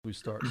we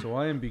start. So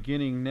I am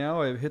beginning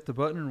now. I've hit the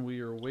button and we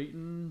are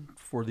waiting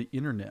for the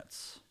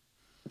internets.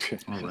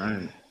 All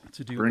right.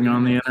 To do Bring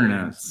on the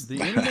internets. internets. The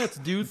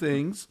internets do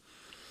things.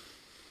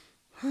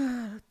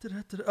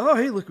 Oh,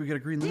 hey, look, we got a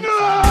green light.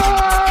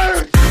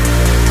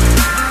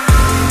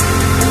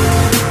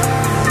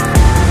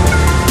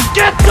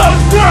 Get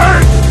the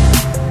word!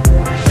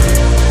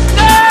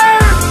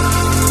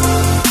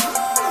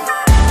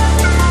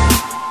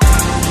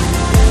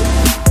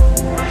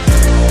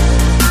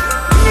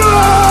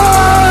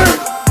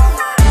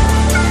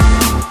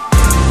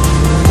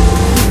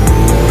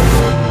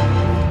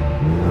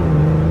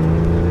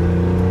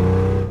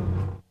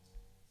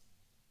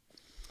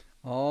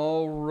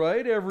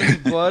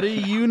 Everybody,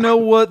 you know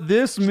what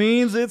this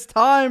means. It's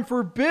time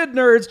for Bid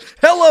Nerds.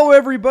 Hello,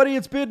 everybody.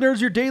 It's Bid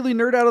Nerds, your daily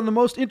nerd out on the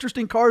most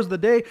interesting cars of the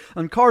day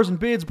on Cars and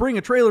Bids. Bring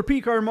a trailer,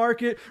 P-Car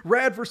Market,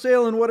 Rad for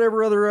Sale, and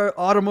whatever other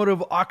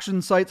automotive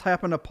auction sites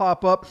happen to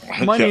pop up.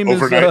 My name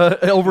is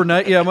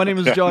Overnight. Yeah, my name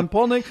is John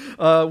Polnick.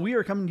 We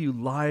are coming to you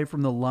live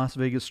from the Las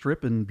Vegas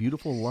Strip in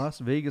beautiful Las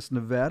Vegas,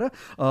 Nevada,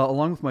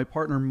 along with my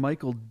partner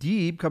Michael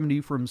Deeb, coming to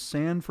you from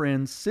San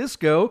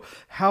Francisco.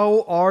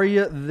 How are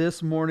you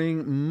this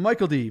morning,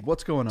 Michael Deeb?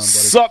 What's going on, buddy?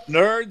 Sup,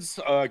 nerds?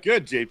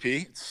 Good,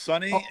 JP. It's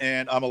sunny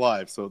and I'm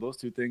alive. So those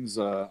two things,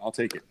 I'll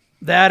take it.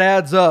 That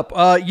adds up.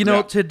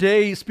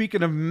 Today,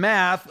 speaking of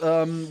math,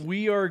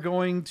 we are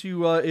going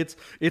to, it's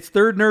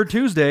Third Nerd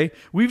Tuesday.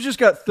 We've just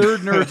got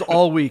third nerds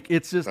all week.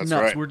 It's just nuts.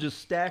 Right. We're just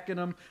stacking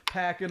them,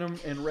 packing them,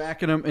 and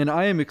racking them. And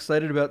I am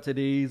excited about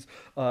today's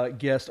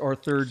guest. Our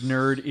third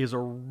nerd is a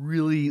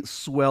really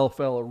swell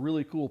fella,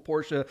 really cool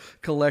Porsche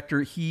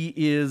collector. He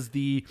is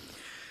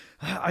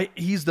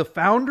he's the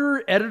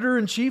founder,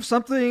 editor-in-chief,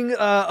 something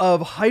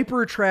of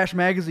Hyper Trash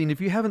Magazine. If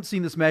you haven't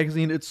seen this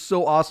magazine, it's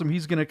so awesome.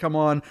 He's going to come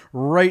on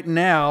right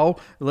now.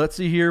 Let's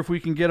see here if we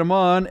can get him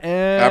on.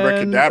 And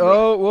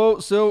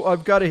Abracadabra. So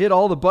I've got to hit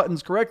all the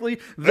buttons correctly.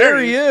 There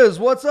he is.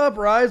 What's up,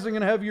 Rise? I'm going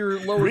to have your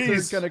lower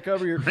third kind of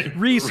cover your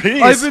Reese.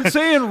 I've been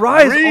saying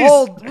Rise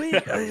all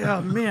week.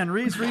 Oh, man,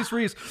 Reese.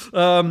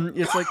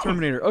 It's like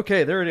Terminator.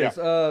 Okay, there it is.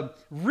 Yeah.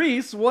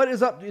 Reese, what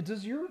is up?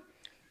 Does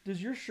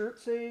your shirt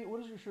say?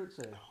 What does your shirt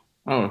say?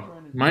 Oh,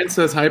 mine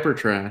says Hyper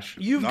Trash.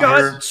 You've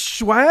got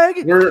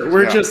swag?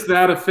 We're just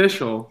that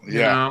official. Yeah.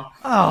 You know?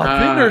 Oh,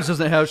 Big Nerds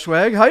doesn't have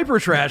swag. Hyper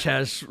Trash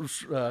has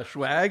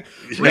swag.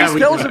 Reese,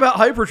 tell us about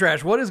Hyper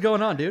Trash. What is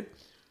going on, dude?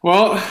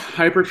 Well,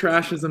 Hyper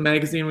Trash is a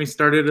magazine. We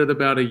started it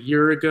about a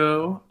year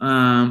ago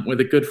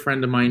with a good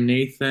friend of mine,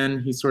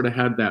 Nathan. He sort of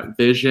had that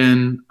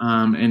vision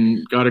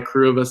and got a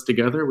crew of us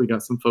together. We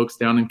got some folks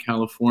down in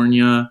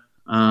California,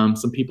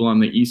 some people on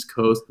the East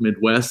Coast,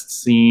 Midwest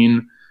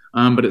scene.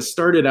 But it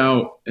started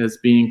out as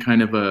being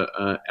kind of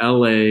a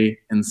LA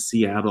and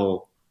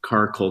Seattle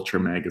car culture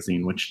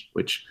magazine,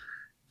 which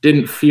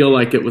didn't feel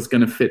like it was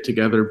going to fit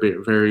together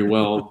very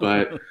well,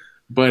 but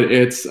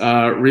it's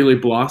really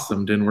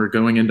blossomed, and we're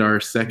going into our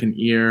second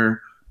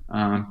year.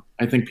 I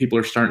think people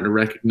are starting to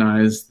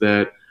recognize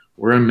that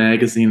we're a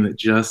magazine that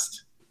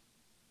just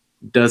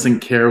doesn't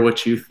care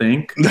what you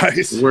think.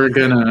 Nice. We're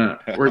gonna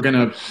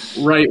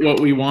write what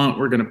we want.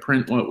 We're gonna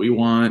print what we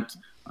want.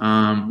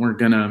 We're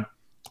gonna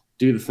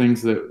do the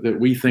things that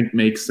we think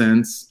make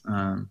sense.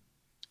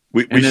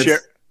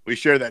 We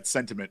share that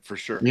sentiment for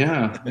sure.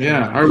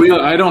 Yeah. Are we?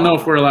 I don't know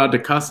if we're allowed to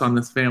cuss on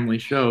this family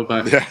show,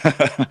 but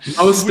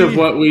most of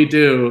what we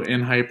do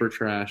in Hyper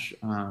Trash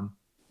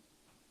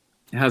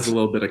has a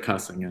little bit of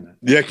cussing in it.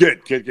 Yeah,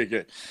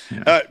 good.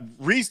 Yeah.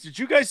 Reese, did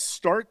you guys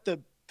start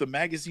the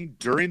magazine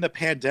during the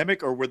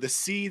pandemic, or were the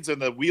seeds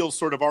and the wheels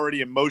sort of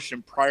already in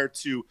motion prior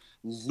to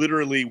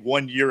literally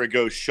 1 year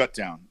ago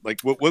shutdown? Like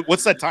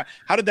what's that time?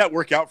 How did that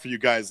work out for you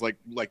guys? Like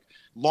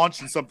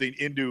launching something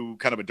into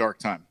kind of a dark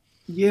time?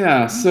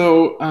 Yeah.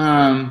 So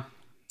a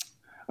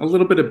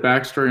little bit of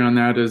backstory on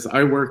that is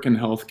I work in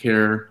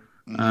healthcare.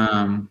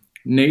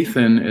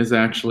 Nathan is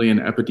actually an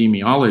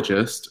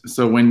epidemiologist.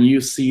 So when you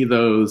see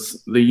the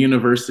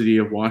University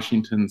of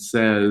Washington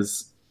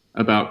says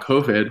about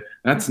COVID,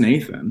 that's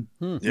Nathan,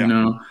 you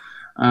know?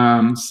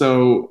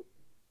 So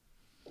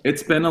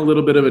it's been a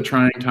little bit of a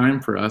trying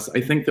time for us.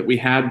 I think that we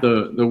had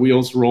the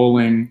wheels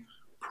rolling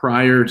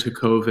prior to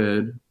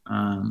COVID,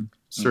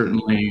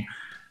 certainly.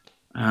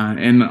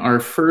 And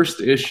our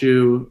first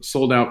issue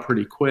sold out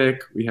pretty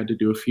quick. We had to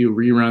do a few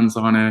reruns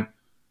on it.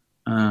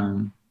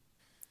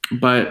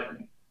 But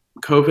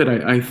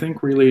COVID, I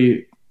think,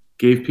 really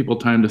gave people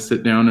time to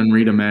sit down and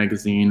read a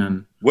magazine.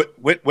 And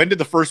when did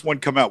the first one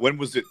come out? When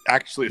was it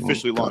actually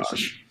officially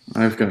launched?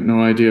 I've got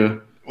no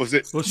idea. Was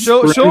it? Well,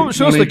 show us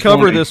the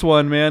cover of this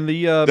one, man. If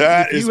you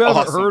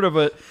haven't heard of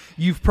it,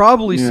 you've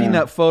probably seen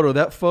that photo.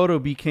 That photo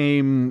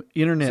became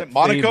internet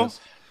Monaco? famous.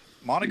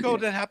 Monaco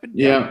that happened?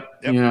 Yeah.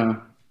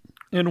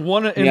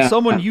 And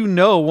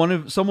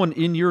someone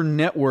in your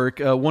network,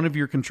 one of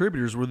your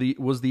contributors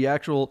was the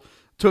actual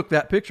took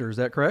that picture. Is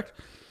that correct?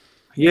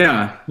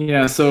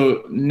 Yeah.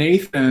 So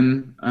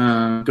Nathan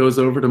goes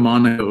over to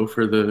Monaco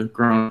for the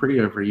Grand Prix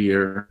every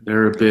year.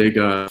 They're a big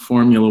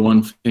Formula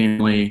One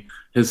family.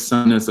 His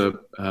son is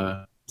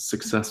a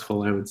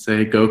successful, I would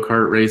say,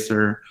 go-kart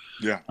racer.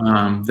 Yeah.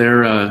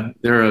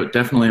 They're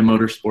definitely a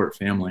motorsport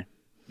family.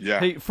 Yeah.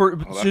 Hey,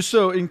 just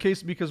so in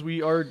case, because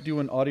we are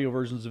doing audio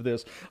versions of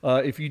this,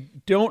 if you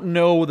don't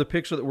know the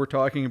picture that we're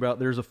talking about,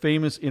 there's a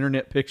famous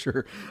internet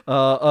picture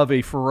of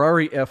a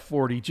Ferrari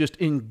F40 just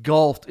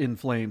engulfed in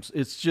flames.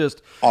 It's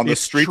just on the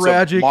it's streets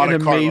tragic of Monte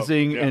and Carlo.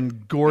 amazing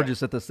and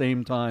gorgeous at the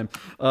same time.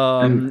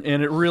 And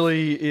it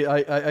really,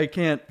 I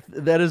can't.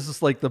 That is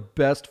just like the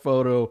best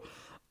photo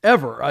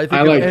ever. I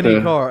think of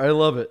any car. I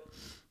love it.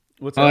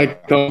 What's I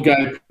like the old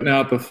guy putting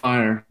out the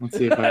fire. Let's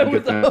see if I can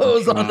with get the that.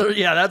 hose on the,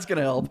 yeah, that's gonna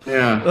help.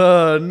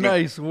 Yeah.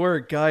 Nice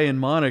work, guy in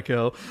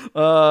Monaco.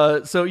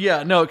 So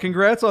yeah, no,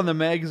 congrats on the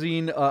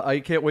magazine.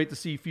 I can't wait to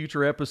see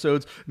future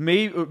episodes.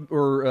 Maybe what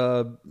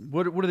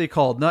are they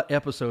called? Not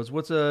episodes.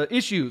 What's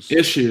issues?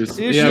 Issues.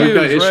 Yeah, we've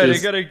got right.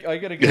 issues. I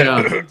gotta get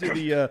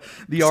into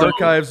the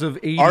archives of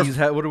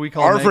 80s. What do we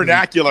call our magazines?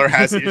 vernacular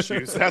has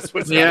issues? That's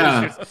what's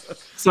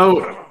issues.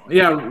 So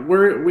yeah,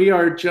 we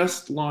are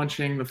just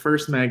launching the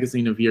first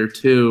magazine of year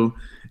 2,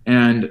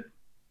 and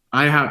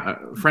I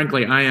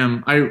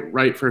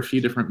write for a few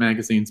different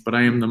magazines, but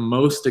I am the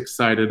most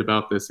excited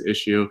about this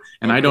issue,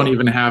 and I don't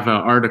even have an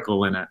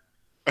article in it.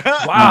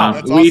 Wow,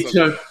 that's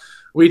awesome.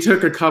 We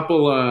took a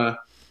couple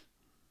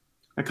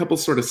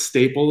sort of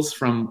staples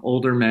from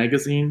older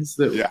magazines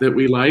that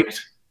we liked,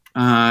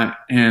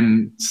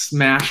 and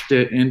smashed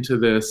it into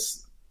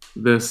this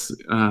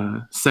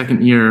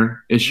second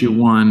year issue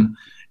 1,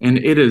 and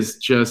it is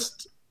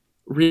just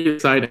really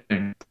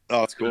exciting.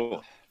 Oh, it's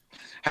cool.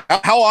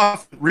 How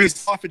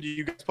often do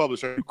you guys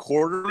publish? Are you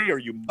quarterly? Are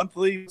you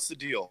monthly? What's the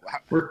deal?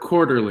 We're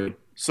quarterly.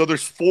 So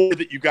there's 4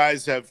 that you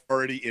guys have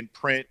already in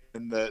print,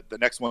 and the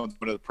next one's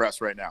going to the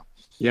press right now.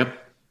 Yep.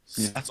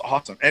 Yeah. That's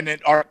awesome. And then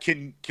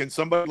can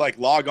somebody like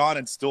log on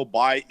and still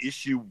buy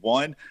issue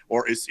 1,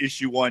 or is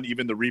issue 1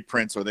 even the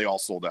reprints, are they all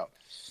sold out?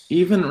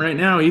 Even right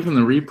now, even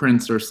the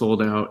reprints are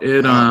sold out.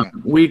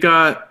 We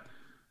got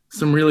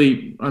some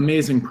really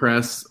amazing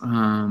press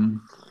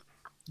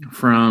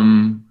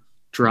from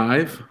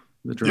Drive.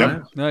 The Drive.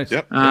 Yep. Nice.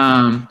 Yep.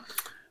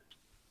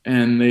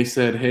 And they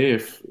said, hey,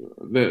 if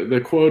the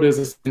quote is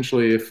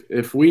essentially,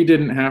 if we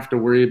didn't have to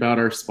worry about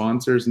our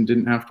sponsors and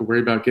didn't have to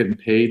worry about getting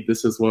paid,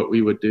 this is what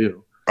we would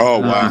do. Oh,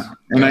 wow.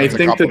 And I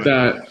think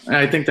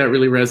that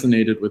really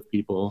resonated with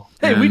people.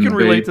 Hey, we can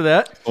relate to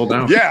that. Sold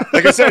out. Yeah,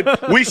 like I said,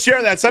 we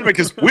share that sentiment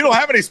because we don't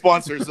have any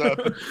sponsors,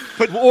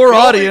 or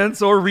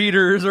audience, or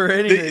readers, or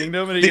anything.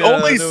 The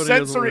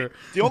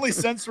only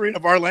censoring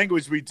of our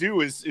language we do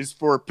is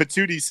for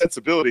Patootie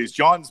sensibilities.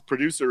 John's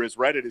producer is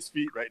right at his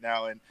feet right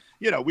now, and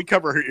we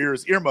cover her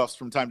earmuffs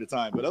from time to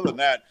time. But other than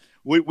that,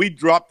 we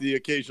drop the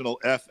occasional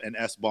F and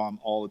S bomb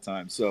all the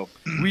time. So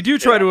we do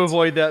try to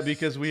avoid that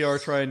because we are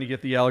trying to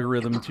get the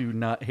algorithm to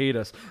not hate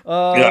us.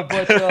 But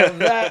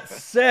that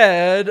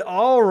said,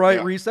 all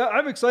right, Reese,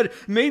 I'm excited.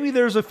 Maybe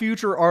there's a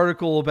future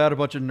article about a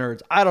bunch of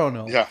nerds. I don't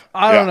know.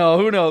 I don't know.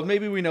 Who knows?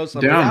 Maybe we know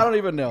something. I don't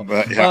even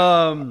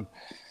know.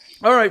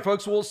 All right,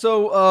 folks. Well,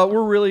 so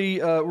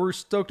we're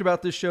stoked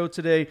about this show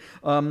today.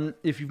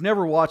 If you've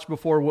never watched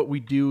before, what we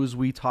do is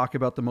we talk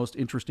about the most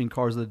interesting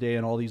cars of the day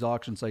on all these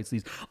auction sites,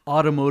 these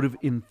automotive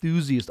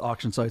enthusiast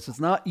auction sites. It's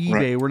not eBay.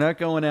 Right. We're not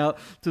going out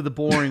to the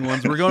boring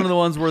ones. We're going to the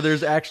ones where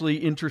there's actually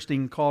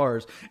interesting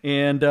cars.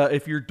 And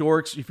if you're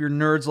dorks, if you're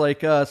nerds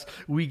like us,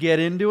 we get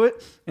into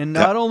it. And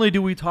not only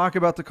do we talk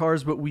about the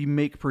cars, but we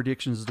make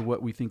predictions as to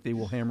what we think they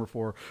will hammer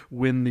for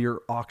when their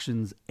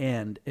auctions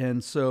end.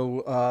 And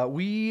so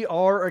we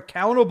are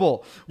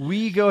accountable.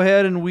 We go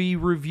ahead and we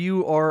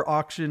review our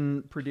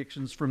auction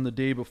predictions from the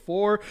day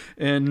before.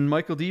 And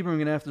Michael Deeb, I'm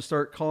going to have to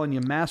start calling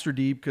you Master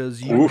Deeb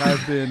because you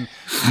have been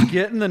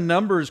getting the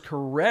numbers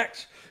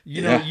correct.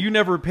 You know, you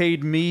never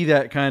paid me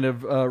that kind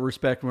of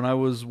respect when I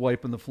was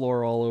wiping the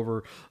floor all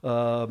over,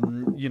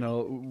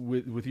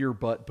 with your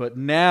butt. But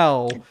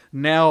now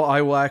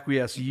I will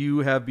acquiesce. You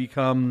have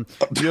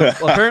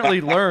apparently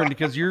learned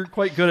because you're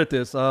quite good at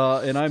this,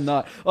 and I'm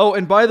not. Oh,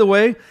 and by the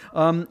way,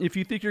 if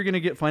you think you're going to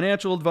get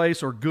financial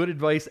advice or good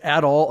advice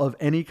at all of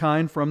any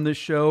kind from this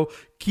show,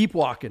 keep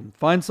walking.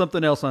 Find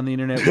something else on the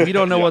internet. We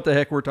don't know what the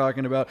heck we're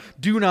talking about.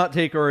 Do not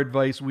take our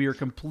advice. We are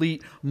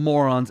complete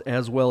morons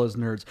as well as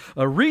nerds.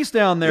 Reese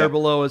down there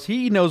below us,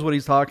 he knows what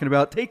he's talking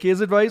about. Take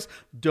his advice.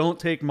 Don't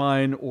take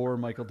mine or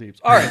Michael Deep's.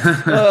 All right.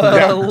 Let's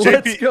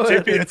go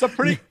ahead. JP,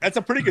 that's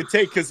a pretty good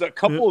take because a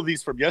couple of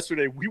these from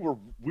yesterday, we were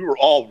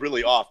all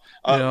really off.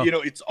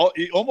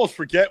 You almost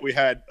forget we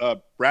had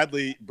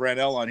Bradley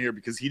Branell on here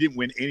because he didn't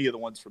win any of the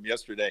ones from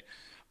yesterday.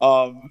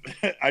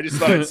 I just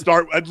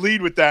thought I'd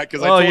lead with that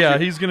because I told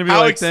you he's gonna be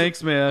like,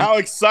 thanks, man. How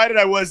excited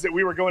I was that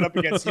we were going up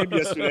against him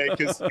yesterday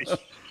because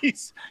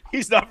he's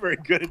not very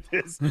good at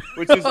this,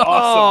 which is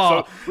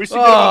awesome. So we should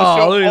get him on the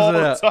show all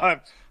the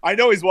time. I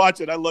know he's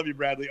watching. I love you,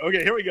 Bradley.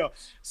 Okay, here we go.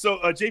 So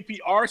JP,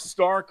 our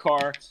star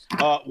car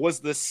was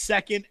the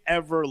second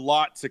ever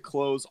lot to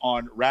close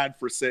on Rad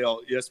for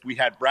Sale. Yes, we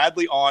had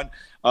Bradley on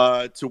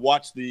to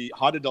watch the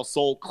Honda del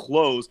Sol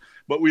close,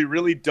 but we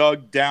really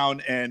dug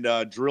down and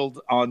drilled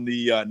on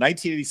the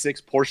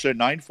 1986 Porsche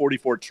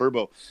 944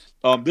 Turbo.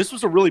 This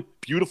was a really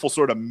beautiful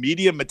sort of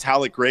medium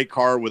metallic gray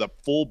car with a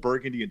full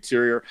burgundy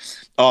interior.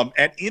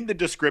 And in the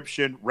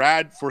description,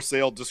 Rad for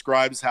Sale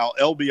describes how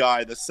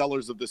LBI, the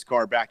sellers of this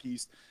car back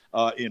east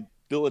in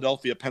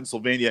Philadelphia,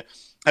 Pennsylvania,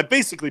 have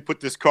basically put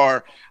this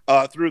car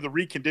through the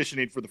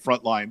reconditioning for the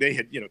front line. They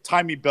had,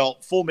 timing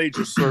belt, full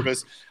major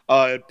service,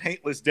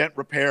 paintless dent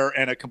repair,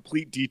 and a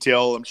complete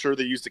detail. I'm sure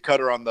they used a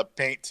cutter on the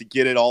paint to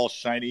get it all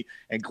shiny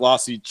and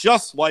glossy,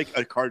 just like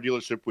a car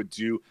dealership would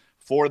do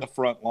for the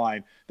front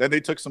line. Then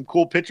they took some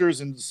cool pictures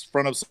in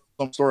front of some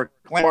historic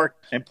landmark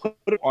and put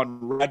it on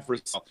Rad for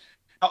Sale.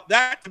 Now,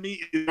 that to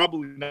me is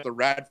probably not the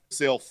Rad for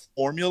Sale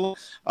formula,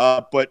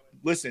 but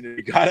listen,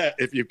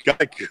 if you've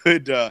got a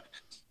good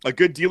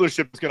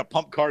dealership that's going to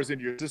pump cars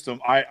into your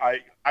system, I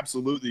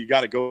absolutely, you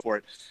got to go for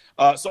it.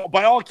 So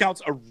by all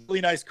accounts, a really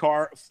nice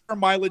car. For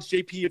mileage,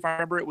 JP, if I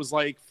remember, it was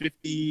like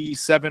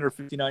 57 or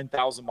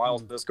 59,000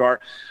 miles in this car.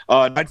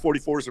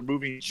 944s are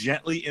moving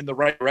gently in the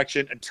right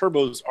direction, and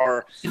turbos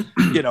are,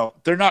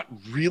 they're not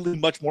really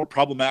much more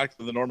problematic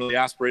than the normally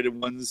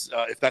aspirated ones,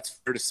 if that's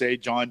fair to say,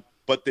 John,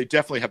 but they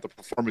definitely have the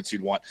performance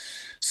you'd want.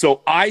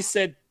 So I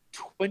said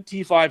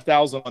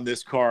 25,000 on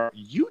this car.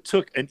 You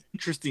took an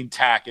interesting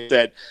tack and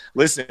said,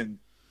 listen,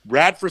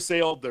 Rad for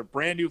Sale, their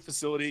brand new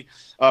facility,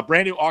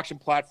 brand new auction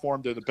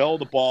platform. They're the belle of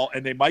the ball,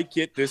 and they might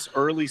get this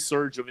early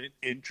surge of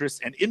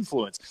interest and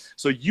influence.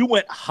 So you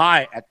went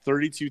high at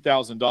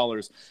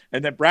 $32,000,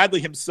 and then Bradley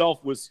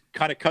himself was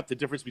kind of cut the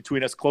difference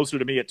between us, closer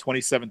to me at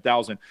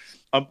 $27,000.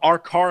 Our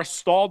car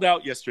stalled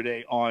out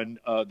yesterday on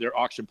their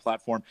auction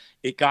platform.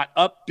 It got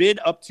bid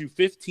up to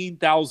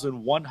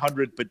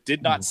 $15,100, but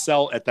did not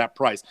sell at that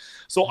price.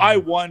 So I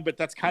won, but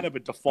that's kind of a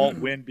default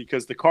win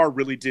because the car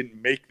really didn't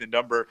make the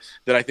number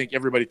that I think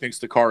everybody thinks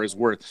the car is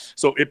worth.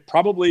 So it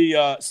probably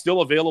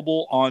still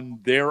available on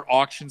their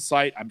auction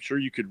site. I'm sure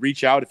you could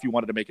reach out if you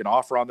wanted to make an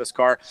offer on this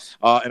car.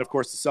 And of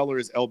course, the seller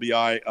is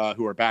LBI,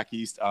 who are back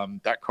east.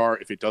 That car,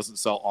 if it doesn't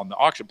sell on the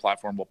auction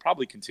platform, will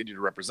probably continue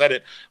to represent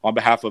it on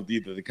behalf of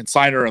either the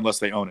consignor unless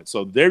they own it.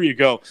 So there you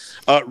go.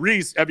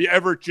 Reese, have you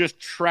ever just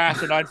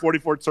trashed a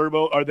 944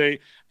 Turbo? Are they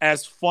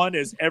as fun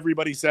as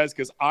everybody says?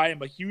 Because I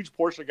am a huge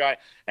Porsche guy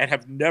and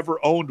have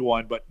never owned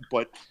one, but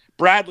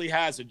Bradley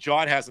has and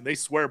John has, and they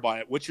swear by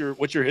it. What's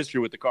your history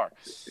with the car?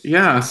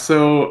 Yeah,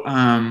 so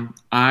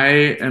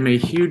I am a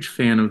huge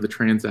fan of the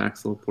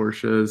transaxle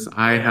Porsches.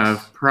 I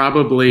have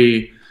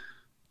probably,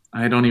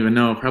 I don't even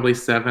know, probably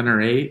 7 or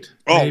 8.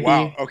 Oh, maybe.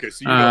 wow. Okay,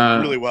 so you know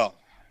really well.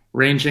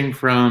 Ranging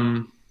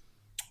from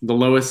the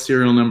lowest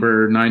serial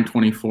number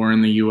 924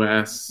 in the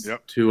U.S.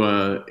 to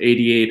a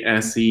 88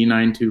 SE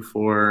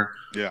 924.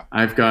 Yeah.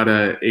 I've got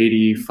a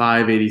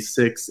 85,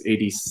 86,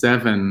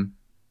 87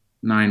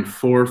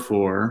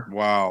 944.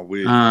 Wow.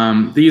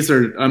 These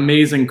are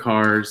amazing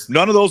cars.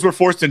 None of those were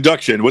forced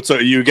induction.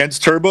 Are you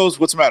against turbos?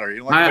 What's the matter?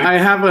 You I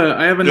have a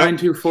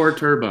 924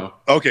 turbo.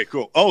 Okay,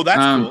 cool. Oh, that's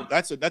cool.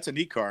 That's a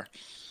neat car.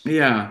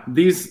 Yeah.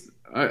 These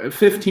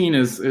 15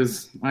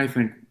 is I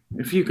think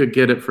if you could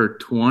get it for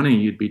 20,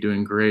 you'd be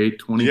doing great.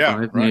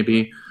 25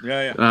 maybe.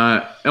 Right.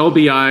 Yeah.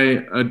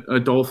 LBI,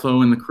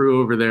 Adolfo and the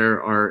crew over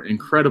there are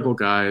incredible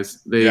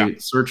guys. They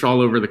search all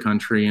over the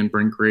country and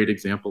bring great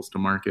examples to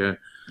market.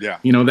 Yeah.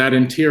 That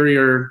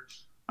interior,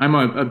 I'm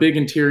a big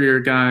interior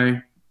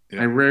guy.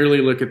 Yeah. I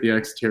rarely look at the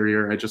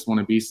exterior. I just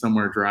want to be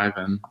somewhere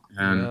driving.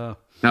 And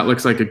that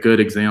looks like a good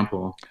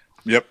example.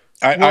 Yep.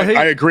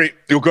 I agree.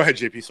 Go ahead,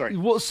 JP. Sorry.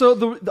 Well,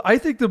 so I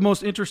think the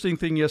most interesting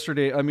thing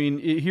yesterday, I mean,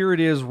 here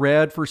it is.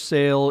 Rad for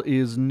Sale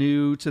is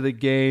new to the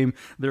game.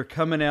 They're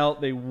coming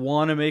out. They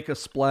want to make a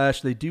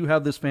splash. They do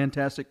have this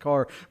fantastic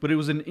car, but it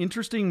was an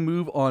interesting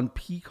move on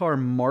PCAR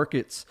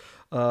Markets.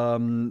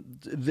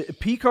 The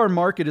PCAR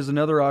Market is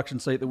another auction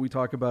site that we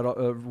talk about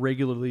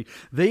regularly.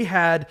 They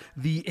had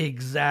the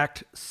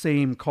exact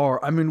same car.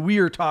 I mean, we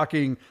are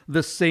talking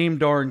the same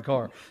darn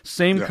car,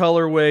 same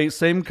colorway,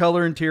 same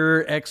color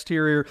interior,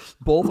 exterior,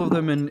 both of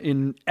them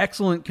in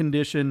excellent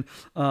condition.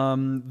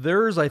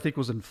 Theirs, I think,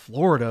 was in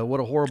Florida. What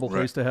a horrible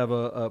place to have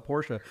a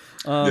Porsche.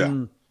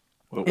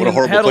 What a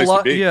horrible place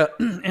to be. Yeah,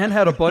 and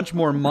had a bunch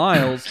more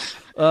miles.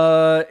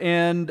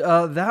 And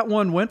that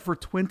one went for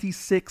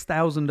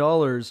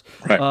 $26,000.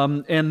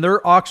 Right. And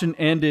their auction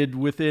ended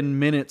within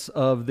minutes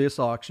of this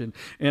auction.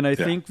 And I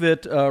think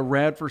that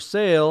Rad for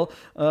Sale,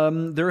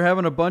 they're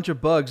having a bunch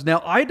of bugs.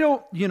 Now, I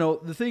don't,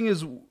 the thing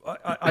is,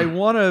 I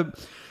want to...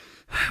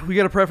 We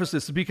got to preface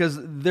this because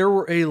there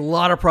were a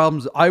lot of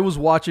problems. I was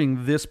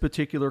watching this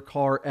particular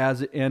car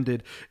as it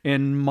ended,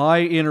 and my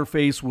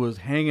interface was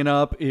hanging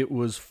up. It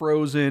was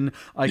frozen.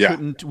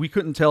 We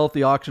couldn't tell if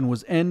the auction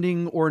was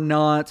ending or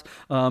not.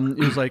 It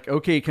was like,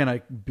 okay, can I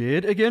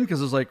bid again?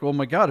 Because it was like, oh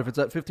my God, if it's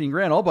at 15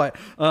 grand, I'll buy it.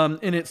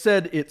 And it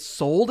said it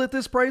sold at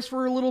this price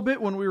for a little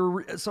bit when we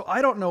were. So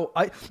I don't know.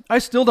 I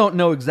still don't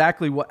know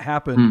exactly what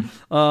happened.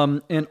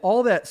 And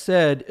all that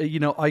said,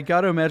 I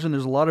got to imagine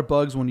there's a lot of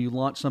bugs when you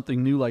launch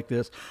something new like this.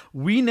 this.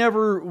 We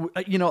never,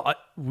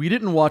 we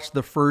didn't watch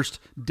the first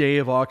day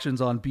of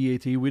auctions on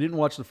BAT. We didn't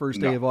watch the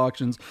first day of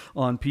auctions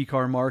on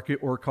PCAR Market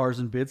or Cars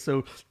and Bids.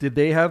 So did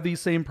they have these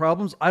same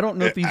problems? I don't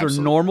know if these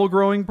are normal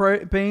growing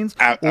pains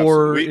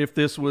or if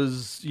this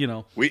was,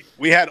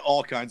 We had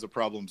all kinds of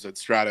problems at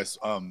Stratus,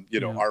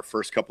 our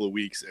first couple of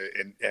weeks.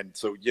 And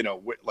so,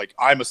 like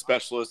I'm a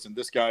specialist and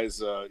this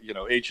guy's,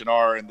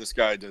 H&R and this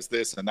guy does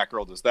this and that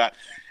girl does that.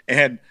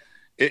 And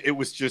it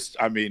was just,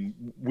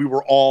 we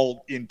were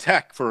all in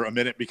tech for a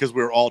minute because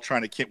we were all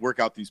trying to work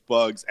out these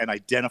bugs and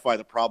identify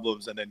the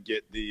problems and then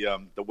get the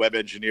web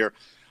engineer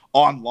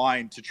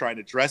online to try and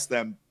address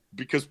them,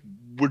 because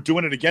we're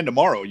doing it again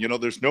tomorrow.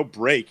 There's no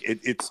break.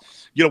 It's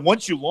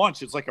once you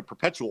launch, it's like a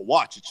perpetual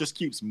watch. It just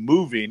keeps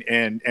moving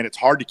and it's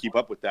hard to keep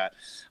up with that.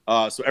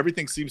 So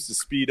everything seems to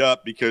speed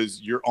up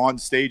because you're on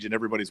stage and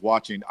everybody's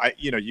watching.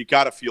 You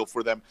got to feel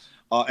for them.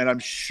 And I'm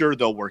sure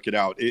they'll work it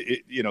out.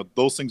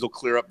 Those things will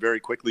clear up very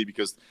quickly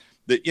because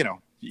you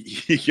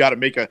got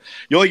to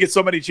you only get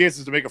so many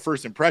chances to make a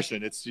first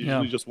impression. It's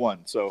usually just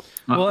one. So,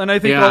 and I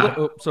think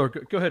sorry,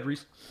 go ahead,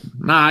 Reese.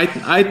 No,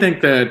 I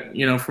think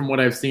that, from what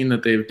I've seen,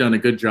 that they've done a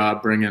good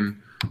job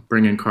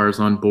bringing cars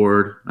on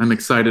board. I'm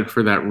excited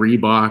for that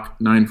Reebok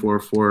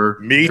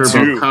 944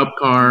 Turbo Cup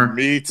car.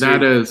 Me too.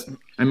 That is,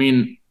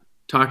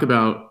 talk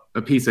about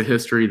a piece of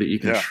history that you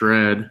can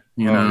shred,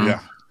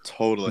 Yeah,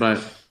 totally.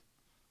 But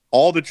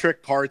all the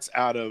trick parts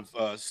out of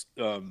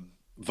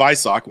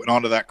Visoc went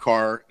onto that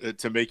car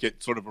to make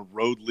it sort of a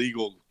road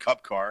legal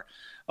cup car.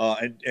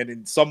 And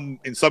in some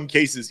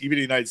cases, even in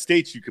the United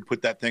States, you could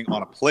put that thing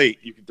on a plate.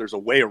 There's a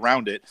way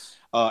around it.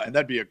 And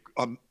that'd be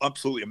an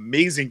absolutely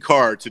amazing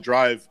car to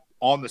drive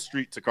on the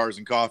street to Cars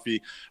and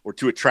Coffee or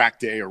to a track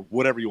day or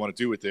whatever you want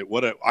to do with it.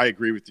 I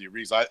agree with you,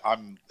 Reese.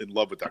 I'm in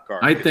love with that car.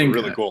 It's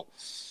really cool.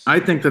 I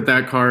think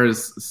that car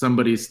is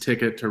somebody's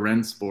ticket to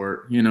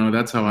Rennsport.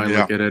 That's how I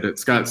look at it.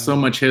 It's got so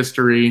much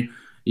history.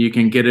 You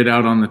can get it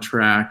out on the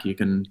track. You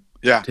can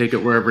take it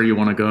wherever you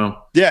want to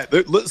go. Yeah,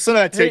 listen to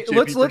that take. Hey,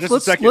 let's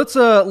stick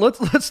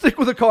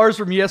with the cars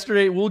from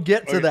yesterday. We'll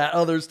get to that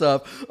other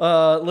stuff.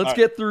 Let's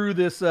get through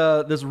this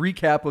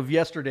recap of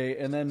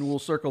yesterday, and then we'll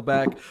circle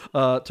back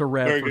to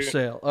Rad for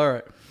Sale.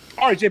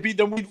 All right, JP.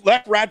 Then we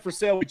left Rad for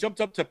Sale. We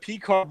jumped up to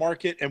PCAR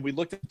Market, and we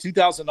looked at the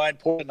 2009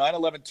 Porsche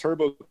 911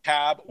 Turbo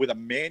Cab with a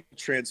manual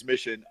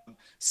transmission.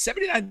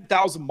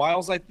 79,000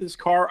 miles like this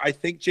car, I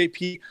think,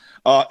 JP.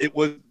 It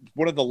was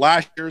one of the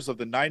last years of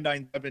the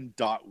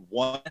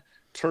 997.1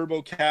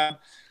 Turbo Cab.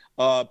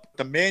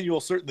 The manual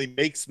certainly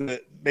makes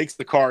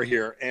the car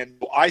here.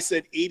 And I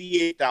said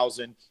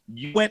 88,000.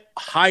 You went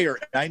higher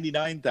at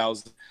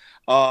 99,000.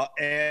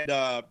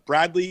 And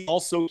Bradley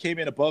also came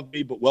in above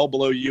me, but well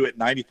below you at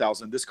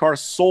 90,000. This car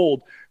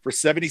sold for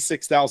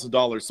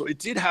 $76,000. So it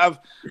did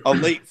have a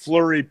late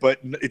flurry, but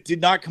it did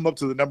not come up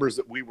to the numbers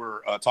that we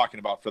were talking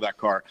about for that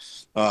car.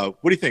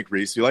 What do you think,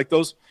 Reese? You like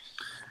those?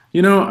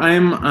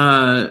 I'm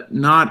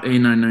not a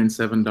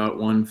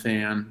 997.1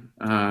 fan.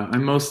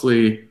 I'm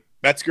mostly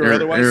Metzger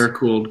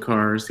air-cooled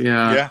cars.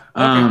 Yeah.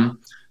 Okay.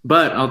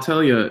 But I'll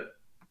tell you,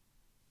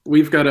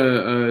 we've got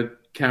a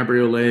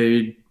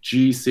Cabriolet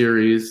G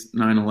Series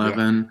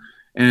 911,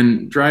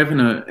 and driving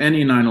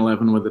any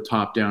 911 with a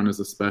top down is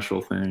a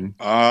special thing.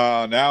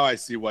 Now I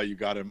see why you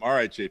got him. All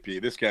right,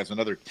 JP, this guy's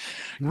another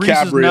Reese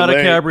is not a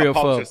Cabrio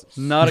phobe.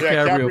 Not a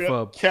Cabrio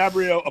phobe.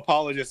 Cabrio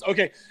apologist.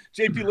 Okay,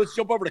 JP, let's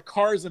jump over to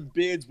Cars and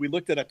Bids. We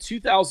looked at a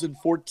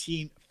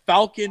 2014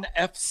 Falcon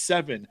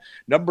F7,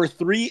 number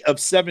 3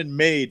 of 7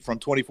 made from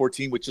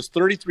 2014, with just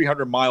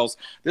 3,300 miles.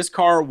 This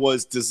car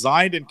was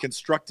designed and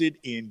constructed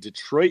in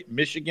Detroit,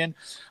 Michigan,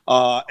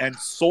 and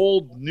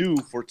sold new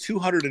for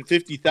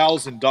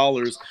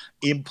 $250,000,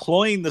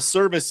 employing the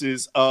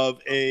services of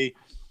I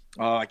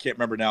can't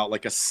remember now,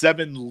 like a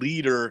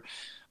 7-liter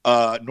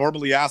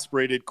normally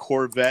aspirated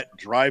Corvette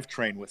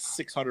drivetrain with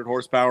 600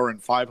 horsepower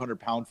and 500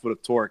 pound-foot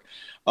of torque.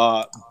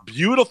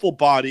 Beautiful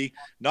body.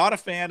 Not a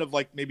fan of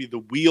like maybe the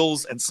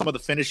wheels and some of the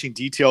finishing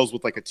details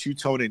with like a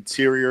two-tone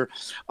interior.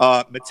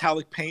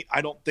 Metallic paint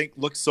I don't think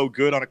looks so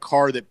good on a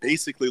car that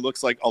basically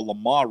looks like a Le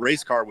Mans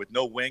race car with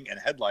no wing and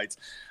headlights.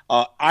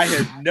 I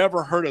had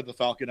never heard of the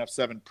Falcon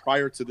F7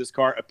 prior to this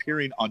car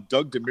appearing on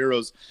Doug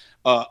DeMuro's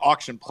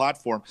auction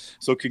platform.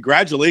 So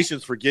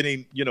congratulations for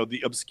getting,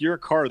 the Obscure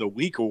Car of the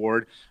Week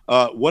award.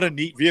 What a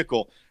neat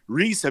vehicle.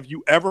 Reese, have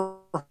you ever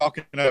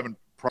Falcon F7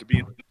 to be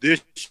in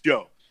this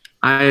show?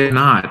 I am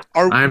not.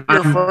 I'm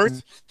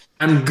first.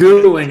 I'm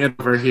Googling it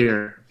over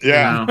here.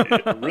 Yeah,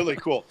 really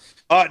cool.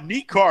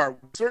 Neat car.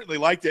 Certainly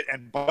liked it.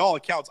 And by all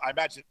accounts, I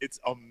imagine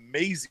it's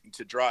amazing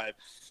to drive.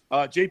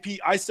 JP,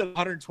 I said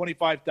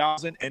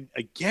 125,000, and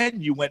again,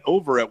 you went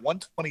over at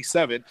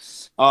 127.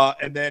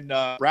 And then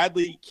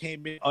Bradley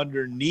came in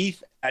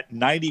underneath at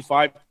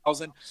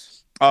 95,000.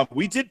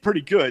 We did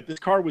pretty good. This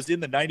car was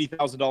in the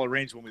 $90,000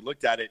 range when we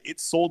looked at it.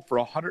 It sold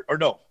for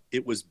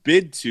it was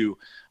bid to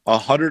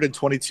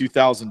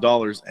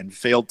 $122,000 and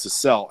failed to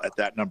sell at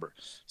that number.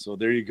 So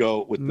there you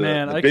go. With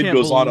the bid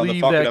goes on the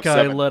Falcon F7. That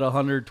guy let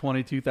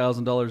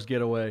 $122,000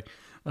 get away.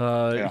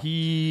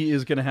 He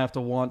is going to have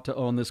to want to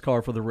own this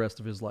car for the rest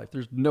of his life.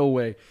 There's no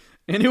way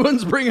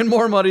anyone's bringing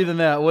more money than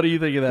that. What do you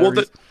think of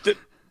that?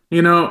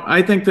 Well,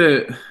 I think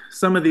that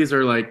some of these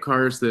are like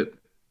cars that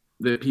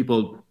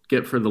people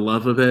get for the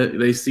love of it.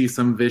 They see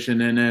some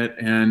vision in it,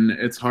 and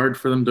it's hard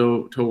for them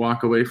to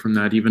walk away from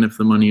that, even if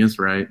the money is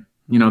right.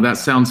 That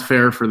sounds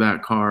fair for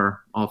that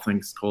car, all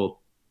things told.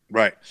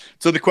 Right.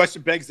 So the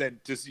question begs then,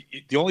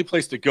 the only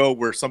place to go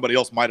where somebody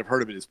else might have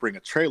heard of it is Bring a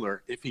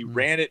Trailer. If he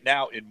ran it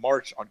now in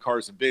March on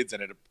Cars and Bids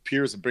and it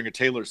appears in Bring a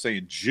Trailer, say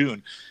in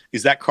June,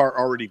 is that car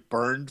already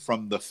burned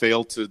from the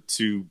fail to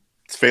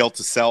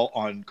sell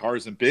on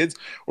Cars and Bids?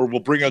 Or will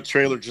Bring a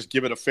Trailer just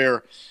give it a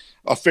fair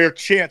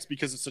chance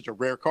because it's such a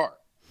rare car?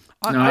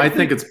 I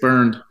think it's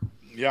burned.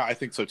 Yeah, I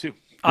think so too.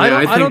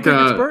 I don't think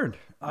it's burned.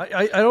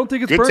 I don't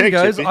think it's burned,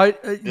 guys.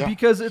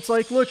 Because it's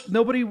like, look,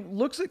 nobody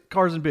looks at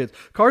Cars and Bids.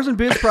 Cars and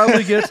Bids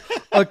probably gets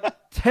a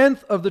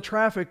 10th of the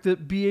traffic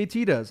that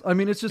BAT does. I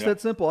mean, it's just that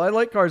simple. I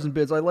like Cars and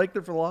Bids. I like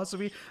their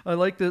philosophy. I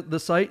like the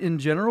site in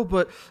general.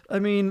 But I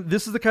mean,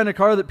 this is the kind of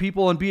car that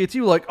people on BAT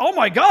were like, oh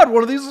my God,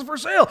 one of these is for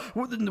sale.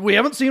 We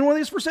haven't seen one of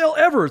these for sale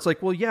ever. It's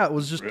like, well, yeah, it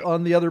was just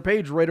on the other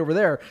page right over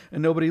there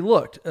and nobody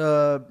looked.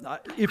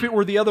 If it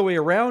were the other way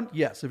around,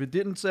 yes. If it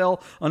didn't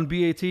sell on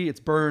BAT, it's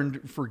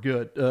burned for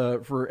good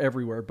for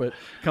everywhere. But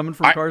coming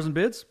from Cars and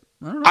Bids,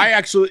 I don't know.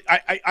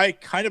 I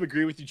kind of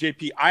agree with you,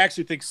 JP. I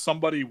actually think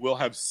somebody will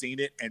have seen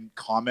it and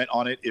comment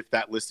on it if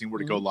that listing were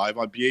to go live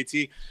on BAT.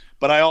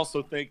 But I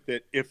also think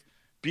that if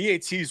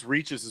BAT's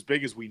reach is as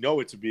big as we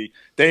know it to be,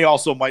 they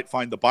also might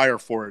find the buyer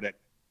for it at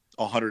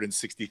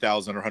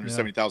 160,000 or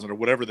 170,000 or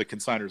whatever the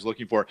consignor is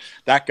looking for.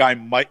 That guy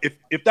might,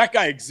 if that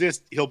guy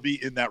exists, he'll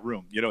be in that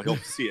room. He'll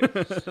see it.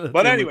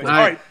 But anyway, all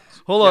right.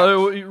 Hold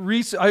on,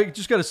 Reese. I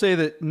just got to say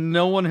that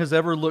no one has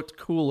ever looked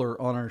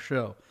cooler on our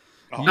show.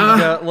 You've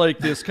got like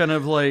this kind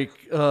of like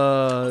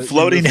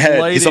floating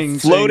head. He's a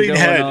floating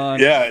head. On.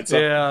 Yeah, it's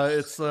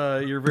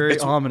you're very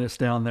ominous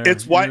down there.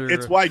 It's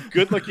why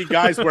good-looking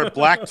guys wear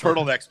black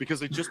turtlenecks because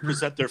they just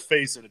present their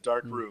face in a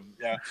dark room.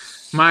 Yeah.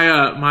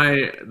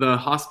 The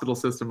hospital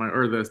system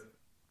or the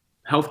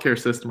healthcare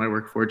system I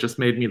work for just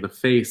made me the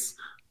face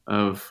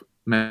of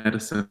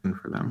medicine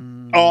for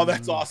them. Oh,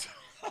 that's awesome.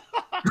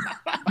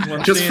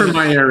 Just for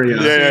my area.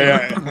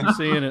 Yeah. I'm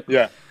seeing it.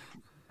 Yeah.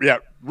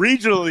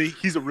 Regionally,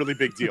 he's a really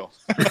big deal.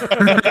 He's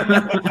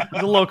a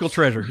local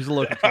treasure.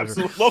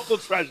 Absolute local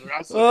treasure.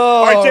 Absolutely.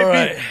 All right, JP,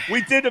 right.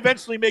 We did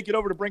eventually make it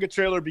over to Bring a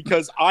Trailer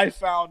because I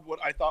found what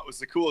I thought was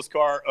the coolest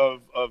car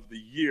of the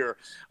year.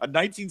 A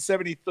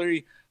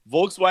 1973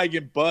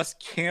 Volkswagen bus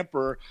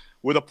camper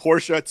with a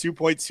Porsche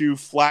 2.2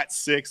 flat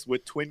six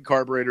with twin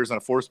carburetors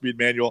and a 4-speed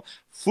manual,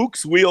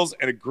 Fuchs wheels,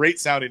 and a great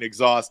sounding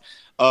exhaust.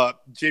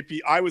 JP,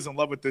 I was in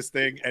love with this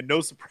thing, and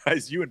no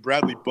surprise, you and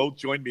Bradley both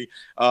joined me.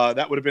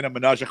 That would have been a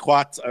menage a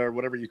trois, or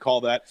whatever you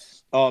call that.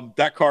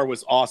 That car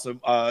was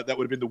awesome. That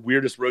would have been the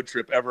weirdest road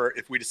trip ever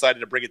if we decided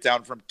to bring it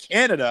down from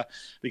Canada,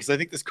 because I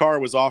think this car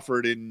was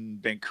offered in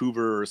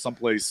Vancouver or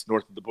someplace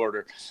north of the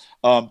border.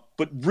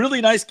 But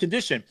really nice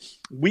condition.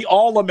 We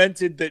all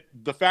lamented that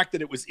the fact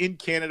that it was in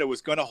Canada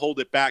was going to hold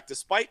it back,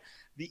 despite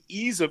the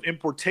ease of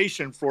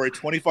importation for a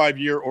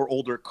 25-year or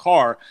older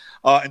car.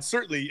 And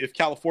certainly if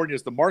California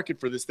is the market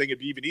for this thing, it'd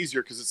be even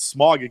easier because it's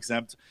smog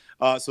exempt.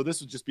 So this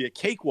would just be a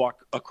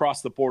cakewalk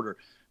across the border.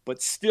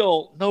 But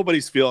still,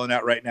 nobody's feeling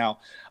that right now.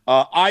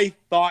 I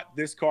thought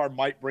this car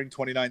might bring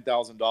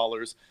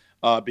 $29,000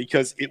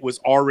 because it was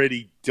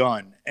already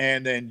done.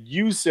 And then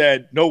you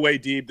said, no way,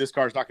 Deeb, this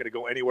car's not going to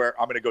go anywhere.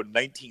 I'm going to go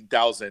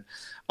 19,000.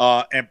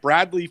 And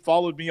Bradley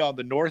followed me on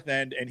the north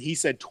end, and he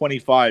said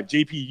 25.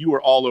 JP, you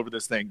were all over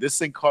this thing.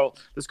 This car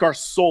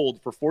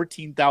sold for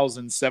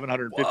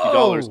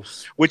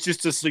 $14,750, which is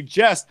to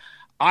suggest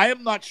I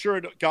am not sure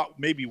it got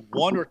maybe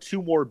one or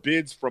two more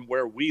bids from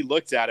where we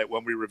looked at it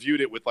when we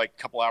reviewed it with like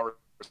a couple hours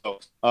or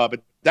so.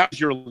 But that was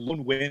your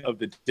lone win of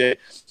the day.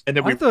 And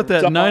then I thought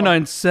that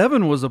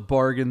 997 was a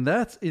bargain.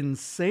 That's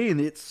insane.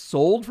 It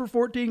sold for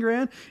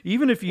 $14,000.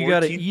 Even if you got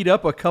to eat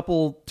up a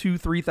couple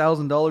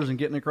 $2,000-$3,000 and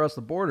getting across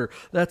the border,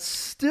 that's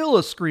still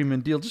a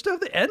screaming deal. Just have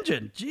the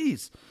engine.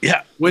 Jeez.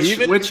 Yeah.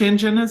 Which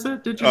engine is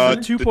it? Did you say?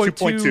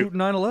 2.2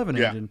 911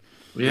 engine.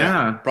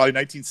 Yeah, probably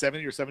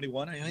 1970 or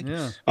 71, I think.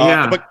 Yeah.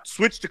 But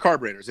switched to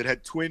carburetors. It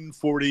had twin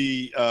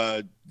 40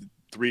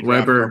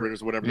 3-draft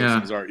carburetors, whatever those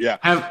things are. Yeah.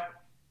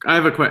 I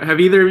have a question.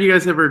 Have either of you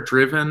guys ever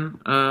driven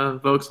a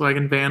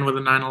Volkswagen van with a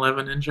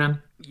 911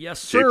 engine? Yes,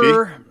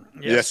 sir.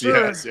 Yes,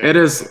 sir. Yes. Yeah. It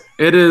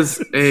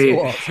is a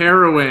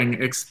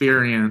harrowing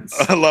experience.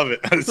 I love it.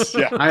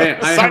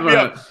 Sign me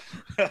up.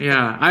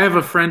 I have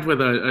a friend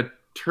with a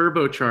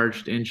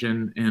turbocharged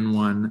engine in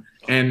one,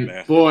 and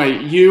boy,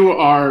 you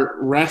are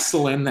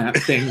wrestling that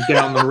thing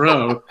down the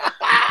road.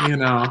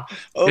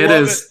 It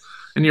is.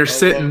 And you're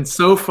sitting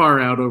so far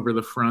out over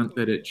the front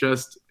that it's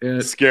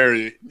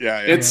scary. Yeah.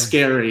 It's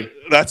scary.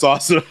 That's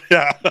awesome.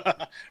 Yeah.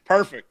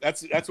 Perfect.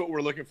 That's what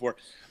we're looking for.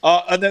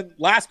 And then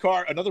last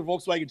car, another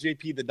Volkswagen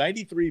JP, the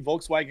 93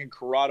 Volkswagen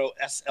Corrado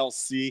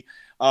SLC.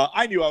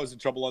 I knew I was in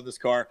trouble on this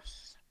car.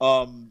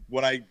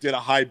 when I did a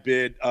high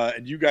bid,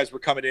 and you guys were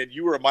coming in.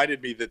 You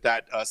reminded me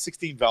that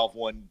 16 valve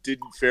one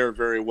didn't fare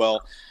very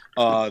well,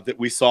 that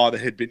we saw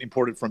that had been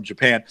imported from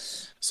Japan.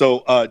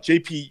 So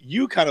JP,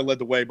 you kind of led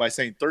the way by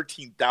saying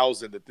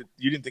 13,000, that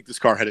you didn't think this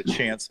car had a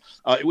chance.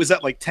 It was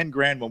at like 10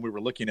 grand when we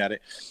were looking at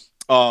it.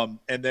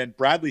 And then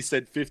Bradley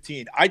said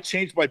 15. I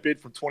changed my bid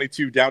from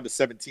 22 down to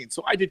 17.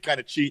 So I did kind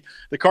of cheat.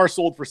 The car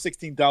sold for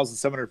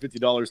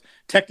 $16,750.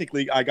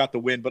 Technically, I got the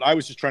win, but I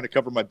was just trying to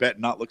cover my bet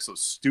and not look so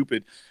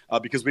stupid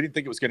because we didn't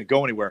think it was going to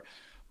go anywhere.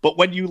 But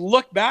when you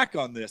look back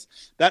on this,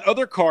 that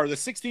other car, the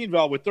 16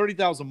 valve with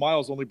 30,000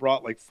 miles, only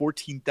brought like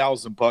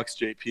 $14,000,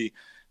 JP.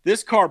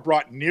 This car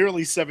brought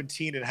nearly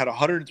 17 and had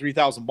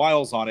 103,000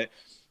 miles on it.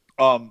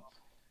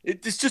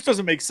 This just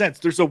doesn't make sense.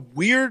 There's a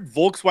weird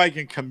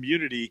Volkswagen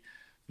community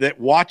that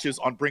watches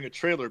on Bring a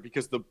Trailer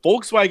because the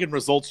Volkswagen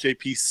results,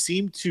 JP,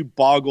 seem to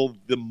boggle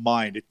the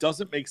mind. It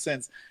doesn't make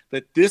sense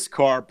that this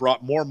car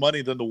brought more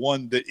money than the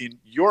one that, in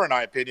your and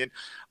I opinion,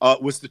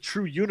 was the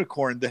true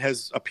unicorn that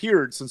has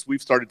appeared since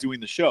we've started doing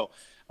the show.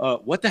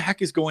 What the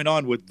heck is going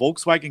on with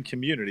Volkswagen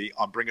community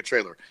on Bring a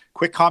Trailer?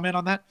 Quick comment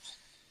on that?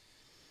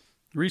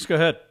 Reese, go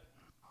ahead.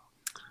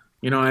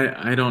 You know,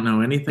 I don't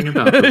know anything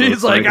about the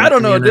He's like, I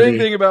don't know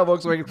anything about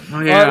Volkswagen. Oh,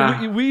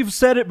 yeah. We've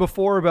said it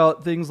before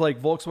about things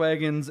like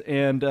Volkswagens,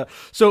 and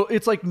so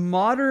it's like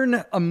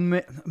modern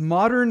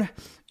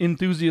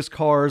enthusiast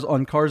cars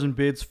on Cars and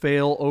Bids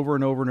fail over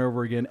and over and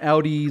over again.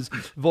 Audis,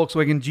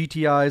 Volkswagen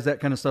GTIs, that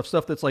kind of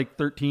stuff that's like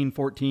 13,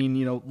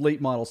 14,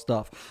 late model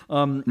stuff.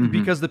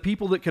 Because the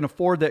people that can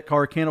afford that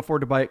car can't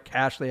afford to buy it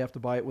cash; they have to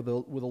buy it with a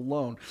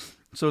loan.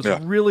 So it's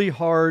really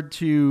hard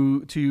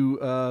to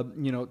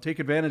take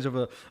advantage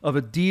of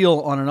a deal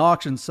on an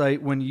auction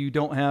site when you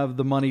don't have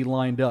the money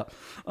lined up.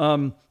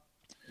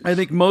 I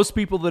think most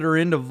people that are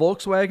into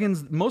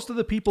Volkswagens, most of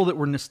the people that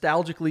were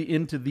nostalgically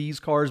into these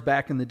cars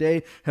back in the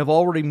day have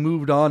already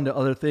moved on to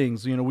other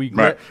things.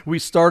 We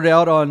started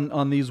out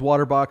on these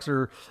water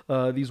boxer,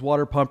 these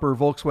water pumper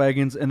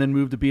Volkswagens, and then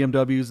moved to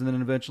BMWs, and then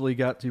eventually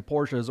got to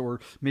Porsches, or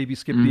maybe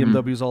skipped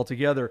BMWs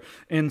altogether.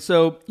 And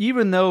so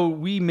even though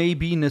we may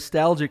be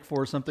nostalgic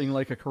for something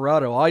like a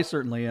Corrado, I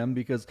certainly am,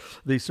 because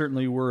they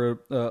certainly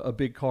were a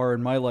big car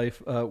in my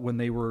life when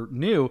they were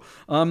new.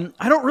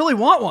 I don't really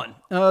want one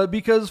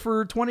because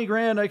for 20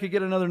 grand I could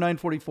get another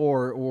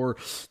 944 or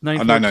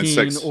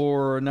 914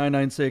 or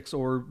 996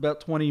 or about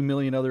 20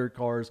 million other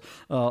cars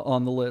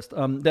on the list.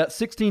 That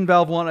 16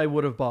 valve one I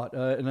would have bought,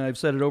 and I've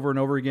said it over and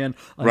over again.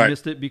 I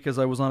missed it because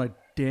I was on a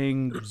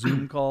dang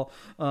Zoom call,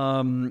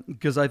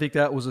 because I think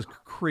that was a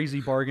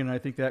crazy bargain. And I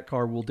think that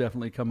car will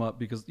definitely come up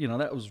because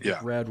that was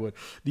Radwood.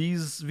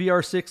 These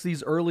VR6,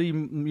 these early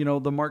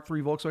the Mark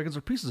III Volkswagens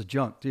are pieces of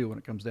junk too when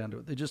it comes down to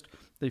it.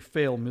 They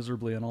fail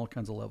miserably on all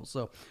kinds of levels.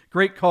 So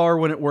great car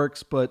when it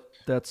works, but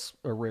that's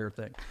a rare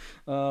thing.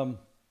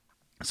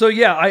 So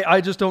yeah,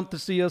 I just don't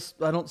see I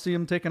don't see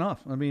them taking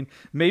off. I mean,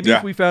 maybe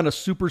if we found a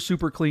super,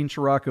 super clean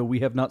Scirocco,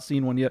 we have not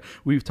seen one yet.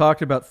 We've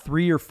talked about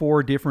 3 or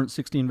 4 different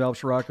 16 valve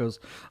Scirocco's,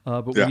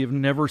 but we have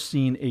never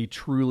seen a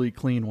truly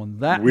clean one.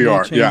 That may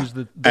change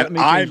the and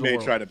I may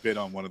try to bid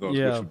on one of those,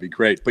 which would be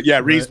great. But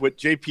Reese, what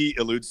JP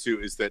alludes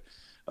to is that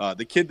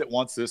the kid that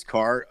wants this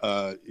car,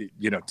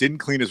 didn't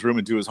clean his room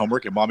and do his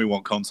homework, and mommy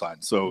won't co-sign.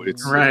 So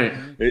it's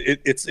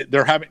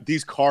they're having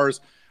these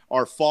cars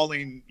are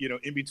falling,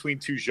 in between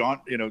two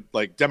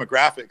like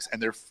demographics,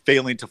 and they're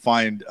failing to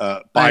find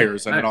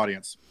buyers and an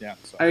audience. Yeah,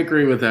 so. I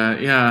agree with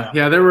that.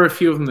 Yeah, there were a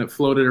few of them that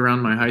floated around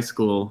my high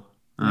school.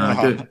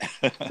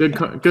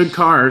 Good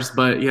cars,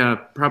 but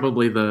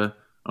probably the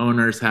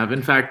owners have.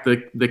 In fact,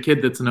 the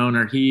kid that's an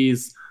owner,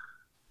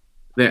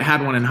 that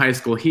had one in high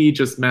school, he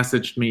just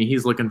messaged me.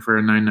 He's looking for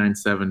a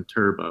 997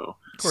 turbo.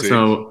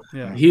 So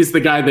he's the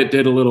guy that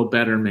did a little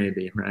better,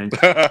 maybe, right?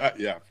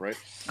 Yeah, right.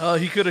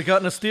 He could have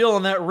gotten a steal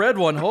on that red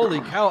one. Holy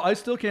cow! I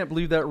still can't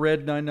believe that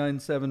red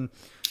 997.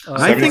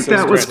 I think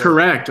that was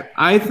correct.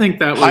 I think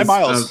that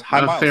was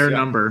a fair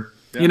number.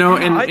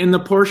 Yeah. In the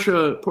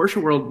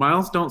Porsche world,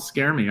 miles don't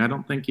scare me. I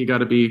don't think you got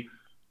to be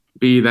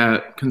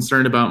that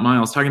concerned about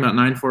miles. Talking about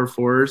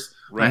 944s,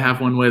 I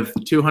have one with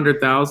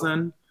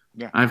 200,000.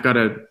 Yeah. I've got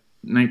a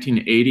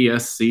 1980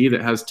 SC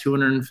that has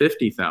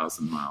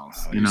 250,000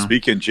 miles. You're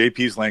speaking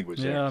JP's language.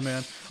 Yeah,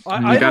 man.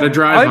 You got to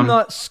drive. I'm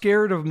not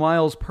scared of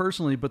miles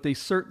personally, but it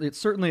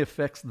certainly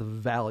affects the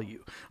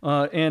value.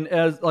 And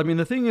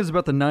the thing is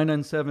about the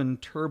 997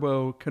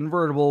 turbo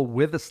convertible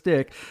with a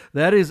stick,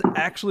 that is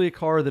actually a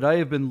car that I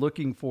have been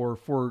looking for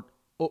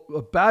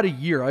about a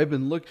year. I've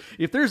been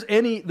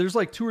there's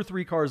like 2 or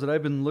 3 cars that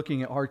I've been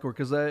looking at hardcore,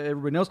 because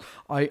everybody knows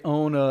I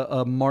own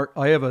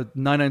I have a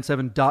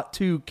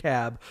 997.2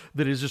 cab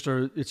that is just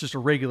a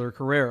regular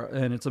Carrera,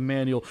 and it's a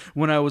manual.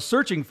 When I was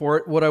searching for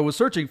it, what I was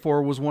searching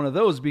for was one of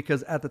those,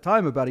 because at the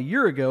time, about a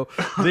year ago,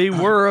 they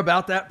were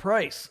about that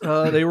price.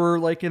 They were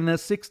like in the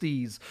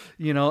 60s,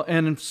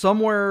 and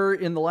somewhere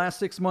in the last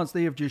 6 months,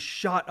 they have just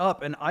shot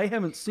up, and I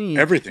haven't seen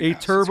everything a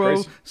turbo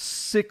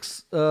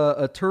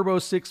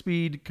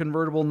 6-speed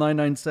convertible convertible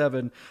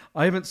 997.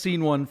 I haven't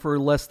seen one for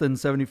less than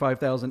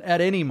 75,000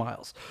 at any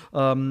miles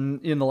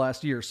in the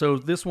last year. So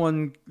this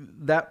one,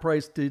 that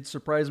price did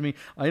surprise me.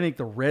 I think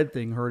the red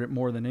thing hurt it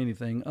more than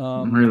anything.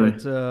 Really?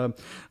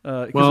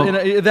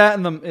 That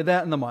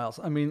and the miles.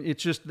 I mean,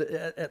 it's just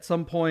at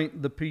some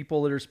point the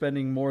people that are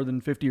spending more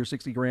than 50 or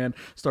 60 grand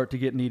start to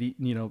get needy,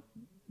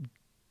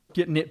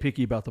 get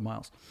nitpicky about the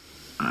miles.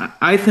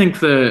 I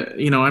think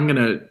I'm going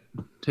to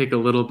take a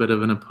little bit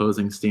of an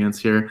opposing stance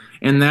here.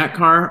 In that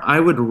car, I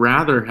would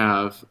rather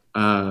have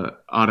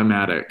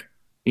automatic.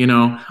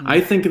 I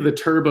think of the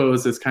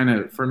turbos as kind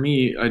of, for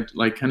me,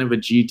 like kind of a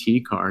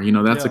GT car.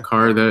 That's a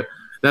car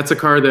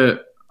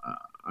that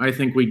I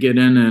think we get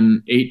in,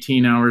 and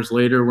 18 hours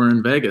later we're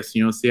in Vegas.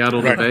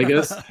 Seattle to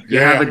Vegas. You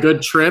have a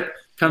good trip.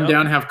 Come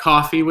down, have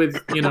coffee with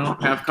have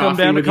coffee. Come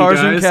down to Cars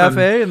and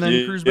Cafe, and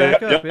then cruise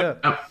back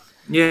up.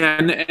 Yeah,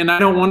 and I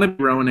don't want to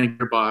be rowing a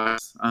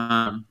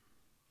gearbox.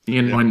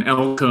 In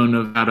Elko,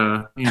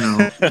 Nevada,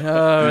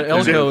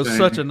 Elko is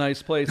such a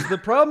nice place. The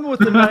problem with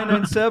the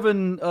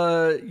 997,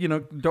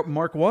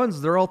 Mark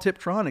 1s, they're all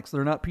Tiptronics.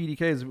 They're not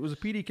PDKs. If it was a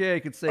PDK, I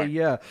could say,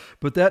 yeah,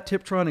 but that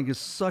Tiptronic is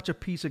such a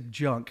piece of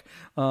junk.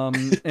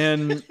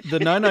 And the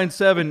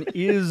 997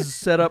 is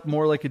set up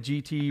more like a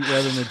GT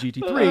rather than a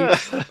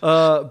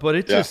GT3, but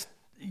it just...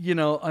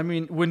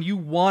 when you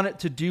want it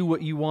to do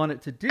what you want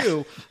it to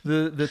do,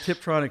 the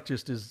Tiptronic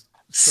just is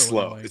so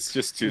slow. annoying. It's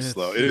just too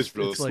slow. It is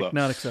really slow.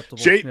 Not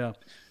acceptable.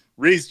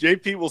 Reese,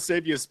 JP will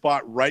save you a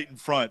spot right in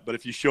front, but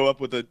if you show up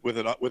with a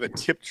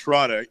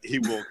Tiptronic, he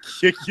will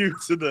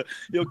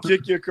he'll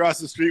kick you across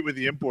the street with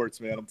the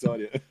imports, man. I'm telling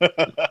you.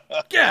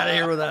 Get out of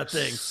here with that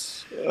thing.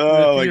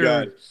 Oh my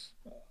God.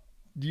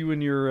 You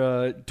and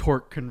your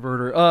torque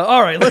converter.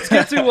 All right, let's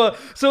get to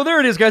so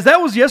there it is, guys.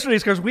 That was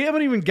yesterday's cars. We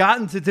haven't even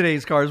gotten to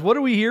today's cars. What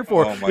are we here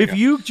for? If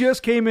you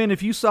just came in,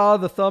 if you saw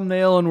the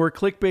thumbnail and were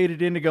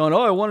clickbaited into going,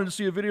 I wanted to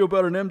see a video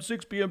about an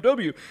M6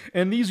 BMW,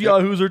 and these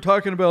yahoos are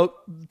talking about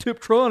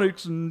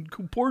Tiptronics and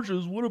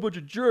Porsches, what a bunch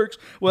of jerks.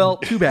 Well,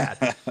 too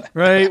bad,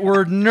 right?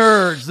 We're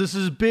nerds. This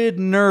is Bid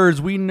Nerds.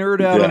 We nerd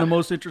out on the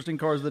most interesting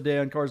cars of the day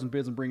on Cars and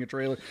Bids and Bring a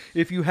Trailer.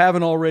 If you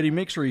haven't already,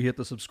 make sure you hit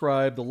the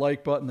subscribe, the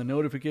like button, the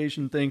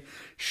notification thing.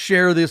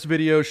 Share this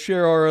video,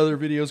 share our other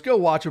videos, go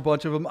watch a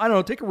bunch of them. I don't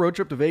know, take a road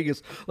trip to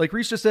Vegas, like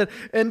Reese just said,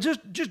 and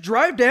just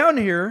drive down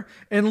here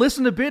and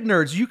listen to Bid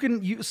Nerds. You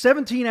can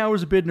 17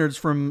 hours of Bid Nerds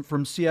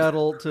from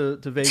Seattle to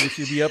Vegas.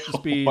 You'll be up to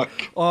speed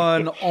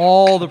on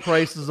all the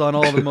prices on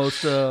all the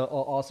most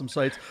awesome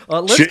sites.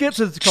 Let's get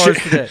to the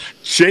cars today.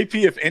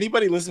 JP, if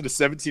anybody listened to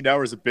 17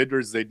 hours of Bid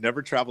Nerds, they'd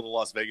never travel to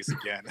Las Vegas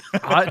again.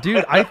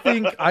 Dude, I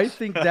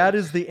think that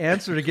is the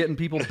answer to getting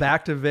people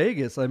back to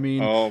Vegas. I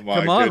mean,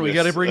 come on, we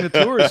got to bring the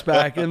tourists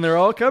back, and they're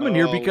all coming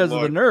here because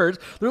of the nerds.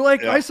 They're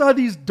like, I saw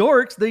these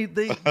dorks.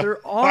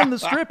 They're on the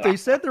strip. They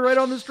said they're right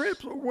on the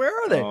strip. Where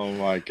are they? Oh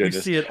my goodness,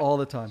 you see it all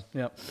the time.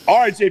 Yeah. All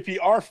right, JP,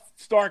 our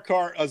star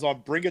car is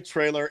on Bring a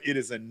Trailer. It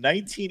is a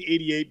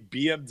 1988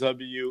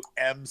 BMW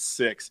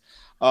M6.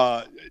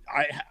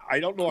 I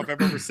don't know if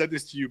I've ever said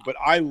this to you, but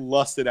I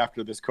lusted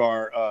after this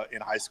car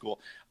in high school.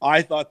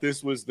 I thought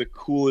this was the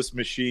coolest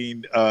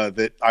machine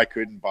that I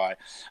couldn't buy.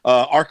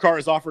 Our car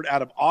is offered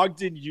out of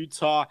Ogden,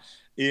 Utah,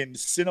 in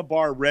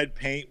Cinnabar red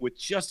paint with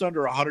just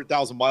under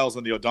 100,000 miles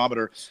on the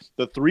odometer.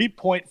 The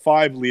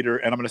 3.5 liter,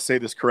 and I'm going to say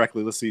this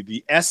correctly, let's see,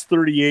 the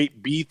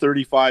S38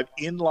 B35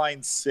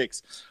 inline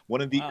six,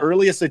 one of the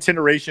earliest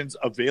itinerations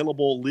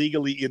available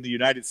legally in the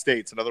United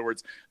States. In other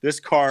words, this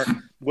car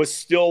was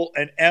still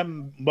an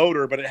M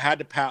motor, but it had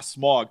to pass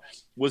smog.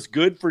 Was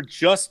good for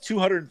just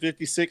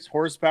 256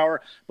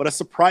 horsepower, but a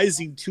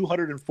surprising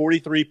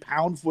 243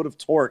 pound-foot of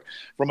torque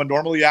from a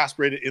normally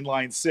aspirated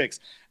inline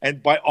six.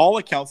 And by all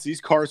accounts,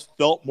 these cars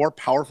felt more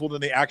powerful than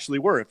they actually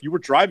were. If you were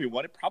driving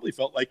one, it probably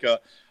felt like a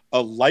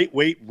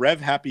lightweight,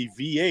 rev-happy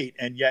V8,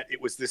 and yet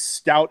it was this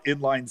stout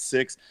inline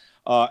six.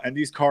 And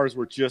these cars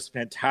were just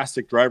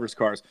fantastic driver's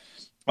cars.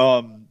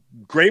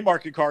 Gray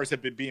market cars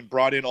have been being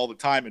brought in all the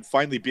time, and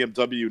finally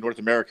BMW North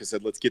America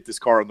said, let's get this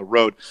car on the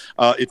road.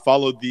 It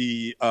followed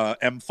the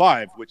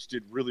M5, which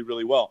did really,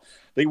 really well.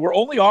 They were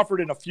only offered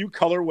in a few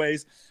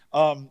colorways,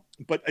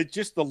 but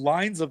just the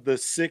lines of the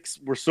six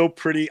were so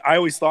pretty. I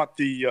always thought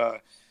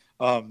the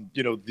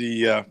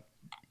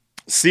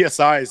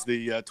CSIs,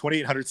 the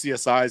 2800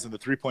 CSIs and the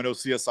 3.0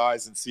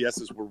 CSIs and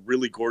CSs were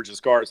really gorgeous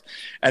cars.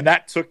 And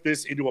that took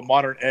this into a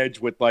modern edge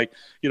with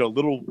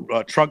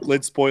little trunk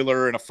lid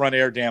spoiler and a front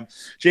air dam.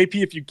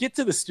 JP, if you get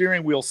to the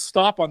steering wheel,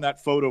 stop on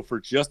that photo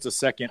for just a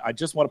second. I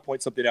just want to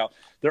point something out.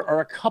 There are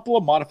a couple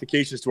of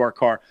modifications to our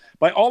car.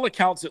 By all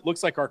accounts, it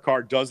looks like our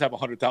car does have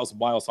 100,000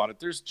 miles on it.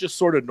 There's just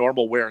sort of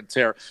normal wear and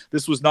tear.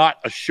 This was not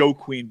a show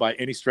queen by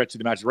any stretch of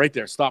the imagination. Right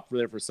there. Stop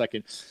there for a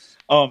second.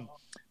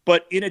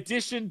 But in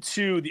addition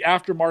to the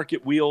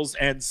aftermarket wheels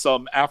and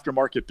some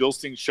aftermarket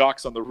Bilstein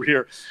shocks on the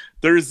rear,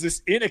 there's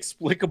this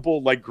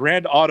inexplicable like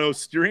Grand Auto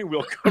steering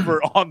wheel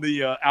cover on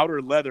the outer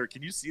leather.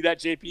 Can you see that,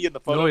 JP, in the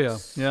photo? Oh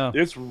yeah.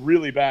 It's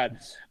really bad.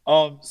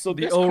 So the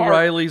this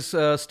O'Reilly's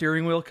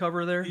steering wheel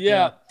cover there.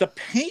 Yeah, the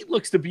paint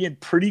looks to be in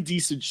pretty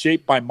decent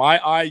shape by my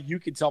eye. You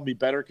can tell me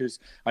better because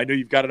I know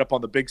you've got it up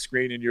on the big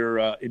screen in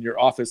your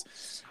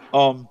office.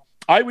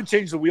 I would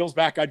change the wheels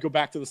back. I'd go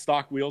back to the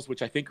stock wheels,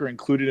 which I think are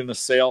included in the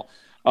sale.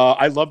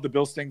 I love the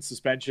Bilstein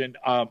suspension.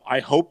 I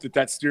hope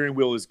that steering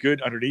wheel is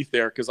good underneath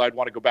there because I'd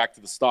want to go back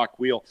to the stock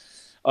wheel.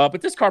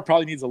 But this car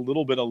probably needs a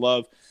little bit of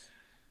love.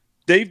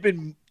 They've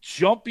been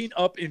jumping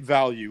up in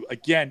value.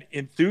 Again,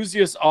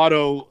 Enthusiast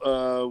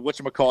Auto,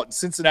 in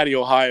Cincinnati,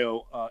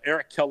 Ohio,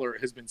 Eric Keller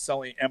has been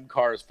selling M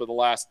cars for the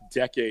last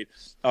decade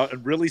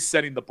and really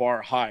setting the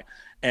bar high.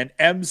 And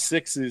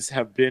M6s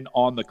have been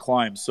on the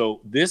climb.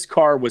 So this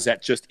car was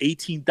at just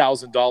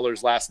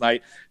 $18,000 last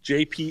night.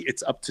 JP,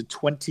 it's up to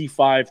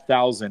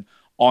 $25,000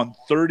 on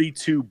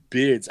 32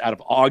 bids out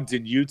of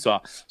Ogden,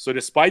 Utah. So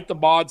despite the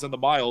mods and the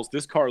miles,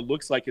 this car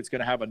looks like it's going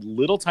to have a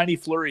little tiny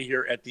flurry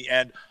here at the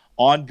end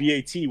on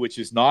VAT, which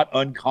is not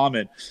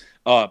uncommon.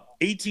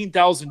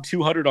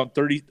 18,200 on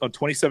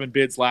 27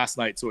 bids last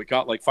night. So it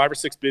got like 5 or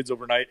 6 bids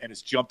overnight, and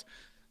it's jumped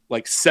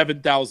like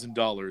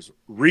 $7,000.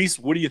 Reese,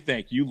 what do you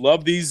think? You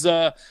love these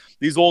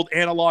old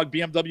analog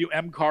BMW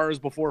M cars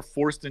before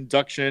forced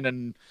induction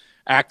and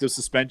active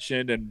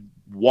suspension and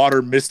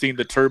water misting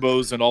the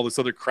turbos and all this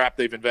other crap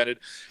they've invented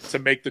to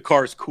make the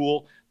cars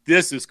cool.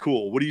 This is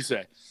cool. What do you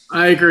say?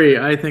 I agree.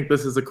 I think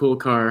this is a cool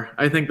car.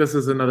 I think this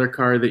is another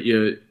car that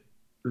you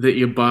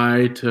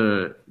buy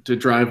to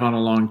drive on a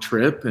long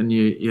trip, and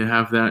you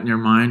have that in your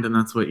mind, and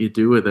that's what you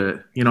do with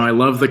it. You know, I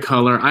love the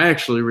color. I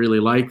actually really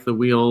like the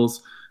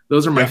wheels.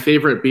 Those are my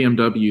favorite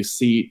BMW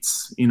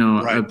seats. You know,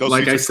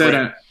 like I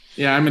said,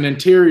 I'm an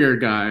interior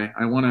guy.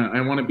 I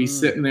want to be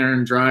sitting there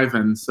and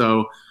driving.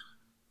 So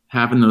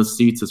having those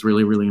seats is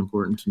really, really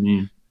important to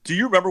me. Do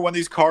you remember when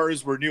these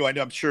cars were new? I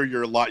know, I'm sure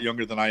you're a lot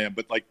younger than I am,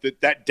 but like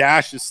that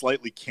dash is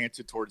slightly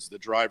canted towards the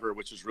driver,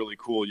 which is really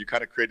cool. You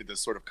kind of created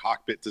this sort of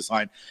cockpit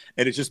design,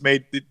 and it just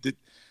made the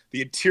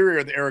interior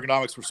and the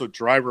ergonomics were so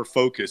driver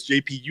focused.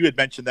 JP, you had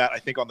mentioned that, I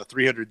think, on the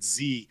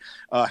 300Z,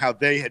 how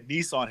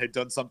Nissan had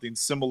done something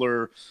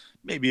similar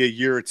maybe a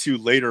year or two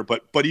later,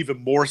 but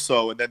even more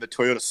so. And then the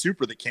Toyota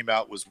Supra that came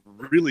out was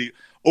really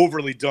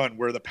overly done,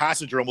 where the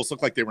passenger almost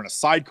looked like they were in a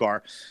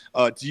sidecar.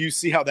 Do you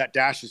see how that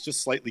dash is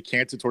just slightly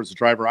canted towards the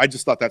driver? I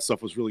just thought that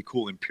stuff was really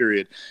cool in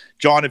period.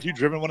 John, have you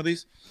driven one of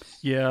these?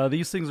 Yeah,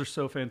 these things are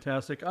so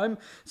fantastic. I'm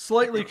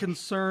slightly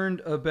concerned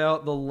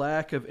about the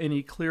lack of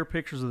any clear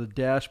pictures of the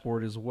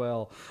dashboard as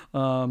well.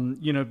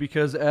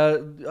 Because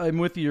I'm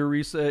with you,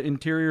 Reese.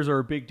 Interiors are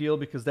a big deal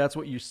because that's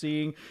what you're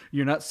seeing.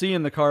 You're not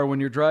seeing the car when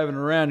you're driving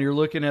around. You're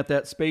looking at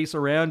that space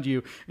around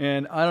you.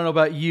 And I don't know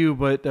about you,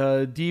 but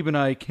Deeb and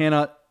I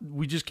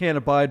we just can't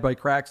abide by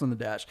cracks on the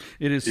dash.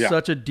 It is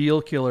such a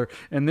deal killer.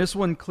 And this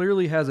one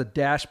clearly has a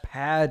dash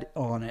pad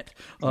on it.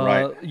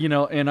 Right.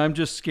 And I'm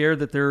just scared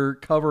that they're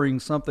covering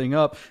something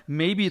up.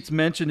 Maybe it's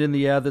mentioned in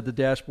the ad that the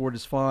dashboard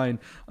is fine.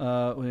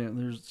 I'm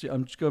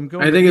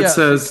going. I think it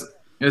says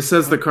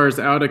the car's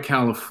out of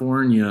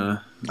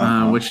California,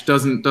 which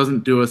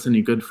doesn't do us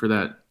any good for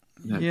that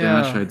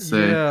dash, I'd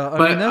say.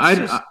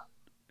 Yeah.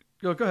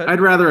 Go ahead.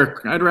 I'd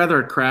rather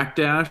a crack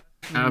dash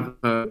have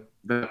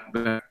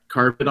that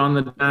carpet on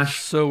the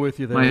dash. So with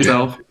you there.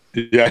 Myself.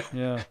 Yeah,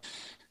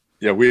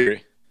 we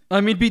agree.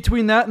 I mean,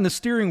 between that and the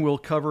steering wheel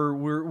cover,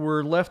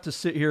 we're left to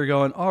sit here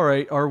going, all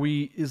right,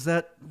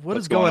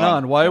 what's going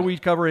on? Why are we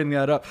covering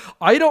that up?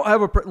 I don't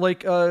have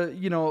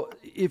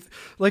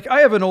I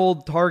have an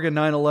old Targa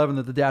 911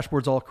 that the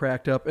dashboard's all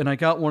cracked up, and I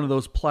got one of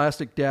those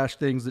plastic dash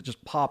things that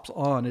just pops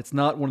on. It's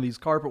not one of these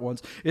carpet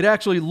ones. It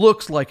actually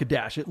looks like a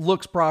dash. It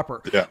looks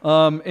proper. Yeah.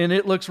 And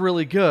it looks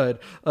really good.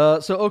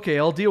 Okay,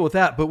 I'll deal with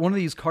that. But one of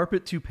these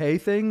carpet toupee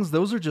things,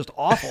 those are just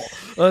awful.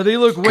 They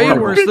look way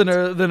worse than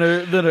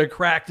a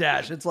cracked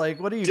dash. It's like,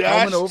 what are you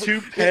coming over?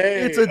 Toupee.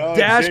 It's a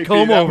dash JP,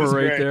 comb over right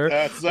great. there.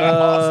 That's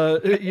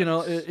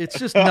awesome. It's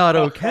just not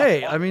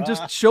okay. I mean,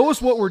 just show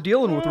us what we're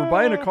dealing with. We're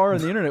buying a car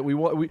on the internet.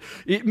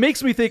 It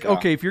makes me think,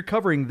 okay, if you're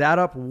covering that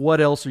up, what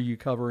else are you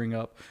covering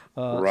up?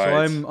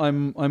 Right. So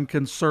I'm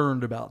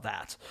concerned about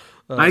that.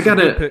 I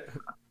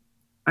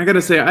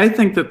gotta say, I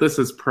think that this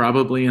is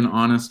probably an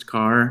honest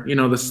car.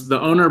 The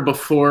owner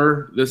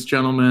before this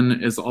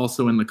gentleman is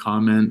also in the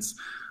comments.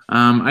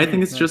 I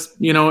think it's just,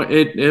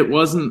 it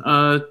wasn't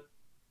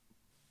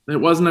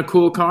a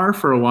cool car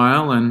for a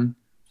while, and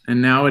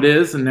now it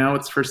is, and now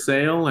it's for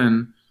sale,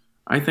 and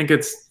I think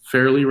it's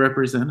fairly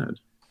represented.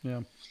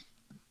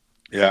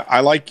 Yeah, I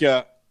like.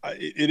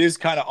 It is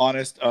kind of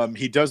honest.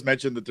 He does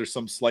mention that there's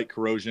some slight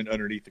corrosion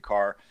underneath the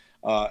car,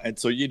 and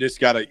so you just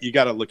gotta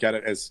look at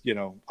it as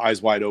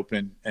eyes wide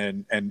open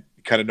and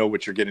kind of know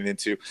what you're getting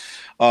into.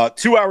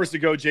 2 hours to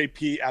go,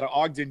 JP, out of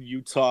Ogden,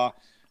 Utah.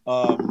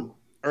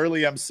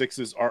 early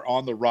M6s are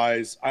on the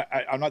rise.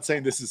 I'm not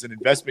saying this is an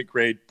investment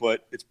grade,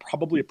 but it's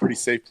probably a pretty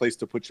safe place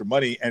to put your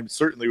money, and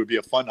certainly would be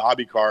a fun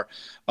hobby car.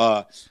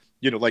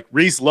 Like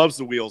Reese loves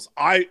the wheels.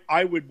 I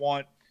would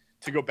want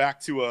to go back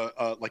to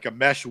a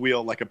mesh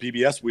wheel, like a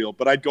BBS wheel,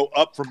 but I'd go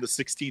up from the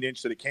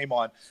 16-inch that it came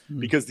on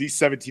because these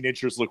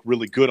 17-inchers look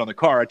really good on the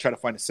car. I'd try to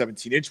find a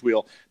 17-inch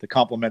wheel to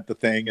complement the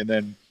thing, and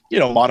then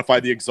modify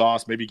the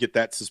exhaust, maybe get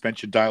that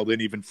suspension dialed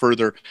in even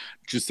further.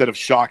 Just instead of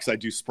shocks, I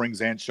do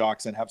springs and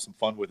shocks and have some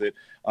fun with it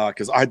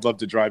because I'd love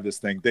to drive this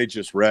thing. They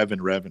just rev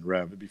and rev and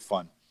rev. It'd be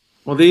fun.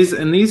 Well,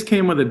 these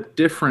came with a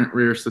different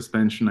rear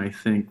suspension, I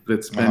think,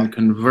 that's been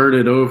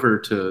converted over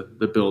to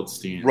the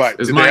Bilstein. Right.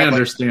 Is my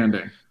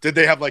understanding. Did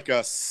they have like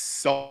a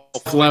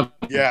self-level?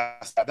 Yeah,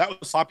 that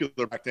was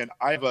popular back then.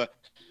 I have an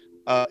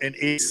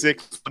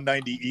A6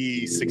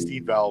 190E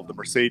 16 valve, the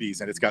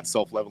Mercedes, and it's got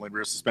self-leveling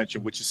rear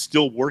suspension, which is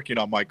still working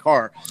on my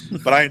car.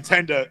 But I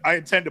intend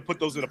to put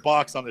those in a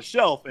box on the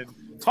shelf and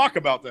talk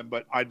about them.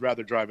 But I'd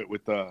rather drive it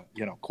with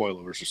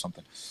coilovers or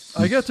something.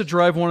 I got to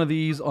drive one of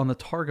these on the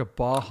Targa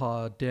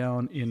Baja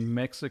down in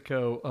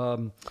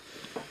Mexico.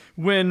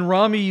 When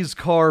Rami's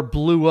car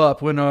blew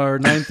up, when our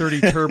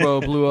 930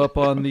 Turbo blew up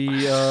on the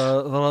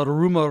La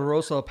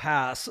Rumarosa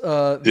Pass,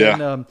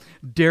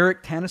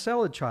 Derek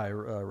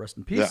Tanasalachai, rest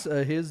in peace,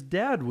 his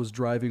dad was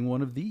driving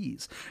one of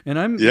these.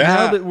 And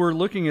now that we're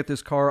looking at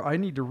this car, I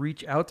need to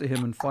reach out to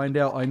him and find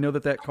out. I know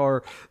that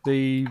car,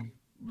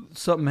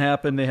 something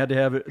happened. They had to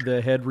have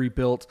the head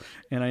rebuilt,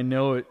 and I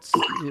know it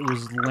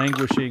was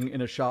languishing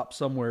in a shop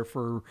somewhere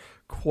for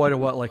quite a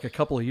while, like a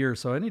couple of years.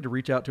 So I need to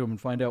reach out to him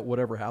and find out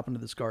whatever happened to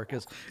this car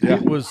because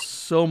it was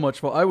so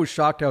much fun. I was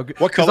shocked how good.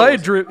 What color?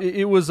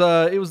 It was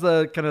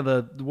the kind of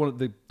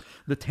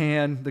the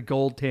tan, the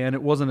gold tan.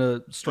 It wasn't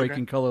a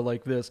striking color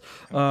like this,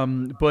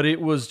 but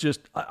it was just.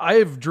 I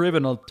have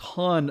driven a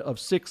ton of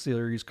 6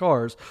 Series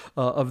cars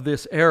of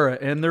this era,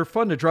 and they're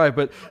fun to drive.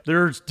 But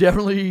there's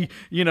definitely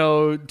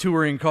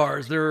touring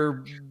cars.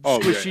 They're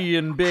squishy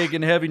and big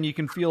and heavy, and you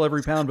can feel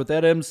every pound. But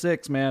that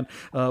M6, man,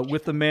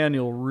 with the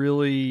manual,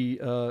 really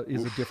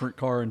is a different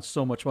car and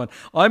so much fun.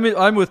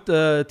 I'm with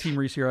Team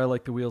Reese here. I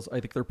like the wheels. I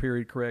think they're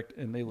period correct,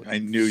 and they look. I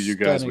knew you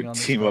guys would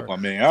team up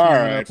on me. All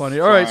right.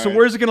 So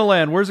where's it gonna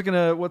land? Where's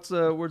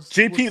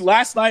JP?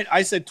 Last night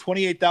I said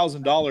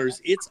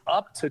 $28,000. It's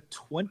up to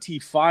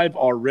 25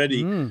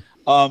 already.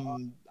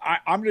 I'm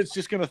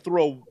just gonna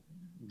throw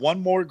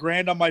one more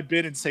grand on my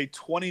bid and say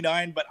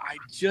 29, but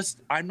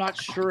I'm not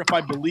sure if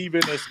I believe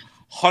in this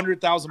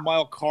 100,000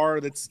 mile car.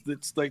 That's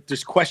like,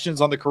 there's questions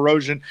on the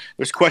corrosion.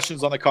 There's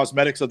questions on the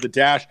cosmetics of the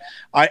dash.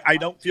 I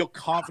don't feel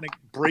confident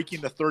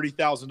breaking the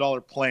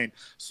 $30,000 plane.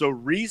 So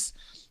Reese,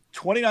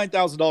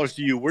 $29,000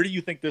 to you. Where do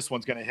you think this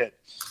one's going to hit?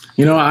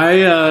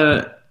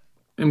 I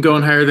am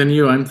going higher than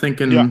you. I'm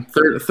thinking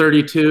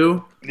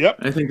 32. Yep.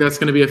 I think that's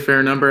going to be a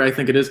fair number. I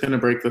think it is going to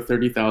break the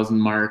 30,000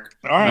 mark.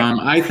 All right.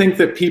 I think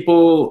that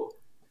people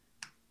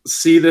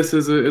see this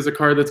as a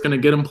car that's going to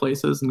get them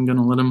places and going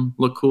to let them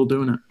look cool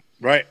doing it.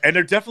 Right, and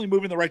they're definitely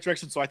moving in the right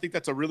direction, so I think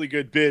that's a really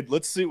good bid.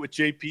 Let's see what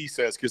JP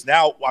says, because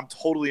now I'm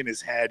totally in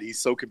his head. He's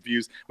so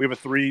confused. We have a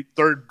third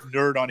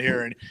nerd on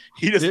here, and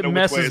he doesn't know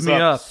which way is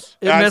up.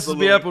 It messes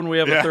me up when we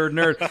have a third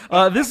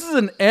nerd. This is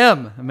an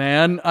M,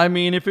 man. I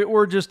mean, if it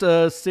were just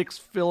a 6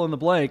 fill in the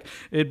blank,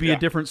 it'd be a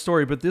different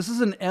story. But this is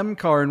an M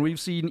car, and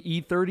we've seen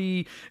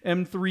E30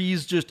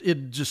 M3s just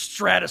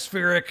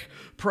stratospheric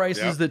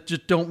prices that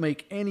just don't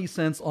make any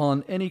sense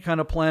on any kind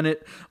of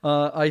planet.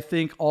 I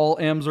think all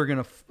M's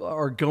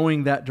are going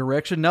that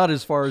direction, not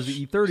as far as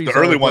the E30s. The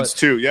early ones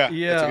too,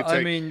 yeah.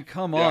 I mean,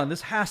 come on,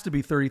 this has to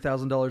be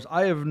 $30,000.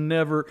 I have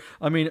never.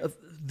 I mean,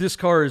 this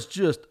car is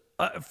just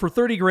for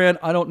 30 grand.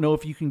 I don't know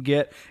if you can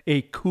get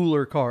a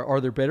cooler car. Are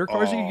there better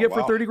cars you can get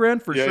for 30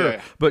 grand? For sure,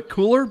 but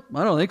cooler,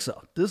 I don't think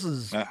so. This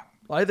is,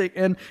 I think,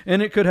 and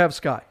it could have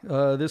Sky.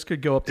 This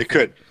could go up. It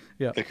could.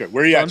 Yeah, it could.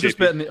 Where are you at? I'm just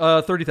betting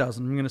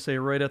 30,000. I'm going to say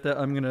right at that.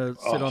 I'm going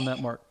to sit on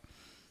that mark.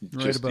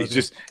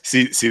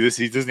 See this.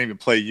 He doesn't even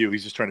play you.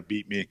 He's just trying to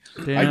beat me.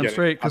 Damn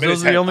straight, because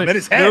those are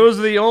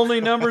the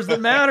only numbers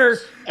that matter.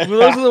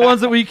 Those are the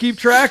ones that we keep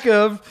track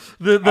of.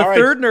 The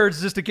third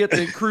nerds just to get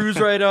the cruise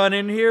right on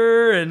in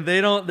here, and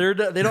they don't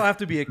have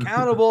to be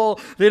accountable.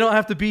 They don't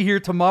have to be here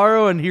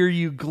tomorrow and hear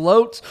you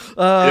gloat.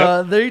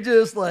 They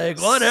just like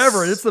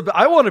whatever.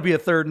 I want to be a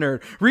third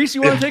nerd. Reese,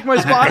 you want to take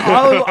my spot?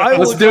 I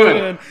will do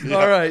it. Yeah.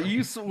 All right,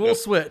 we'll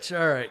switch.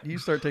 All right, you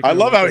start taking. I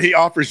love how he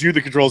offers you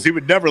the controls. He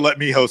would never let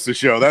me host the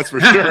show. That's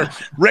for sure.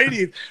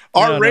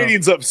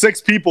 Ratings of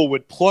 6 people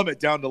would plummet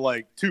down to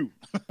like 2.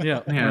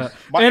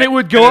 And it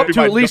would go up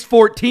to at least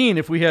 14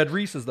 if we had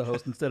Reese as the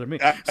host instead of me.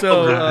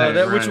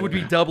 So which would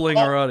be doubling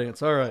our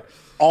audience. All right.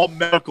 All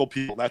medical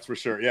people, that's for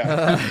sure.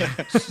 Yeah.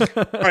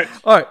 All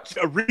right.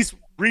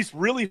 Reese,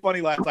 really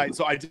funny last night.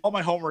 So I did all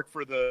my homework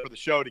for the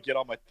show to get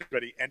all my things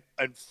ready,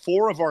 and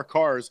 4 of our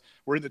cars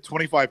were in the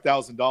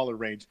 $25,000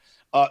 range.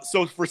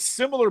 So for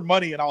similar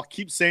money, and I'll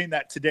keep saying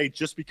that today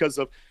just because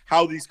of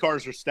how these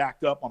cars are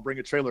stacked up on Bring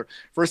a Trailer.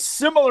 For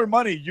similar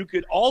money, you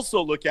could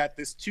also look at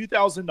this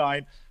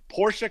 2009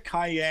 Porsche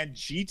Cayenne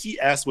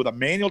GTS with a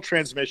manual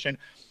transmission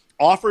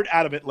offered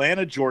out of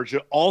Atlanta,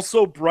 Georgia,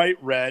 also bright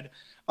red.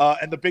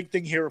 And the big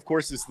thing here, of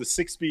course, is the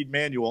 6-speed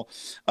manual.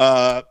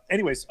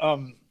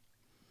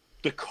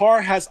 The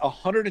car has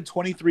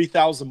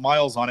 123,000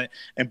 miles on it,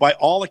 and by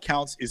all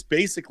accounts is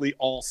basically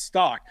all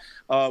stock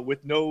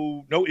with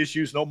no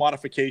issues, no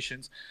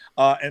modifications.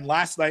 And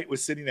last night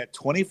was sitting at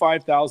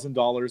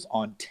 $25,000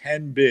 on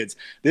 10 bids.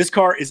 This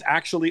car is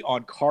actually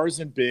on Cars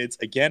and Bids,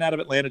 again out of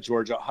Atlanta,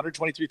 Georgia,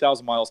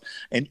 123,000 miles,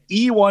 an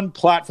E1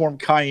 platform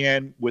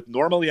Cayenne with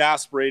normally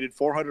aspirated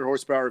 400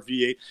 horsepower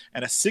V8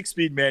 and a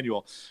 6-speed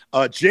manual.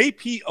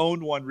 JP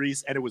owned one,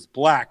 Reese, and it was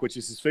black, which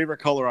is his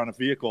favorite color on a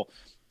vehicle.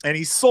 And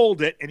he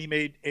sold it, and he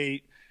made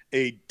a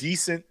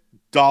decent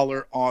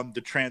dollar on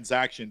the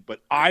transaction.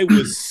 But I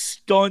was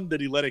stunned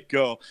that he let it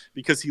go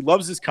because he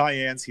loves his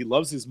Cayennes. He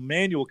loves his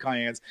manual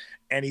Cayennes,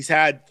 and he's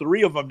had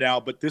 3 of them now,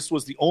 but this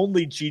was the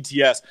only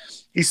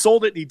GTS. He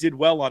sold it, and he did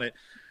well on it.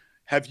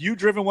 Have you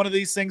driven one of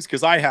these things?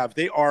 Because I have.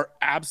 They are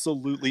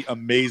absolutely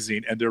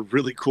amazing, and they're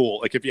really cool.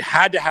 Like, if you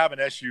had to have an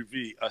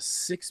SUV, a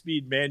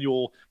 6-speed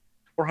manual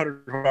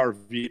 400 horsepower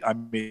V8, I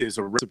mean, is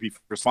a recipe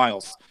for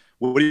smiles.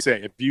 What do you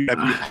say? Have you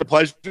had the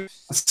pleasure?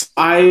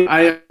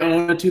 I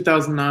own a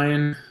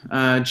 2009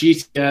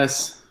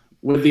 GTS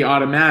with the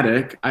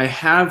automatic. I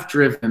have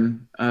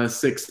driven a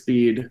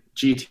 6-speed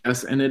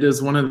GTS, and it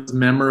is one of those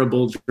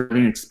memorable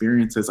driving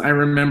experiences. I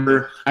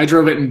remember I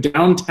drove it in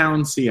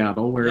downtown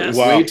Seattle, where it was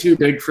way too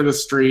big for the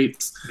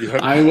streets.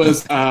 Yep.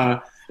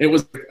 It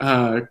was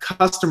a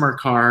customer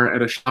car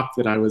at a shop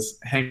that I was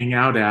hanging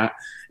out at,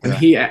 and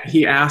he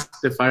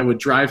asked if I would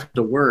drive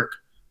to work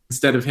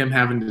instead of him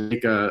having to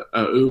take a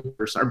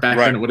Uber, or back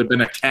then it would have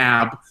been a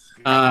cab.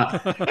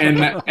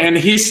 And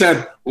he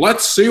said,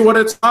 "Let's see what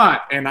it's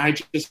got." And I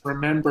just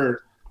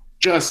remember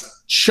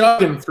just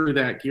chugging through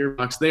that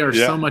gearbox. They are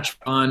so much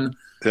fun.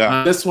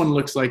 Yeah. This one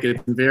looks like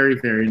it's in very,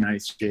 very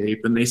nice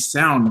shape, and they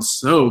sound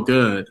so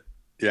good.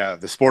 Yeah,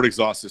 the sport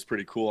exhaust is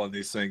pretty cool on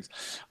these things.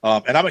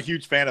 And I'm a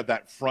huge fan of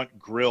that front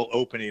grille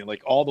opening,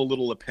 like all the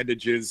little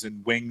appendages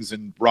and wings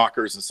and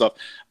rockers and stuff.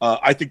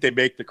 I think they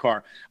make the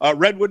car.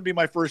 Red wouldn't be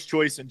my first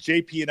choice, and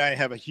JP and I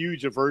have a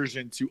huge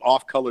aversion to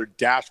off-colored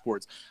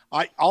dashboards.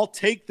 I'll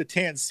take the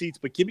tan seats,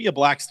 but give me a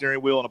black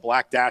steering wheel and a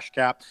black dash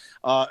cap,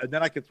 and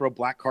then I can throw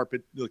black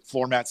carpet like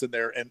floor mats in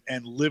there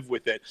and live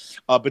with it.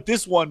 But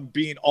this one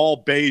being all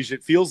beige,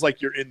 it feels like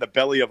you're in the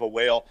belly of a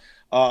whale.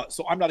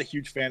 So I'm not a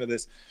huge fan of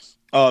this.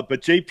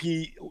 But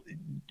JP,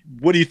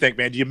 what do you think,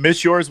 man? Do you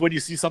miss yours when you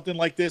see something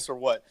like this, or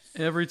what?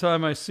 Every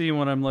time I see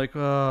one, I'm like,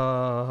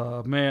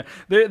 oh, man.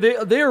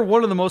 They are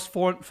one of the most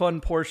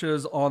fun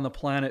Porsches on the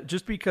planet,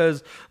 just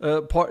because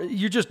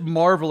you're just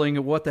marveling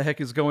at what the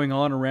heck is going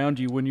on around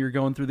you when you're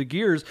going through the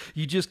gears.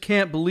 You just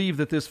can't believe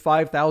that this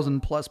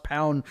 5,000+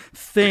 pound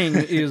thing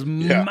is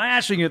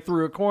mashing it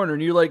through a corner,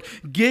 and you're like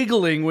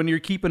giggling when you're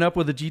keeping up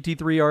with the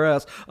GT3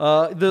 RS.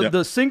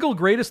 The single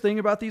greatest thing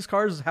about these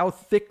cars is how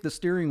thick the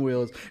steering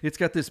wheel is. It's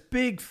got this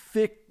big,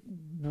 thick,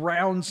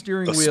 round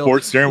steering wheel.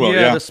 Sports steering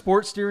wheel, the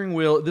sports steering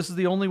wheel. This is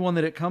the only one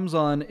that it comes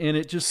on, and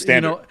it just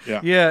standard.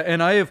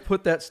 And I have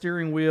put that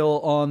steering wheel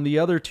on the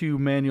other 2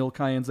 manual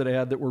Cayennes that I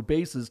had that were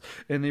bases,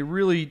 and they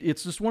really,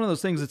 it's just one of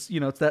those things. It's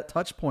it's that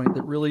touch point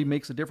that really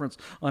makes a difference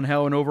on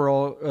how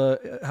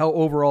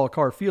overall a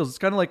car feels. It's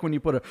kind of like when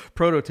you put a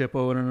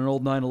prototypo in an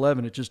old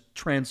 911, it just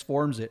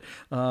transforms it.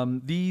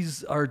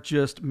 These are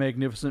just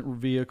magnificent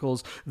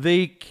vehicles.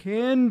 They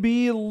can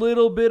be a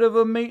little bit of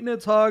a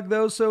maintenance hog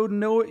though, so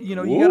you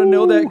got to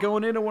know that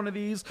going into one of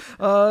these,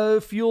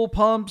 fuel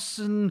pumps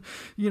and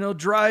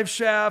drive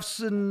shafts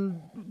and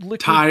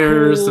liquid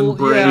tires and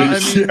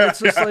brakes. It's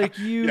just like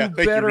you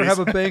better have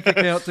a bank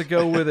account to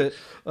go with it.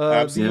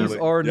 These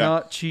are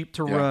not cheap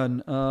to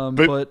run.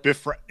 But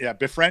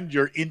befriend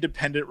your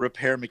independent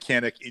repair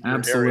mechanic in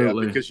your area,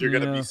 because you're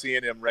going to be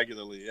seeing him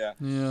regularly.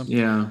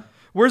 Yeah.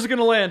 Where's it going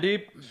to land,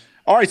 Deep?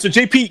 All right, so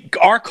JP,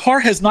 our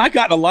car has not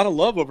gotten a lot of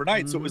love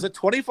overnight. So it was at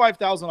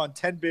 $25,000 on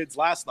 10 bids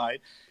last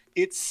night.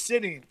 It's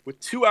sitting with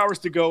 2 hours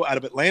to go out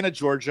of Atlanta,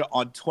 Georgia,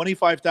 on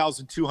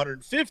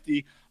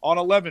 $25,250 on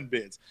 11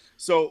 bids.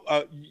 So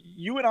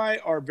you and I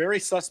are very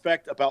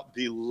suspect about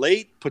the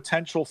late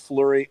potential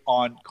flurry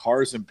on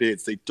Cars and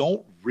Bids. They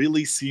don't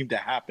really seem to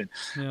happen.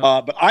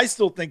 But I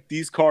still think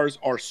these cars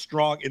are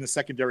strong in the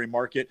secondary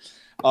market.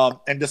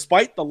 And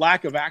despite the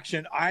lack of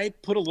action, I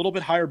put a little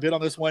bit higher bid on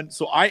this one.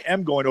 So I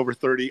am going over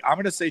 30. I'm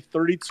going to say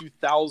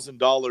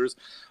 $32,000.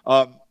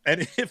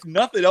 And if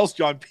nothing else,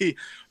 John P.,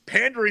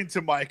 pandering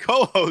to my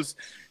co-host,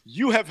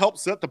 you have helped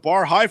set the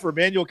bar high for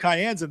manual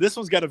Cayennes, and this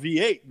one's got a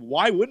V8.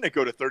 Why wouldn't it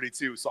go to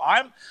 32? So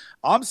I'm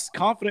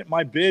confident in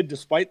my bid,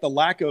 despite the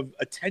lack of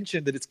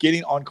attention that it's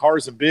getting on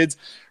Cars and Bids.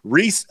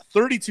 Reese,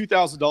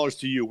 $32,000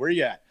 to you. Where are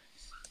you at?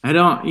 I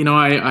don't,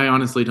 I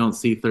honestly don't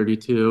see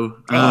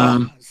 32.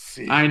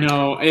 I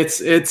know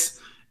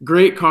it's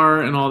great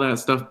car and all that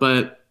stuff,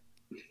 but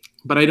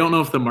I don't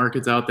know if the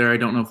market's out there. I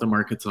don't know if the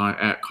market's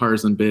at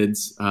Cars and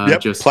Bids.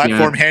 Just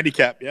platform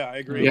handicap. Yeah, I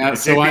agree. Yeah,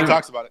 so JP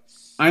talks about it.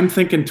 I'm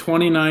thinking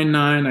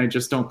 29.9. I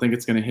just don't think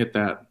it's going to hit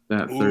that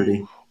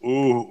 30.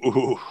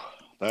 Ooh.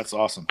 That's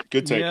awesome.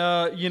 Good take.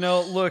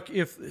 Yeah, look,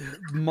 if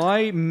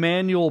my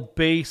manual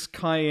base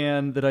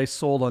Cayenne that I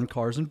sold on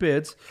Cars and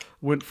Bids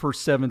went for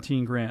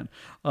 17 grand.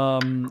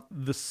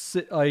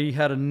 I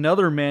had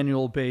another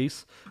manual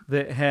base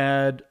that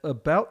had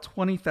about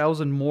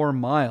 20,000 more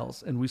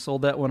miles, and we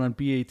sold that one on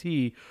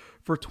BAT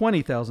for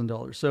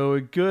 $20,000. So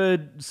a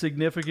good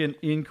significant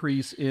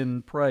increase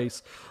in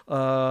price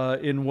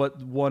in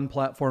what one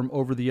platform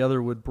over the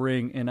other would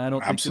bring. And I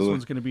don't think this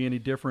one's going to be any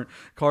different.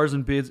 Cars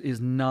and Bids is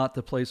not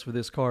the place for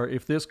this car.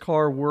 If this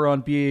car were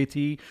on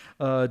BAT,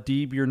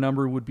 Deeb, your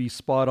number would be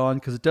spot on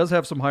because it does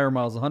have some higher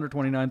miles.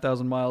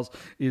 129,000 miles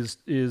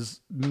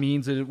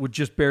means that it would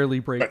just barely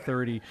break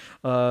 30.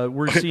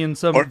 We're seeing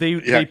some,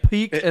 they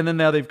peaked and then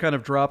now they've kind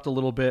of dropped a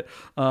little bit.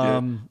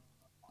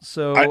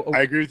 So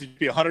I agree with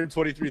you.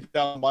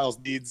 123,000 miles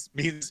means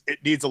it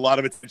needs a lot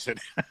of attention.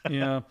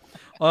 Yeah.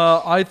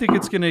 I think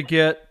it's going to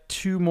get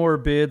 2 more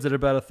bids at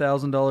about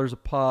 $1,000 a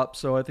pop.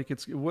 So I think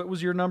what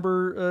was your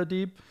number,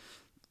 Deeb?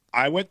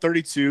 I went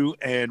 32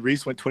 and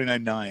Reese went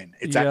 29.9.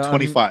 It's at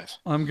 25.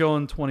 I'm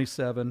going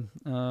 27.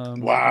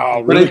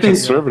 Wow. Really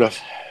conservative.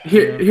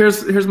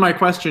 Here's my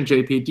question,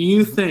 JP. Do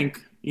you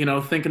think,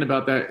 thinking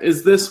about that,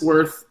 is this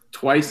worth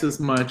twice as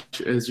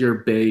much as your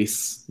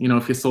base?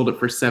 If you sold it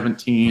for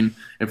 17,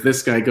 if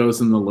this guy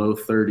goes in the low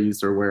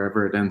 30s or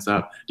wherever it ends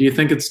up, do you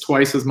think it's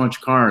twice as much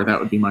car?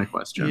 That would be my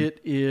question. It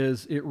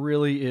is. It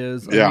really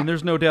is. Yeah. I mean,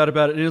 there's no doubt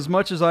about it. And as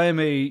much as I am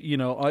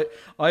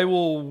I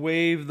will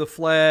wave the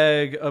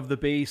flag of the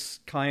base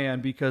Cayenne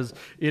because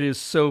it is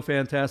so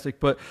fantastic.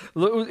 But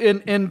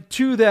and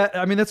to that,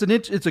 I mean, it's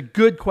a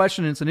good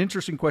question. It's an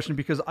interesting question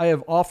because I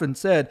have often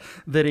said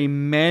that a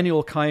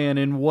manual Cayenne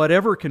in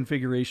whatever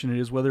configuration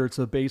it is, whether it's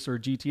a base or a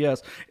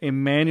GTS, a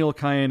manual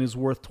Cayenne is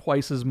worth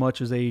twice as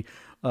much as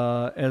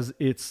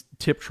its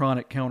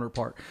Tiptronic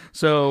counterpart.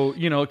 So,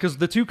 because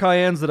the 2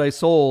 Cayennes that I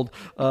sold,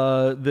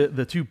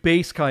 the 2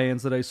 base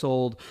Cayennes that I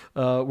sold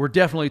were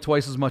definitely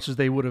twice as much as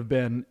they would have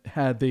been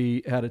had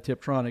they had a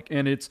Tiptronic.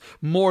 And it's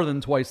more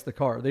than twice the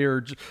car. They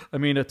are, a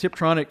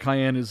Tiptronic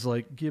Cayenne is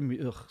like, give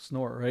me,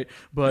 snore, right?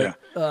 But,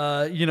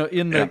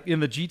 in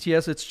the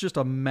GTS, it's just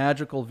a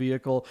magical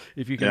vehicle.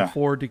 If you can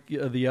afford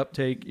the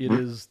uptake, it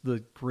is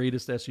the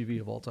greatest SUV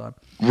of all time.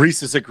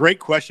 Reese, is a great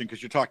question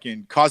because you're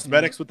talking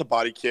cosmetics with the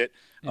body kit.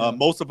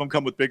 Most of them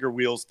come with bigger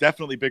wheels,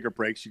 definitely bigger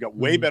brakes. You got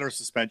way better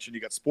suspension. You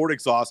got sport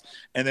exhaust,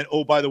 and then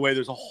by the way,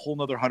 there's a whole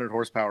nother 100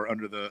 horsepower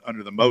under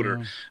the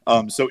motor.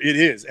 So it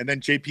is. And then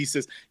JP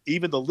says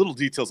even the little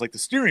details like the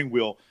steering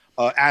wheel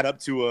add up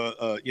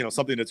to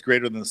something that's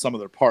greater than the sum of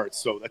their parts.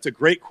 So that's a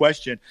great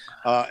question,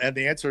 and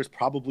the answer is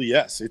probably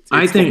yes. It's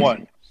the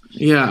one.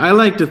 Yeah, I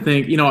like to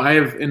think, I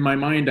have in my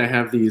mind, I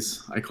have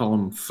these, I call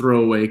them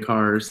throwaway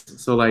cars.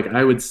 So like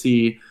I would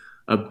see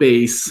a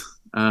base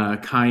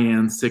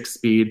Cayenne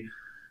 6-speed.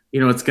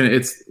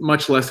 It's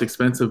much less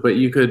expensive, but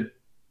you could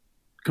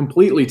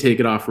completely take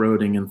it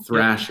off-roading and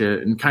thrash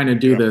it and kind of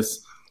do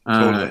this.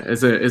 Totally.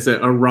 Is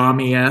it a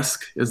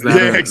Rami-esque? Is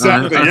that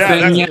exactly. a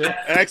thing?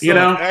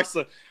 Excellent.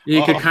 Excellent.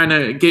 You could kind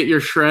of get your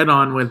shred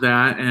on with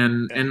that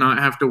and not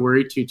have to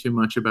worry too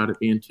much about it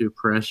being too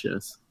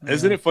precious.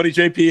 Isn't it funny,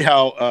 JP,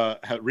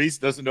 how Reese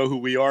doesn't know who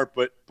we are,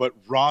 but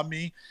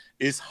Rami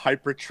is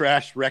hyper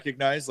trash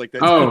recognized, like that.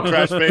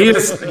 Trash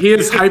he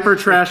is hyper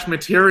trash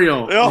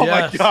material. Oh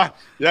my god!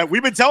 Yeah,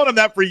 we've been telling him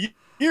that for years.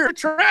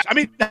 Trash.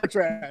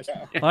 Trash.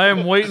 I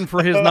am waiting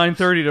for his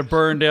 930 to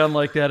burn down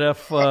like that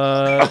F.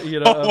 Oh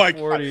my 40,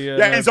 god!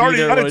 Yeah, he's already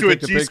done it to a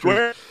G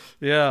square.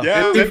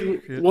 Yeah.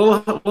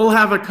 We'll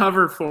have a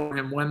cover for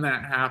him when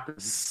that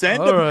happens.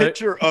 Send a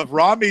picture of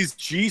Rami's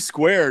G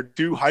squared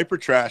to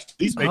Hypertrash.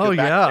 Please make it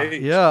back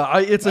page.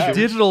 It's a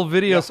digital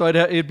video, so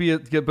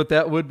but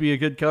that would be a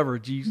good cover. A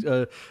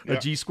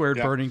G squared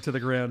burning to the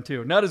ground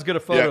too. Not as good a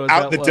photo as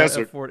out in the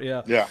desert.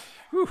 F40. Yeah.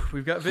 Whew,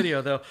 we've got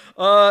video though.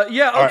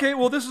 Okay.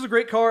 Well, this is a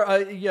great car.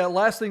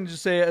 Last thing to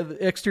say,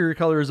 the exterior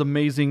color is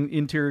amazing.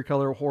 Interior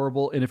color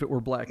horrible. And if it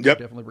were black, it would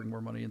definitely bring more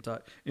money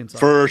inside.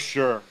 For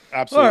sure,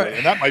 absolutely.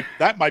 Right. And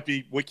that might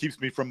be what keeps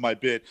me from my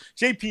bid.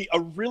 JP, a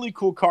really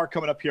cool car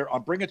coming up here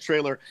on Bring a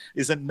Trailer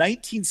is a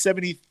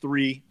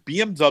 1973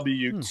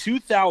 BMW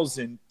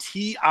 2000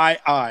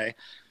 Tii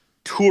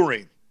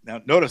Touring. Now,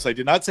 notice I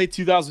did not say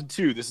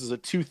 2002. This is a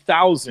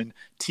 2000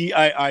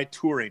 Tii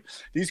Touring.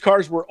 These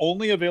cars were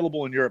only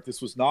available in Europe.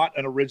 This was not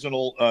an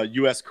original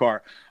U.S.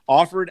 car.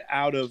 Offered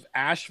out of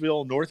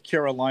Asheville, North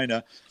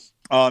Carolina.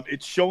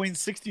 It's showing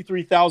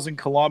 63,000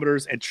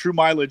 kilometers and true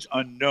mileage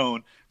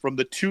unknown from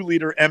the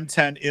 2-liter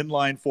M10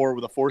 inline 4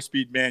 with a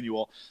 4-speed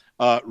manual.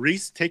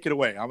 Reese, take it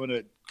away. I'm going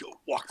to go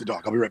walk the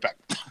dog. I'll be right back.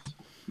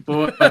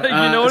 Boy, you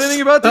know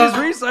anything about these,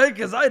 Reese?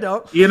 Because I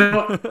don't.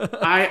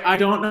 I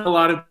don't know a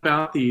lot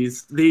about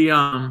these.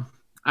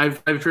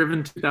 I've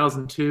driven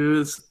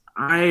 2002s.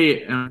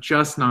 I am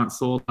just not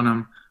sold on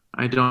them.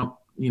 I don't.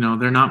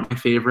 They're not my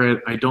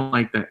favorite. I don't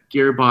like that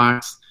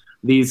gearbox.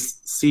 These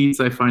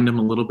seats, I find them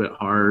a little bit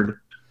hard.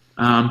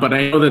 But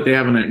I know that they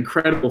have an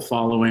incredible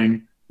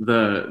following.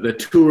 The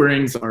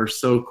Tourings are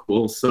so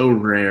cool, so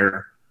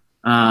rare.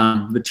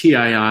 The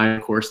TII,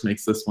 of course,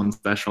 makes this one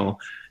special.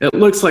 It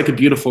looks like a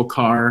beautiful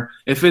car.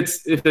 If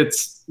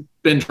it's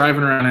been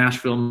driving around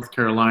Asheville, North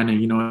Carolina,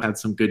 you know, it had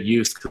some good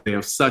use because they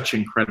have such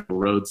incredible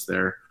roads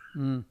there.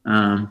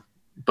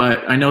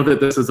 But I know that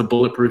this is a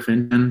bulletproof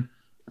engine,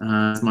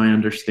 is my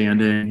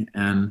understanding,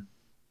 and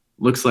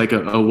looks like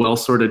a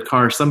well-sorted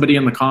car. Somebody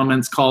in the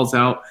comments calls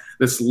out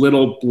this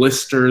little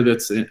blister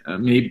that's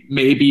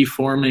maybe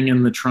forming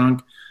in the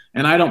trunk.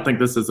 And I don't think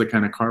this is the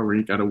kind of car where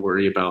you got to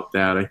worry about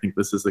that. I think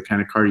this is the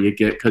kind of car you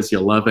get because you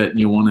love it and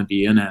you want to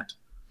be in it.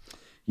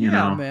 You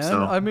know? Man.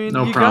 So, I mean,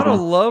 no you problem.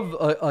 gotta love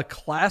a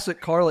classic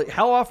car. Like,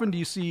 how often do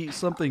you see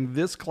something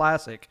this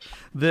classic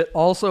that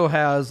also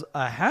has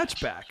a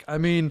hatchback? I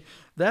mean,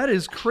 that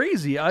is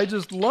crazy. I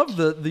just love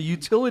the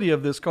utility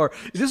of this car.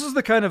 This is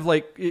the kind of,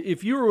 like,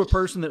 if you were a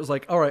person that was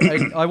like, all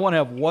right, I want to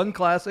have one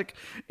classic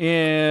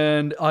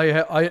and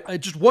I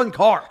just one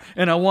car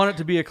and I want it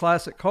to be a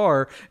classic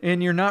car,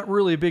 and you're not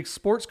really a big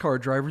sports car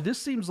driver,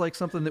 this seems like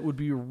something that would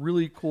be a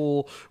really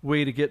cool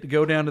way to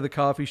go down to the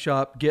coffee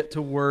shop, get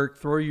to work,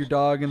 throw your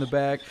dog in the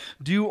back,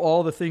 do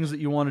all the things that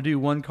you want to do.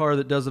 One car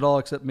that does it all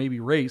except maybe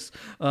race.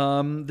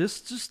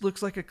 This just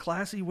looks like a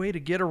classy way to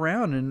get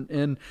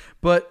around.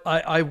 But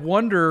I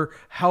wonder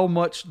how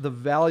much the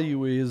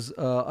value is.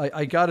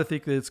 I got to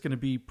think that it's going to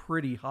be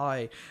pretty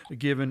high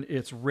given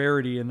its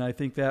rarity, and I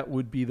think that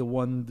would be the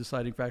one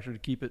deciding factor to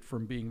keep it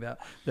from being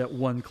that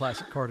one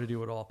classic car to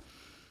do it all.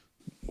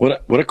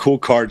 What a cool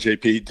car,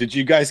 JP. Did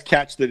you guys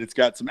catch that it's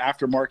got some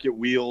aftermarket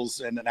wheels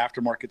and an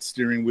aftermarket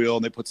steering wheel,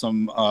 and they put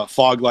some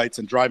fog lights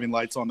and driving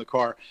lights on the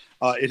car?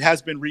 It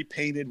has been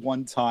repainted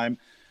one time.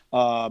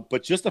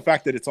 But just the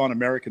fact that it's on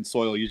American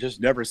soil, you just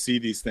never see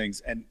these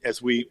things. And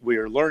as we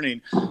are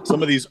learning,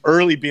 some of these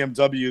early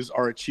BMWs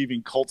are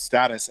achieving cult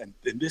status, and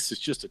this is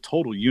just a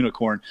total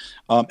unicorn.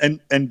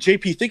 And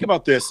JP, think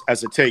about this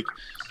as a take.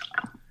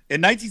 In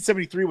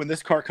 1973, when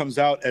this car comes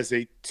out as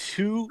a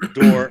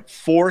 2-door,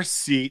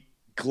 4-seat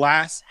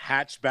glass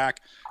hatchback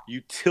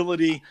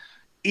utility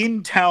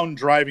in-town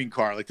driving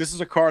car. Like, this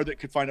is a car that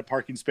could find a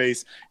parking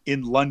space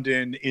in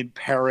London, in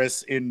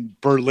Paris, in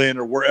Berlin,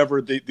 or wherever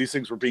these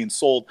things were being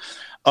sold.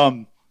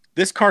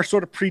 This car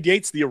sort of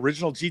predates the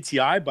original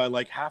GTI by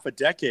like half a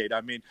decade.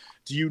 I mean,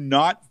 do you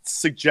not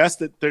suggest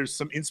that there's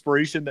some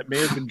inspiration that may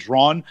have been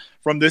drawn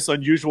from this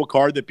unusual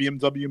car that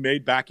BMW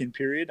made back in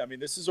period? I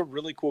mean, this is a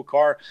really cool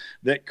car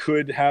that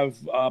could have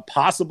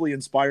possibly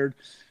inspired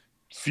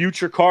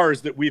future cars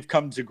that we've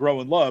come to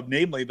grow and love,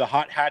 namely the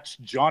hot hatch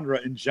genre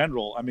in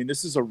general. I mean,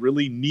 this is a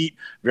really neat,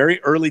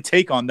 very early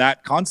take on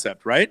that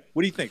concept, right?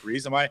 What do you think,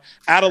 Reese? Am I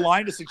out of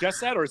line to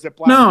suggest that, or is it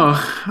blasphemy? No,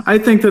 I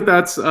think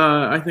that's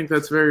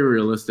very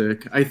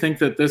realistic. I think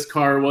that this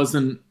car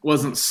wasn't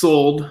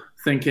sold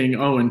thinking,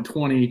 oh, in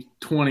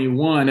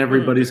 2021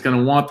 everybody's going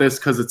to want this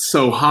because it's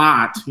so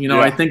hot. You know,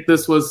 Yeah. I think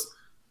this was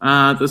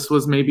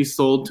maybe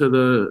sold to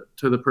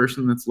the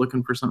person that's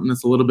looking for something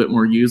that's a little bit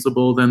more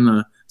usable than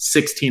the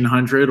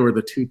 1600 or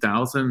the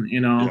 2000, you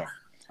know.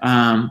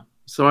 Yeah.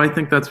 So I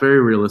think that's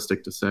very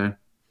realistic to say.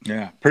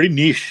 Yeah, pretty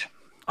niche.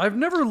 I've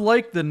never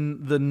liked the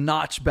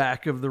notch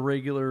back of the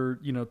regular,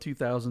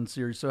 2000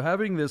 series. So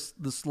having the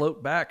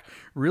slope back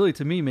really,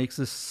 to me, makes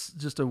this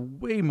just a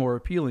way more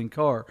appealing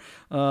car.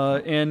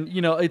 And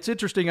it's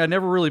interesting. I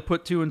never really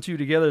put two and two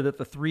together that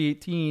the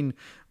 318,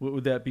 what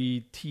would that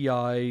be?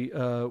 TI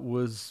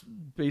was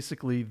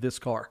basically this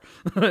car,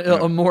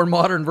 a more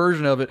modern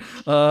version of it.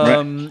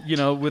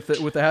 With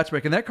the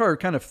hatchback, and that car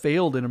kind of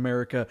failed in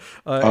America,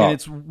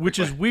 which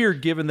is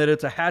weird given that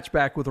it's a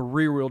hatchback with a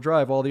rear wheel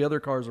drive. All the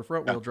other cars are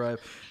front wheel drive.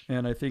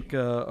 And I think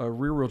a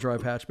rear-wheel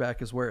drive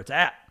hatchback is where it's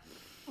at.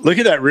 Look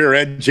at that rear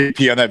end,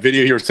 JP, on that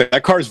video you were saying.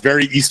 That car is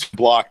very Eastern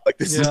Bloc. Like,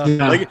 this is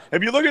like,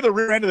 if you look at the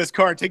rear end of this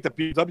car and take the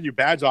BMW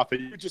badge off it,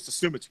 you just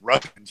assume it's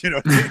Russian. You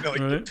know what I mean? Like,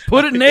 right.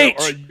 Put it in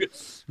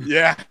H.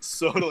 Yeah,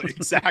 totally,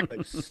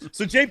 exactly.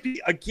 So, JP,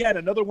 again,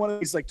 another one of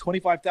these like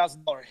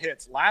 $25,000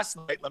 hits. Last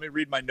night, let me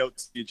read my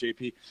notes to you,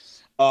 JP.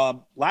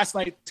 Last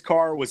night's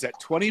car was at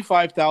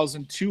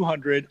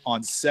 $25,200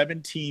 on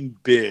 17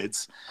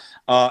 bids.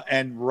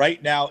 And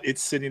right now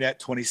it's sitting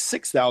at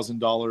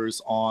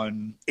 $26,000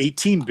 on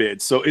 18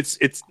 bids. So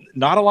it's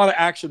not a lot of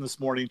action this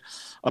morning.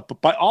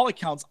 But by all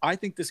accounts, I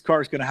think this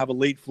car is going to have a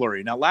late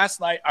flurry. Now, last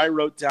night I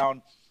wrote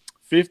down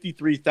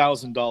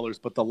 $53,000,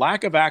 but the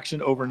lack of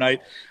action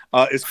overnight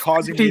is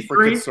causing me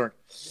for concern.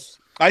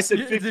 I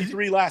said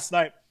 53 last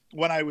night.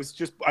 When I was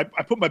I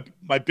put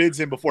my bids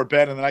in before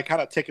bed, and then I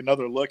kind of take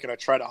another look and I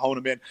try to hone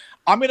them in.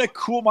 I'm going to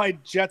cool my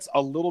jets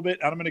a little bit,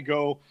 and I'm going to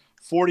go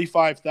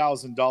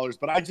 $45,000.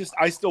 But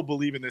I still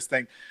believe in this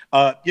thing.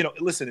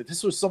 Listen, if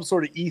this was some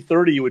sort of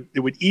E30, it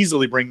would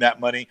easily bring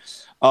that money.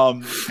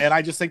 And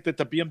I just think that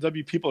the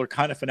BMW people are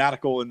kind of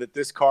fanatical, and that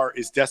this car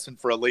is destined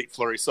for a late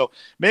flurry. So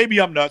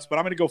maybe I'm nuts, but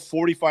I'm going to go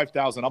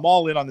 $45,000. I'm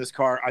all in on this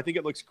car. I think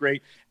it looks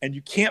great, and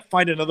you can't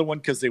find another one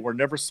because they were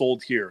never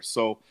sold here.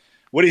 So.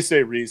 What do you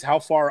say, Reese? How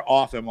far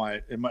off am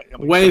I?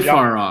 Way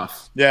far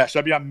off. Yeah, should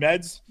I be on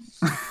meds?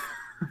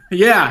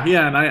 Yeah,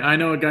 and I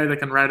know a guy that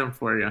can ride them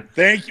for you.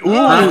 Thank you. Ooh,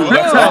 Oh,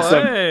 that's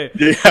awesome. hey.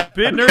 Yeah.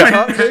 Bid Nerd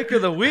hot take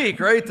of the week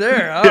right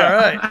there. All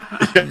right.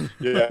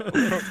 Yeah.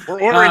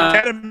 We're ordering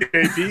ketamine,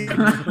 baby.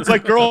 It's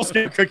like Girl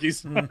Scout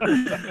cookies.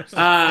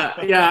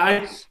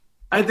 Yeah,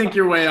 I think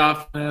you're way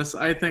off on this.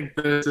 I think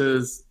this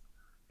is,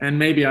 and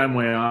maybe I'm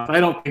way off. I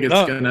don't think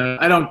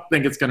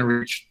it's gonna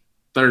reach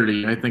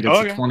 30. I think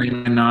it's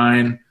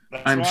 29.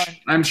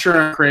 I'm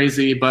sure I'm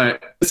crazy,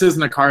 but this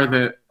isn't a car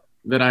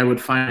that I would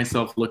find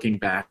myself looking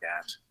back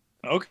at.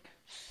 Okay.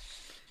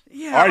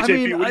 Yeah, right, I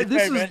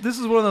JP, mean, this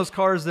is one of those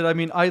cars that, I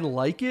mean, I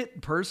like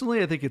it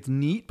personally. I think it's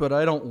neat, but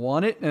I don't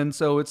want it. And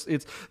so it's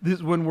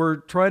this, when we're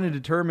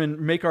trying to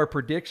make our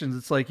predictions,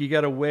 it's like you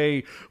got to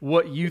weigh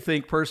what you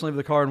think personally of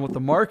the car and what the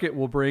market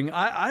will bring.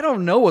 I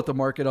don't know what the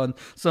market on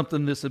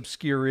something this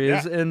obscure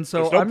is, and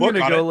so I'm going to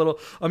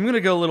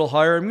go a little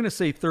higher. I'm going to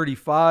say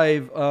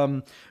 35.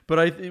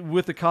 But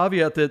with the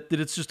caveat that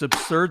it's just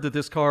absurd that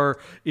this car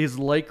is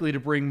likely to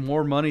bring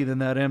more money than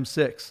that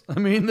M6. I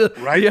mean, the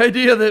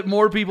idea that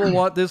more people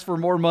want this for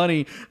more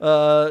money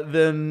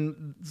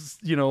than,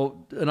 you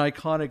know, an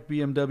iconic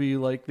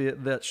BMW like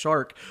that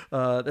Shark,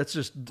 that's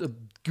just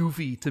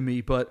goofy to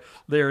me. But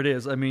there it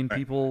is. I mean,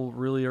 people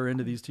really are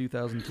into these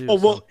 2002. Oh,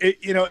 well,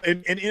 you know,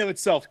 and in and of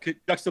itself,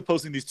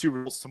 juxtaposing these two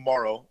rules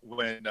tomorrow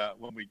when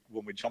we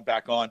jump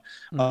back on,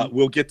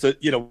 we'll get to,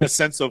 you know, a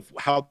sense of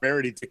how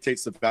rarity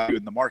dictates the value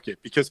in the market.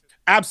 Because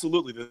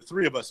absolutely, the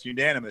three of us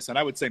unanimous, and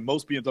I would say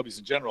most BMWs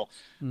in general,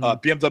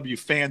 BMW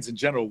fans in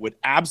general, would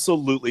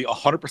absolutely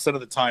 100% of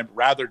the time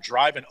rather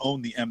drive and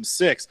own the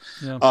M6.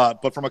 Yeah.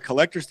 But from a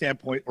collector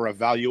standpoint or a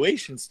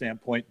valuation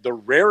standpoint, the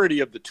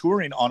rarity of the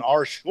touring on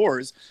our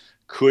shores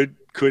could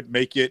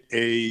make it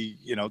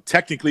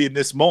technically in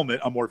this moment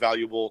a more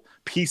valuable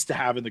piece to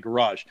have in the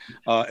garage,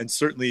 and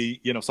certainly,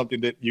 you know, something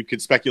that you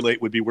could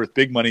speculate would be worth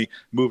big money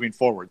moving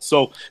forward.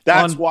 So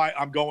that's why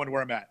I'm going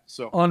where I'm at.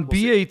 So on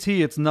BAT,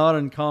 it's not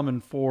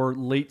uncommon for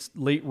late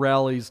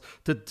rallies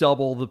to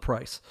double the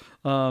price.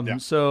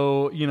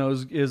 So, you know,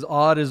 as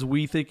odd as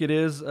we think it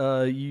is,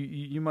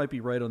 you might be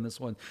right on this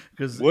one,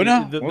 because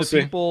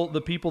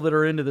the people that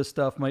are into this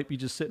stuff might be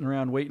just sitting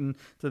around waiting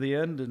to the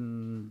end,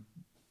 and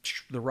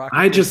the rocket.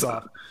 I just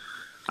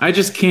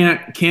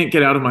can't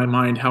get out of my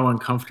mind how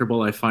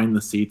uncomfortable I find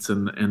the seats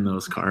in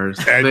those cars.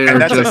 They are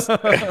just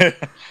the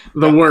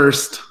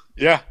worst.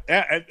 Yeah,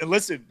 and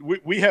listen,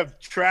 we have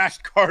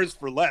trashed cars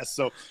for less.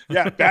 So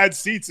yeah, bad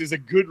seats is a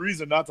good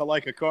reason not to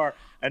like a car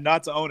and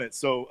not to own it.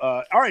 So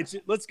all right,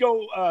 let's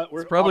go.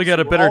 It's probably got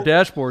a better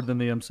dashboard than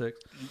the M6.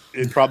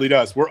 It probably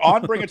does. We're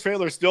on Bring a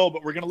Trailer still,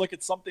 but we're going to look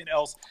at something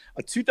else.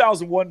 A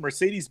 2001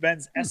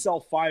 Mercedes-Benz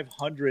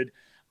SL500.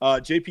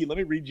 JP, let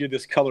me read you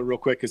this color real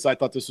quick, because I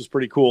thought this was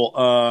pretty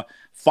cool.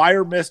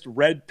 Fire mist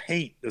red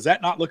paint. Does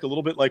that not look a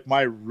little bit like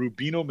my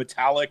Rubino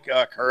metallic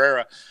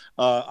Carrera?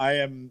 I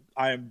am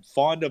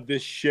fond of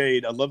this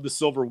shade. I love the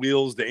silver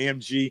wheels, the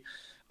AMG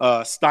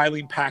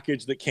styling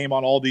package that came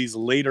on all these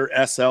later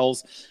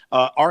SLs.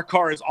 Our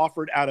car is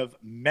offered out of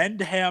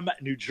Mendham,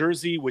 New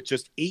Jersey, with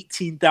just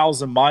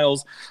 18,000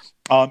 miles.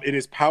 It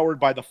is powered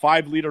by the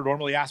 5-liter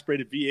normally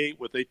aspirated V8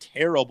 with a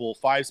terrible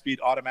 5-speed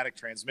automatic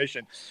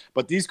transmission.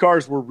 But these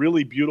cars were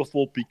really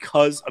beautiful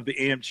because of the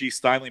AMG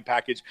styling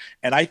package,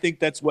 and I think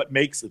that's what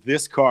makes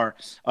this car.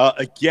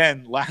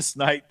 Again, last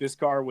night, this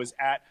car was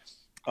at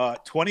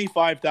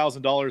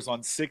 $25,000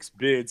 on 6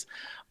 bids.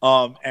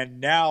 And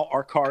now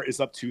our car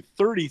is up to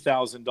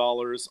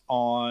 $30,000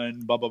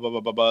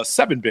 on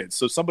 7 bids.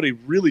 So somebody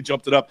really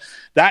jumped it up.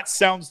 That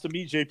sounds to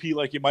me, JP,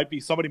 like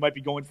somebody might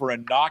be going for a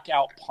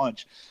knockout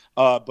punch.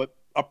 But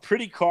a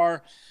pretty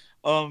car.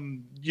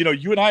 You know,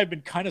 you and I have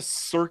been kind of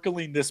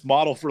circling this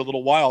model for a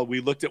little while. We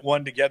looked at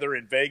one together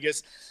in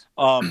Vegas.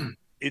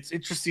 It's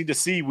interesting to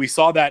see. We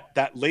saw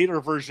that later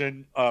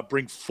version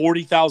bring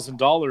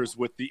 $40,000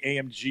 with the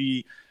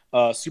AMG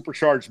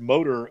supercharged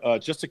motor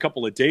just a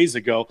couple of days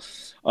ago.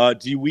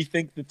 Do we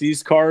think that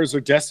these cars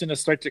are destined to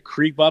start to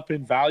creep up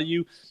in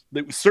value?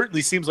 It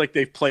certainly seems like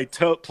they've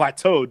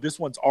plateaued. This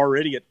one's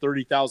already at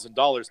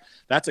 $30,000.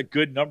 That's a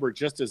good number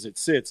just as it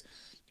sits.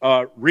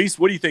 Reese,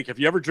 what do you think? Have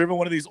you ever driven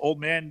one of these old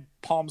man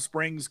Palm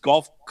Springs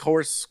golf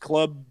course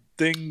club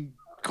thing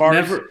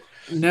cars?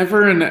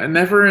 Never an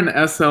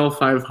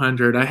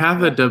SL500. I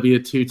have a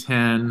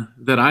W210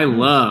 that I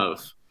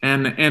love.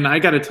 And I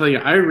got to tell you,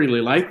 I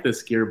really like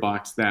this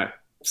gearbox. That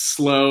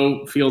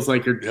slow, feels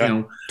like you're, you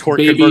know,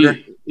 torque converter.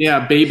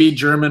 Baby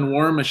German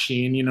war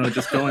machine, you know,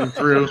 just going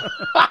through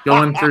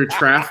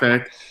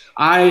traffic.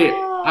 I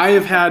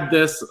have had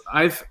this.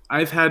 I've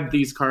had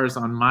these cars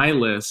on my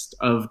list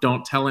of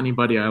don't tell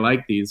anybody I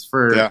like these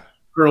for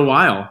a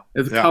while.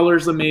 The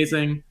color's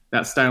amazing.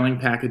 That styling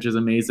package is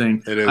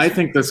amazing. It is. I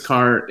think this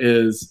car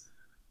is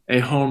a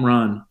home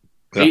run.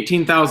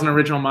 18,000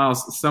 original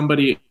miles.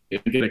 Somebody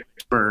get a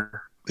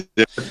spur.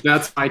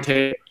 That's my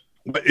take.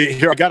 But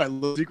here, I got a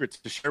little secret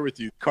to share with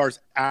you.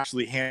 Cars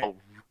actually handle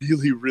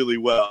really, really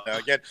well. Now,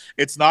 again,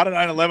 it's not a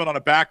 911 on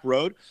a back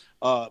road,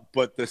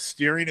 but the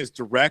steering is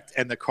direct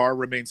and the car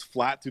remains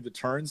flat through the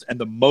turns, and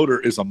the motor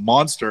is a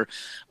monster.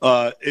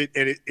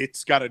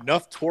 It's got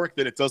enough torque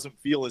that it doesn't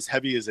feel as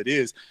heavy as it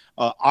is.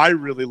 I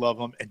really love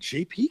them, and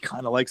JP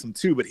kind of likes them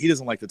too, but he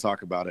doesn't like to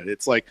talk about it.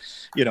 It's like,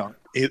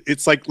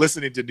 it's like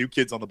listening to New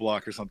Kids on the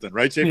Block or something,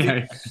 right,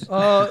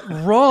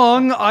 JP?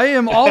 Wrong. I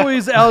am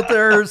always out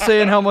there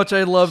saying how much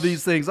I love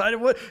these things.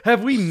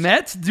 Have we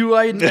met?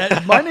 My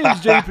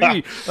name's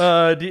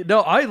JP.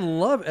 No, I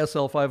love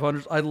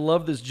SL500s. I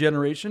love this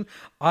generation.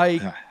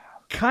 I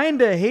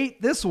kind of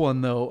hate this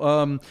one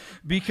though,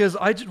 because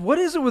what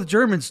is it with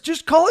Germans?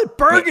 Just call it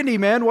burgundy,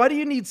 man. Why do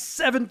you need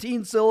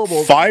 17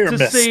 syllables to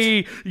mist.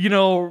 say,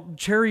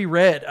 cherry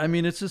red? I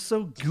mean, it's just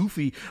so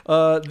goofy.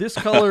 This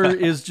color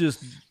is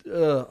just.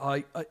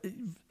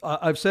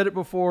 I've said it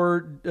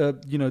before.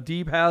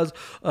 Deeb has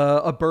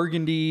a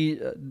burgundy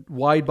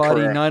wide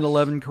body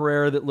 911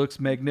 Carrera that looks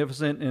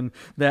magnificent, and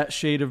that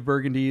shade of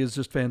burgundy is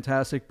just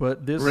fantastic.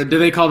 But this, do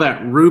they call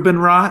that Rubin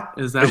rot?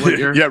 Is that what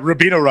you're? Yeah,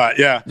 Rubino rot.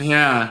 Yeah.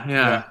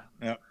 Yeah.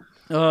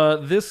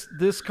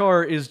 This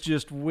car is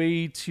just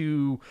way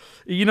too,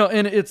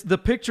 and it's the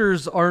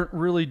pictures aren't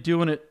really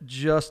doing it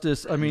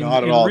justice. I mean,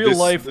 not at in all. real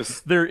life,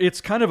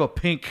 it's kind of a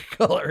pink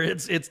color.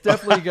 It's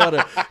definitely got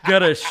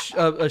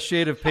a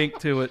shade of pink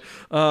to it.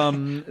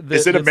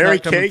 Is it a Mary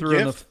Kay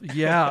gift?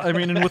 Yeah, I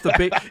mean, and with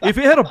the if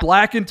it had a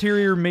black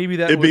interior, maybe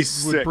that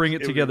would bring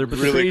it together. But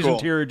really the beige cool.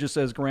 interior just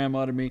says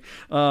grandma to me.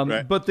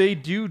 Right. But they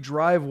do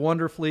drive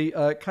wonderfully.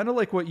 Kind of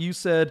like what you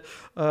said,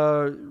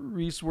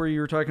 Reese, where you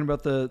were talking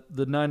about the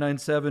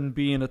 997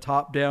 being a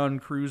top-down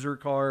cruiser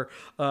car.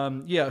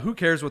 Who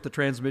cares what the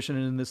transmission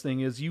in this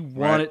thing is? You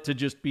want it to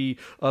just be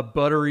a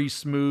buttery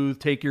smooth,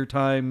 take your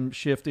time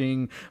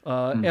shifting,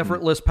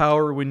 effortless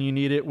power when you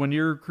need it. When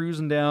you're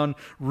cruising down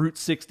Route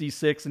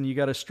 66 and you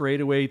got a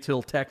straightaway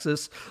till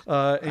Texas,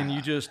 and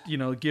you just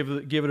give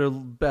it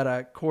about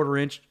a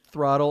quarter-inch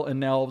throttle, and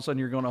now all of a sudden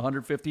you're going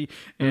 150,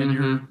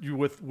 and you're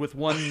with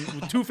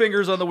two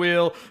fingers on the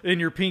wheel and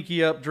your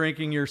pinky up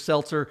drinking your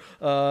seltzer.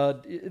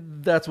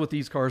 That's what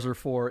these cars are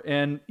for.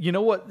 And you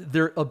know what?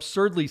 They're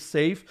absurdly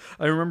safe.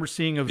 I remember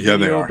seeing a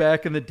video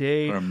back in the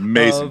day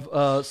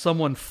of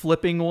someone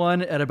flipping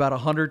one at about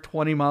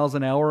 120 miles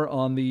an hour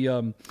on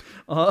the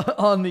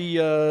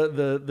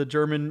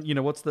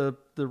German, what's the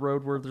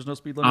road where there's no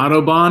speed limit?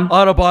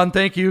 Autobahn.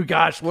 Thank you.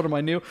 Gosh, what am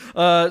I new?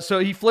 So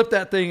he flipped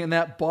that thing, and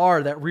that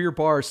rear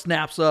bar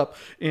snaps up,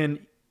 and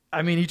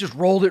I mean, he just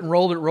rolled it,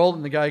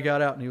 and the guy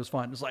got out, and he was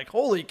fine. It's like,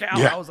 holy cow,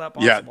 how is that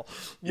possible?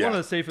 One of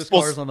the safest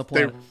cars on the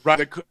planet.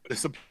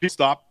 Some people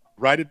stopped,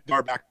 righted the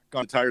car back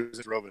on tires,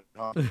 and drove it.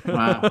 Huh?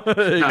 Wow.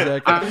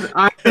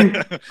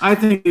 Exactly. I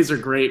think these are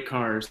great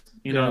cars.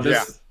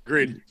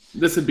 Agreed.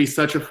 This would be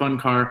such a fun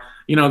car.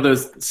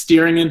 The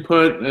steering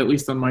input, at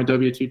least on my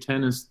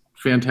W210, is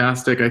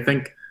fantastic. I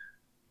think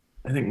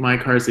my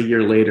car's a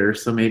year later,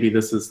 so maybe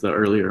this is the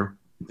earlier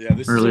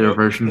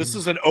version. This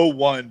is an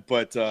 01,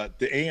 but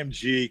the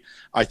AMG,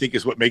 I think,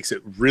 is what makes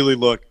it really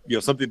look,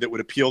 something that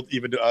would appeal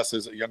even to us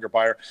as a younger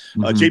buyer.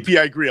 JP,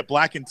 I agree. A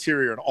black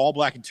interior, an all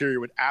black interior,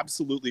 would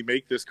absolutely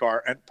make this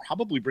car and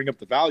probably bring up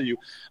the value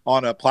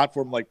on a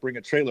platform like Bring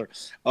a Trailer.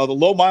 The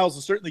low miles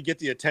will certainly get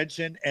the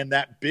attention, and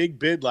that big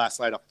bid last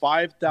night, a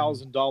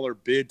 $5,000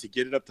 bid to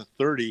get it up to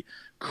 30,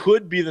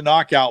 could be the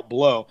knockout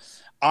blow.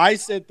 I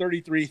said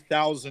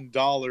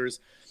 $33,000.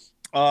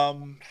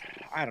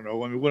 I don't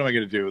know. I mean, what am I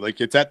going to do?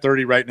 Like, it's at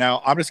 30 right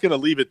now. I'm just going to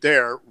leave it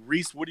there.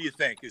 Reese, what do you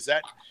think? Is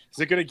it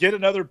going to get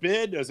another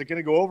bid? Is it going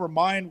to go over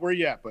mine? Where are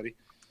you at, buddy?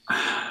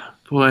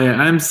 Boy,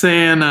 I'm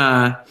saying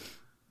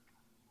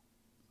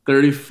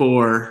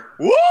 34.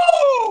 Woo!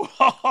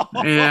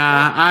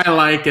 Yeah, I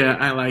like it.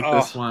 I like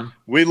this one.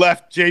 We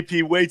left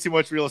JP way too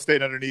much real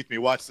estate underneath me.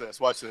 Watch this.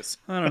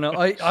 I don't know.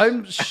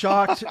 I'm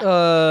shocked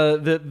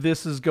that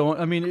this is going.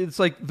 I mean, it's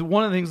like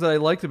one of the things that I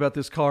liked about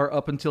this car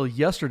up until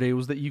yesterday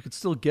was that you could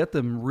still get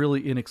them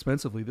really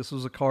inexpensively. This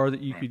was a car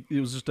that you could. It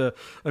was just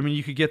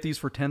you could get these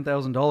for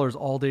 $10,000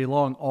 all day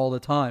long, all the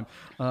time.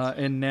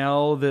 And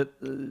now that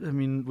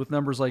with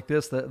numbers like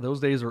this, those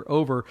days are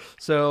over.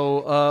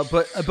 So,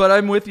 but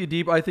I'm with you,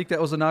 Deep. I think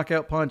that was a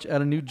knockout punch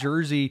out of New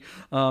Jersey.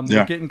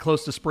 They're getting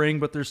close to spring,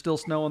 but there's still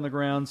snow on the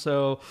ground.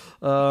 So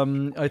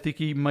I think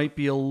he might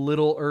be a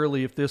little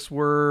early. If this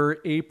were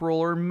April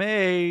or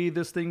May,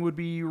 this thing would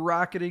be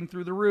rocketing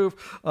through the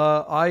roof.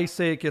 I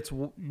say it gets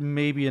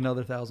maybe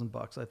another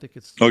 $1,000. I think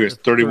it's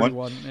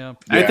 31. Yeah.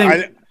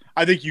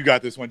 I think you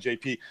got this one,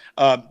 JP.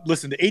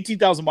 Listen, the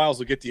 18,000 miles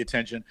will get the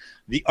attention.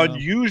 The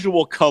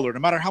unusual color, no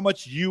matter how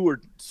much you or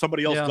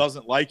somebody else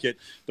doesn't like it,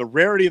 the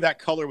rarity of that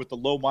color with the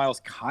low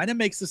miles kind of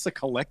makes this a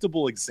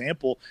collectible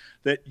example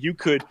that you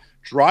could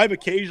drive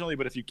occasionally,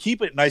 but if you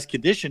keep it in nice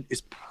condition, is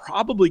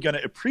probably going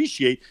to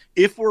appreciate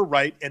if we're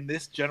right and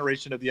this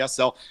generation of the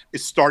SL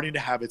is starting to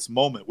have its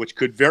moment, which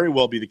could very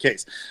well be the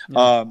case.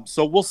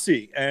 So we'll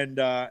see.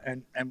 And I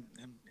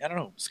don't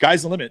know,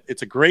 sky's the limit.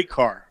 It's a great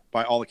car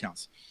by all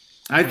accounts.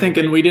 I think,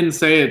 and we didn't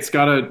say it's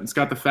got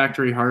the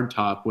factory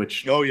hardtop,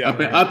 which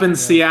up in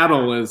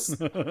Seattle is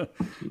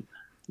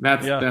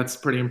That's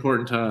pretty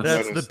important to us.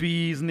 That's the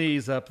bee's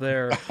knees up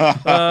there.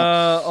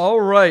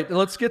 All right,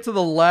 let's get to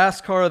the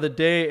last car of the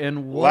day,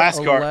 and what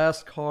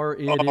last car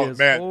it is.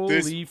 Man,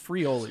 holy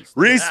free-holies.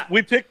 Reese,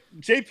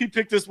 JP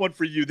picked this one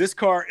for you. This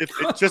car, if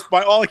it just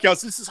by all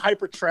accounts, this is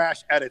hyper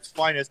trash at its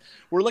finest.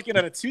 We're looking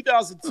at a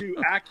 2002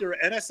 Acura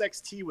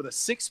NSXT with a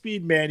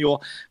 6-speed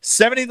manual,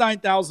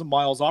 79,000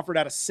 miles, offered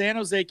out of San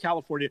Jose,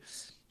 California.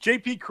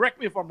 JP, correct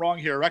me if I'm wrong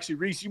here. Actually,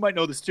 Reese, you might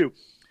know this too.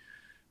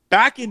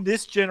 Back in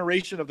this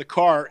generation of the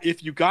car,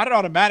 if you got it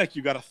automatic,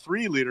 you got a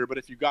 3-liter, but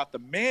if you got the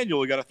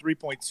manual, you got a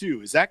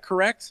 3.2. Is that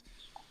correct?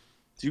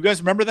 Do you guys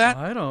remember that?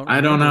 I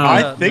don't know.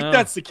 I think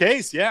that's the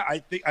case. Yeah,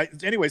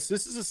 anyways,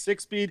 this is a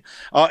 6-speed.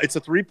 It's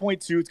a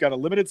 3.2. It's got a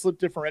limited slip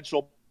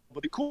differential.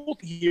 But the cool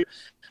thing here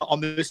on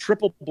this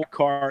triple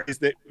car is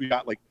that we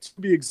got like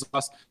 2B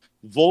exhaust,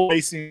 Vol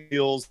racing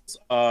wheels.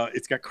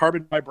 It's got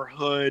carbon fiber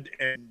hood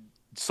and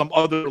some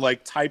other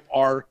like Type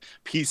R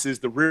pieces.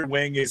 The rear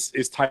wing is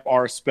Type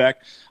R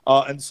spec.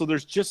 And so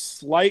there's just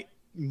slight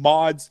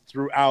mods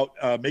throughout,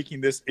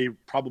 making this a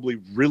probably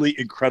really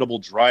incredible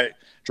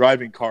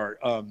driving car.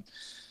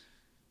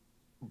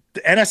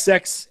 The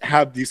NSX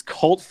have these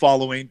cult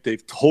following.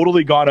 They've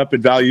totally gone up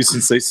in value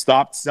since they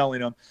stopped selling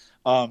them.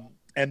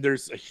 And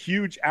there's a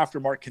huge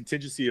aftermarket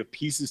contingency of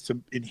pieces to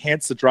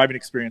enhance the driving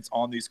experience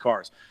on these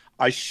cars.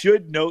 I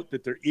should note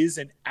that there is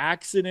an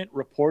accident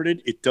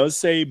reported. It does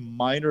say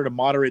minor to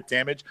moderate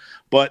damage,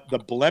 but the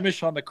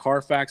blemish on the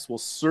Carfax will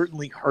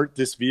certainly hurt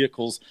this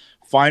vehicle's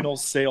final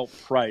sale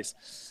price.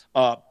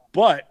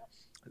 But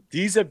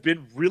these have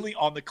been really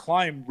on the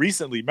climb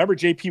recently. Remember,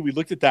 JP, we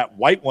looked at that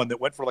white one that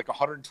went for like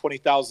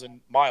 120,000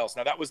 miles.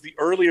 Now, that was the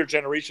earlier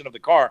generation of the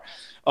car,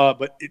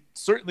 but it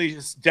certainly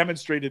has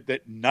demonstrated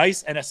that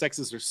nice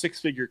NSXs are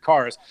 6-figure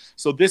cars.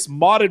 So this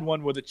modded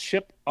one with a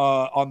chip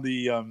on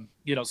the,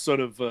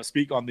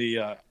 speak on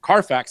the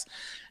Carfax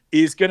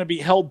is going to be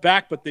held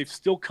back, but they've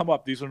still come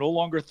up. These are no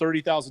longer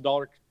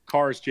 $30,000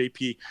 cars,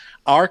 JP.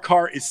 Our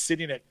car is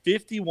sitting at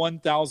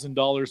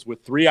 $51,000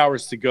 with 3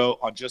 hours to go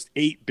on just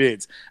 8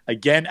 bids.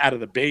 Again, out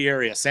of the Bay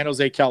Area, San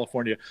Jose,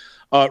 California.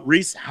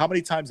 Reese, how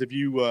many times have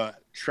you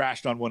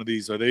trashed on one of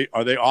these? Are they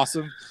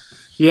awesome?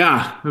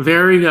 Yeah, a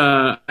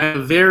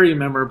very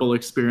memorable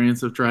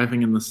experience of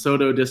driving in the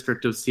SoDo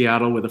district of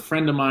Seattle with a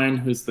friend of mine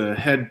who's the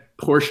head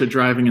Porsche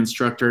driving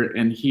instructor,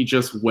 and he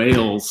just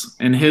wails.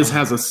 And his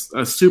has a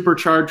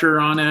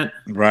supercharger on it.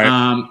 Right.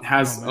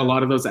 Has a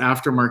lot of those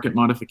aftermarket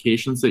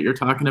modifications that you're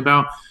talking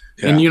about.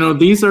 Yeah. And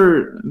these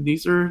are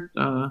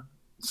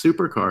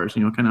supercars,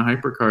 kind of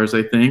hypercars,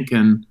 I think,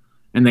 and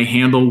they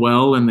handle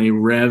well and they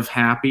rev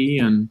happy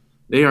and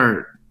they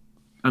are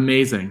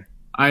amazing.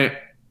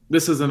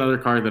 This is another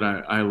car that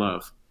I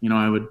love.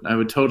 I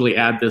would totally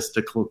add this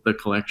to the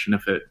collection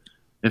if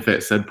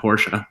it said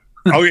Porsche.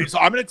 Okay, so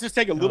I'm going to just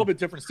take a little bit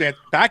different stance.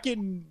 Back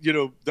in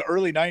the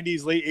early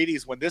 90s, late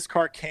 80s, when this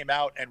car came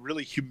out and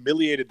really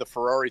humiliated the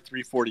Ferrari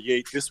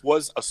 348, this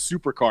was a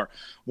supercar.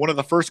 One of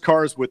the first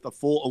cars with a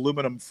full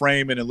aluminum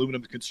frame and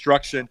aluminum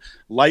construction,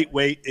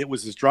 lightweight. It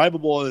was as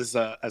drivable as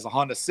a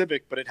Honda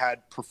Civic, but it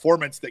had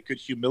performance that could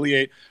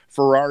humiliate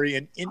Ferrari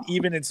and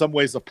even in some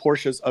ways the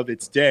Porsches of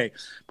its day.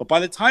 But by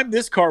the time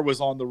this car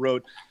was on the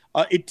road,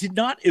 it did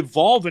not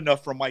evolve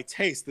enough for my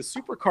taste. The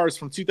supercars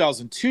from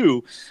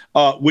 2002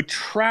 would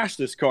trash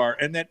this car,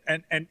 and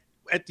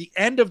at the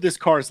end of this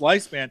car's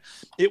lifespan,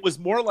 it was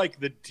more like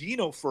the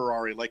Dino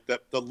Ferrari, like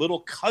the little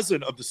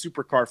cousin of the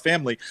supercar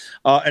family,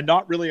 and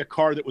not really a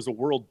car that was a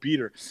world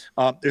beater.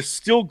 They're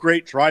still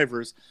great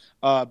drivers,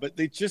 but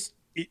it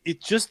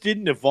just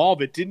didn't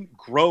evolve. It didn't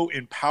grow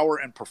in power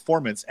and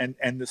performance,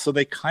 and so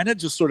they kind of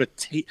just sort of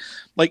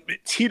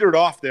teetered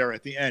off there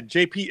at the end.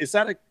 JP, is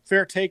that a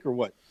fair take or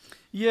what?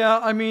 Yeah,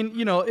 I mean,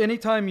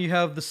 anytime you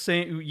have the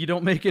same, you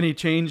don't make any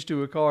change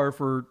to a car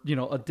for,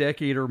 a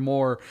decade or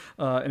more,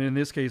 and in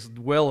this case,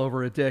 well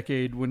over a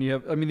decade. When you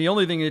have, I mean, the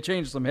only thing they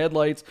changed some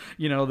headlights.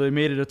 They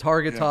made it a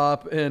target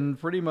top and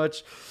pretty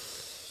much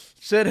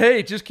said,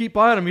 hey, just keep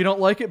buying them. You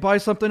don't like it, buy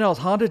something else.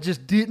 Honda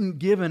just didn't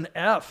give an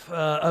F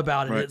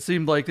about it. Right. It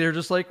seemed like they're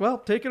just like, well,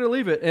 take it or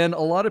leave it. And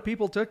a lot of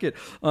people took it.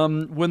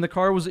 When the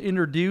car was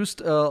introduced,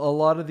 a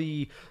lot of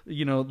the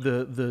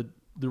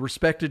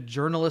respected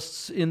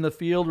journalists in the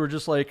field were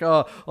just like,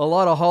 a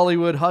lot of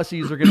Hollywood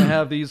hussies are going to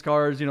have these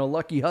cars,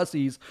 lucky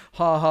hussies,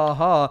 ha, ha,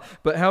 ha.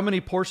 But how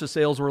many Porsche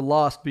sales were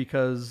lost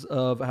because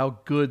of how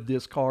good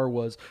this car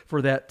was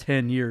for that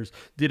 10 years?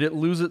 Did it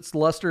lose its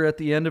luster at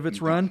the end of its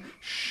run?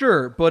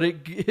 Sure, but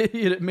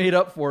it made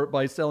up for it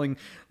by selling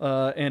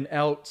and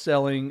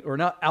outselling, or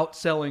not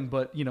outselling,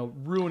 but,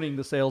 ruining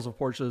the sales of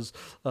Porsches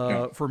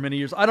for many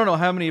years. I don't know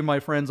how many of my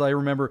friends I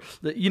remember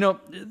that,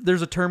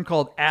 there's a term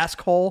called ass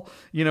hole,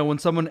 when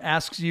someone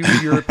asks you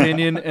your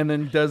opinion and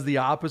then does the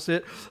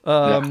opposite.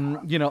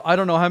 You know, I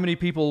don't know how many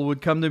people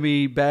would come to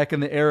me back in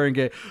the era and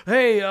go,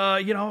 hey,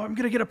 you know, I'm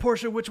going to get a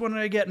Porsche. Which one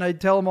did I get? And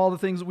I'd tell them all the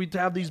things. We'd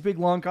have these big,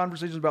 long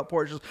conversations about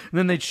Porsches. And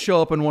then they'd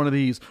show up in one of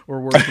these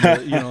or work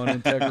in, you know,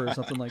 an Integra or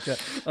something like that.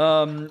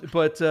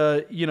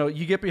 You know,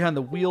 you get behind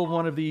the wheel of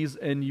one of these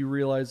and you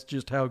realize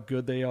just how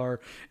good they are.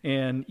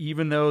 And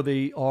even though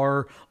they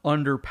are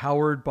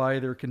underpowered by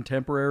their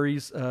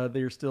contemporaries,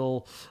 they're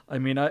still, I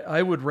mean,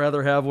 I would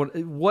rather have one.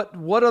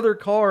 What other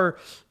car?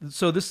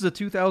 So this is a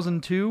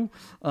 2002.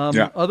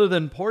 Other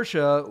than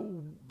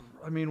Porsche,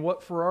 I mean,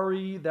 what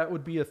Ferrari? That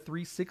would be a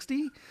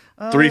 360.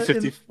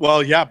 350.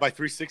 Well, yeah, by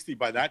 360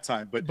 by that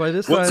time. But by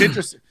this what's time,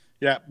 interesting?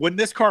 Yeah, when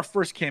this car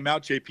first came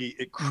out, JP,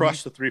 it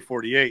crushed the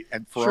 348,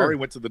 and Ferrari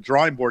went to the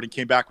drawing board and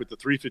came back with the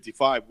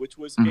 355, which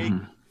was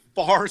a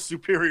far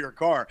superior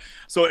car.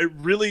 So it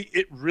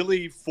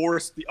really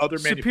forced the other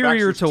superior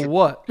manufacturers to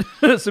what?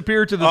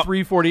 Superior to the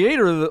 348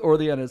 or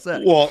the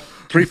NSX? Well,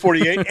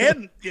 348,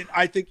 and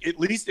I think at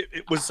least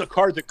it was a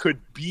car that could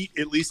beat,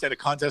 at least at a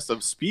contest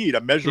of speed, a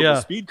measurable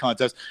speed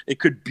contest, it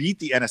could beat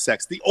the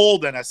NSX, the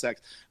old NSX.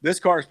 This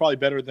car is probably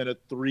better than a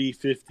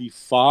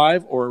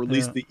 355 or at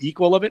least the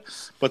equal of it,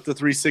 but the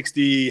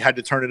 360 had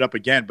to turn it up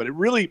again. But it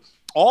really,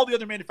 all the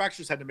other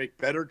manufacturers had to make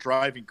better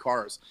driving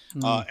cars,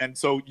 and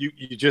so you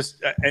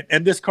just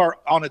and this car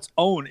on its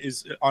own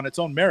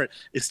merit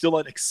is still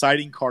an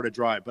exciting car to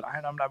drive. But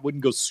I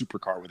wouldn't go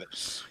supercar with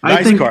it.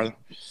 I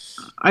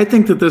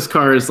think that this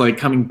car is like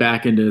coming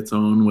back into its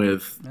own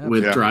with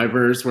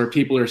drivers, where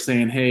people are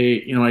saying,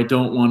 hey, you know, I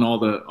don't want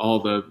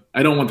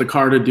I don't want the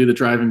car to do the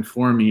driving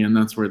for me, and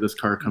that's where this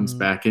car comes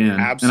back in.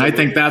 Absolutely. And I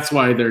think that's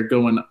why they're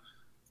going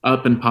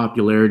up in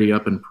popularity,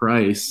 up in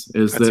price,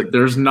 is that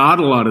there's not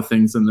a lot of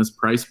things in this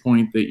price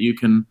point that you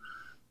can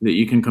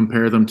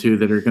compare them to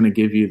that are going to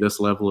give you this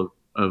level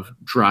of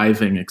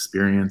driving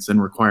experience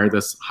and require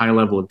this high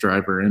level of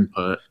driver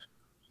input.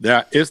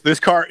 Yeah, this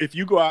car, if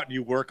you go out and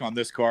you work on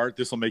this car,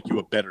 this will make you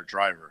a better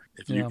driver.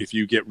 If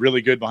you get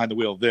really good behind the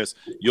wheel of this,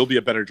 you'll be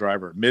a better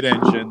driver.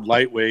 Mid-engine,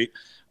 lightweight,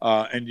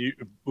 and you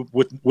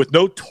with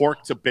no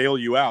torque to bail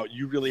you out,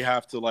 you really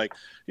have to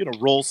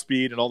roll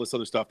speed and all this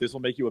other stuff. This will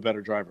make you a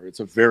better driver. It's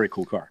a very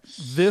cool car.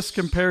 This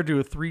compared to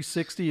a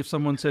 360, if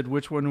someone said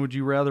which one would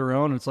you rather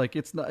own, it's like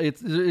it's the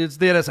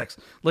NSX.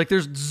 Like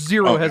there's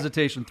zero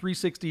hesitation.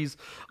 360s,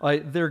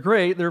 they're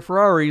great, they're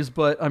Ferraris,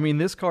 but I mean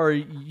this car,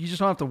 you just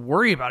don't have to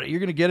worry about it.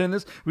 You're gonna get in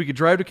this. We could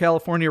drive to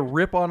California,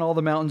 rip on all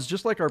the mountains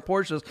just like our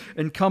Porsches,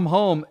 and come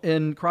home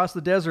and cross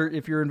the desert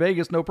if you're in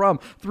Vegas, no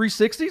problem.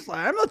 360s,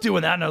 I'm not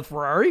doing that in a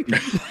Ferrari.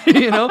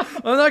 I'm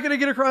not going to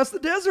get across the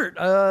desert.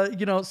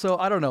 So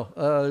I don't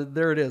know.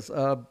 There it is.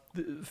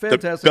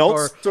 Fantastic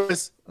car.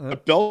 The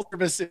belt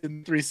service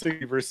in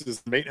 360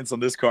 versus maintenance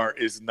on this car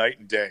is night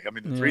and day. I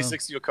mean, the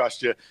 360 will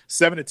cost you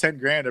 $7 to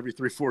 $10,000 every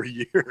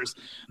 3-4 years.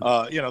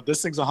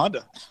 This thing's a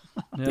Honda.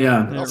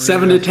 Yeah,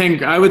 7 to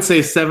 10. I would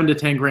say 7 to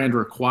 10 grand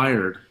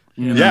required.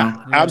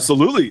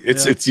 Absolutely.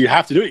 It's you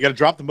have to do it. You got to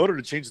drop the motor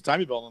to change the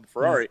timing belt on the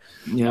Ferrari.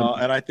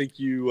 And I think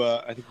you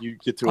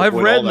get to. I've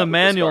read in the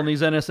manual on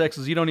these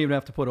NSXs, you don't even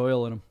have to put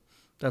oil in them.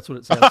 That's what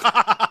it says.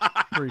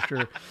 Pretty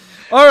sure.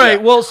 All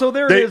right. Well, so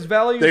there it is.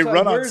 Value. They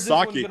run on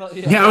sake.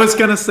 I was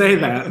gonna say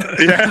that.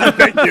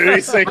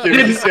 Thank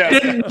you.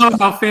 Didn't know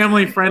how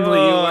family friendly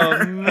you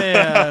were. Oh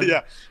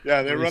man.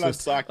 They run on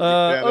sake.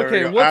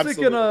 Okay.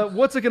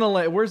 What's it gonna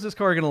land? Where's this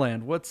car gonna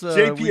land? What's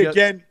JP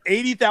again?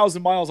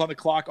 80,000 miles on the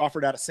clock.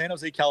 Offered out of San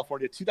Jose,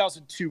 California.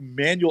 2002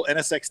 manual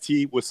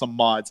NSXT with some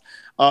mods.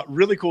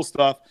 Really cool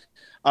stuff.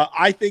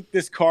 I think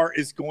this car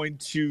is going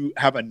to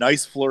have a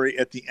nice flurry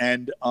at the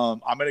end.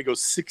 I'm going to go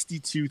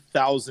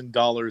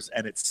 $62,000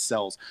 and it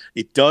sells.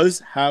 It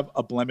does have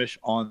a blemish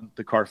on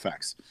the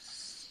Carfax.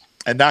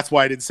 And that's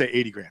why I didn't say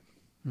 80 grand.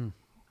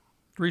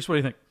 Reese, what do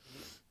you think?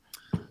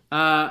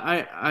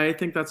 I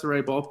think that's the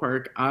right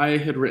ballpark. I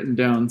had written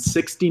down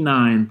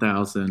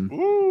 69,000.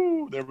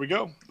 Ooh, there we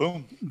go.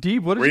 Boom. Deeb,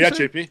 what did you you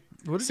say? JP?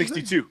 What did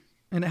 62.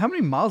 And how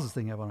many miles does this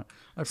thing have on it?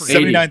 I forget.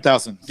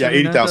 79,000. Yeah,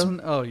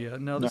 80,000. Oh yeah.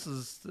 No, this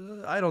is.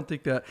 I don't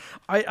think that.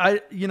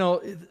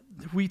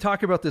 We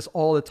talk about this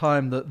all the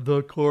time.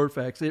 The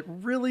Carfax. It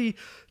really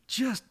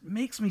just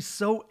makes me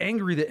so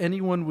angry that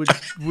anyone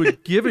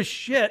would give a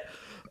shit.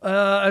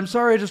 I'm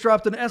sorry, I just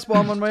dropped an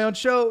S-bomb on my own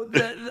show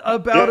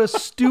about a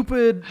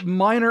stupid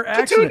minor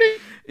accident.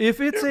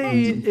 If it's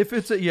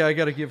a, I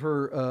got to give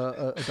her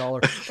a dollar.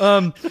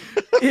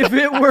 If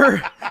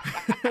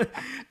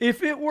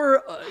it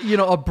were,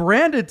 a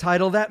branded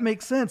title, that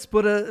makes sense.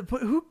 But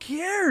who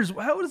cares?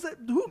 How is that?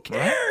 Who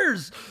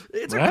cares?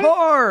 It's a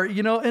car,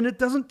 and it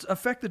doesn't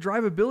affect the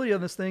drivability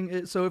on this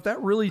thing. So if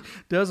that really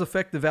does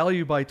affect the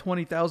value by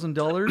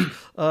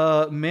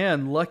 $20,000,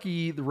 man,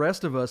 lucky the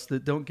rest of us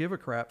that don't give a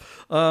crap.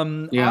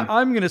 I'm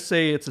going to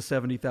say it's a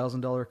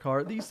 $70,000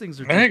 car. These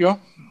things are. There you go.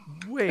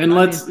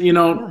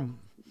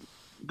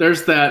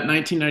 There's that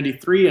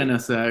 1993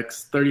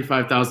 NSX,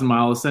 35,000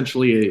 mile,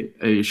 essentially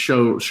a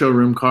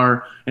showroom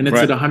car, and it's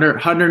at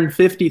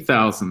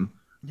 150,000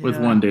 with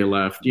 1 day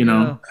left.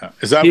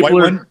 Is that white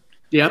one?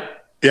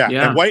 Yep. Yeah,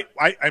 Yeah. and white.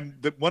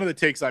 One of the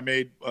takes I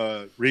made,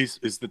 Reese,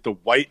 is that the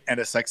white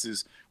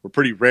NSXs were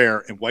pretty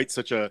rare, and white's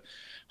such a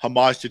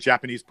homage to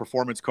Japanese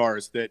performance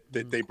cars that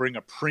they bring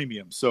a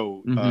premium.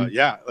 So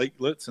yeah, like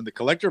listen, the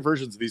collector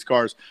versions of these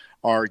cars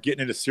are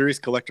getting into serious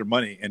collector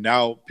money, and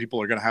now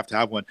people are going to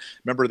have one.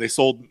 Remember, they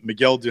sold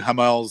Miguel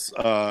Duhamel's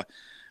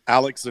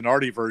Alex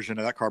Zanardi version,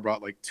 and that car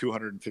brought like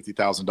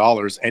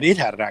 $250,000, and it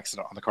had an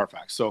accident on the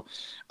Carfax. So,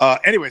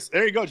 anyways,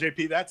 there you go,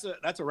 JP. That's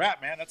a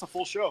wrap, man. That's a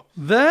full show.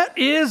 That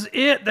is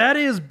it. That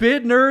is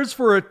Bid Nerds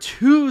for a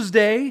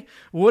Tuesday.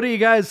 What do you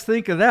guys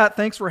think of that?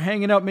 Thanks for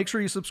hanging out. Make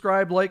sure you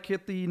subscribe, like,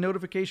 hit the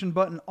notification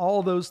button,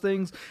 all those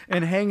things,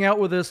 and hang out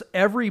with us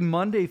every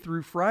Monday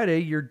through Friday,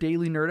 your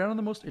daily nerd out on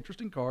the most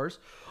interesting cars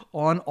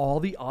on all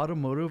the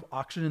automotive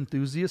auction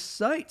enthusiast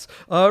sites.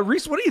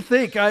 Reese, what do you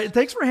think?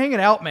 Thanks for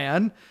hanging out,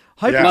 man.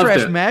 Hyper Loved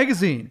Trash it.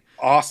 Magazine.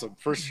 Awesome,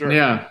 for sure.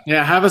 Yeah,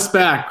 have us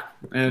back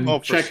and Oh,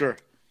 for check sure.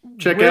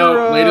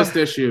 out latest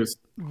issues.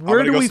 Where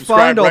gonna do go we subscribe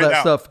find all right that now.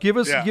 stuff? Give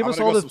us Yeah, I'm all gonna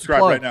go this subscribe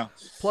plug. right now.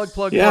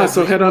 Plug. Yeah,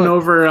 so head on plug.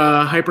 over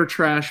Hyper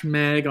Trash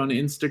Mag on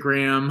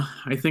Instagram.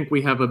 I think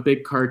we have a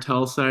big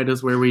cartel site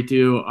is where we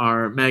do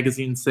our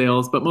magazine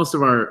sales, but most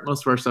of our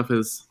stuff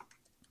is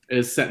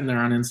sitting there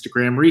on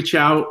Instagram. Reach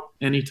out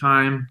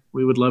anytime.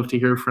 We would love to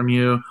hear from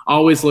you.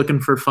 Always looking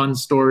for fun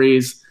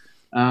stories.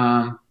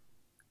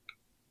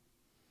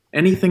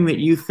 Anything that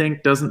you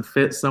think doesn't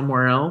fit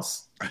somewhere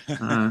else,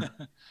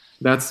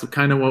 that's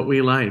kind of what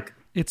we like.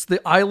 It's the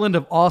island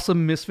of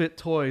awesome misfit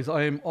toys.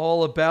 I am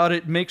all about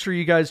it. Make sure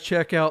you guys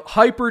check out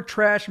Hyper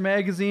Trash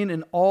Magazine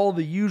in all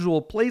the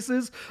usual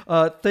places.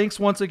 Thanks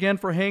once again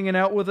for hanging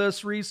out with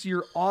us, Reese.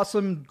 You're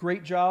awesome.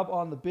 Great job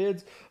on the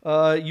bids.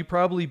 You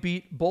probably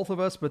beat both of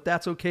us, but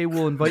that's okay.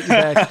 We'll invite you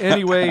back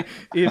anyway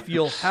if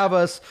you'll have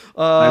us.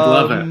 I'd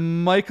love it.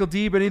 Michael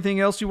Deeb, anything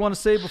else you want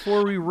to say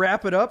before we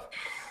wrap it up?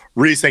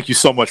 Reese, thank you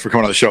so much for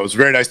coming on the show. It's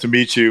very nice to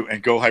meet you,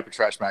 and go Hyper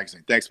Trash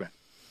Magazine. Thanks, man.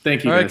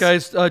 Thank you. All right,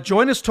 guys.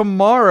 Join us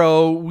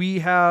tomorrow. We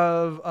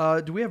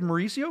have, do we have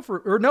Mauricio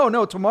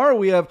no, tomorrow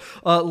we have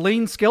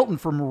Lane Skelton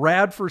from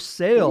Rad for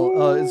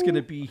Sale is going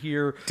to be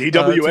here.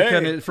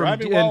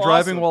 DWA,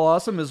 Driving While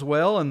Awesome as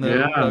well, and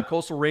the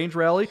Coastal Range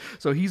Rally.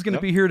 So he's going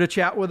to be here to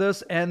chat with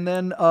us. And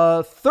then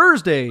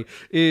Thursday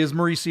is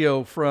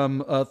Mauricio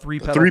from 3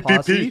 Pedal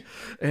Posse.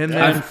 And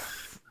then...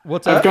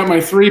 What's that? I've got my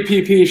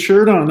 3PP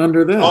shirt on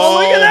under this. Oh,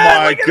 look at that,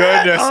 my look at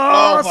goodness. that.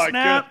 Oh, my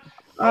snap. goodness.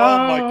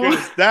 Oh, my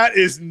goodness. That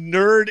is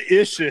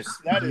nerd-ishous.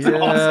 That is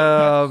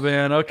awesome. Yeah,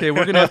 man. Okay,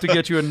 we're going to have to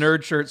get you a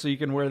nerd shirt so you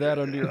can wear that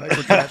under your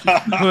Hyper Trash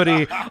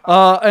hoodie.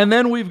 And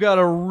then we've got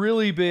a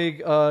really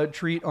big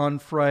treat on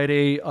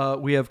Friday.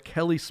 We have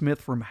Kelly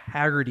Smith from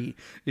Haggerty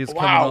is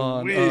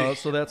coming on.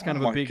 So that's kind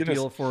of a big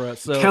deal for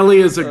us. So, Kelly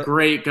is a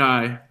great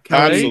guy.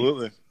 Kelly,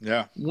 absolutely.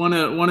 Yeah. One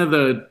of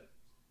the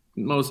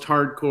most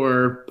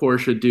hardcore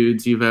Porsche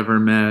dudes you've ever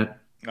met.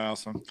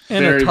 Awesome.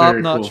 And very, a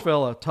top-notch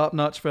cool.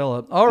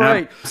 fella. All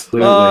right.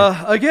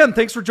 Again,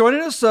 thanks for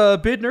joining us.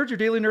 Bid Nerds, your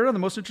daily nerd on the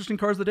most interesting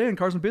cars of the day and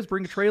Cars and Bids.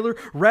 Bring a trailer,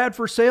 Rad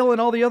for Sale,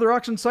 and all the other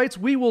auction sites.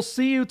 We will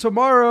see you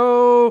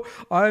tomorrow.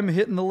 I'm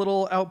hitting the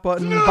little out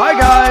button. Bye,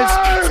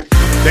 guys.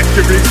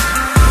 Thanks, Reese.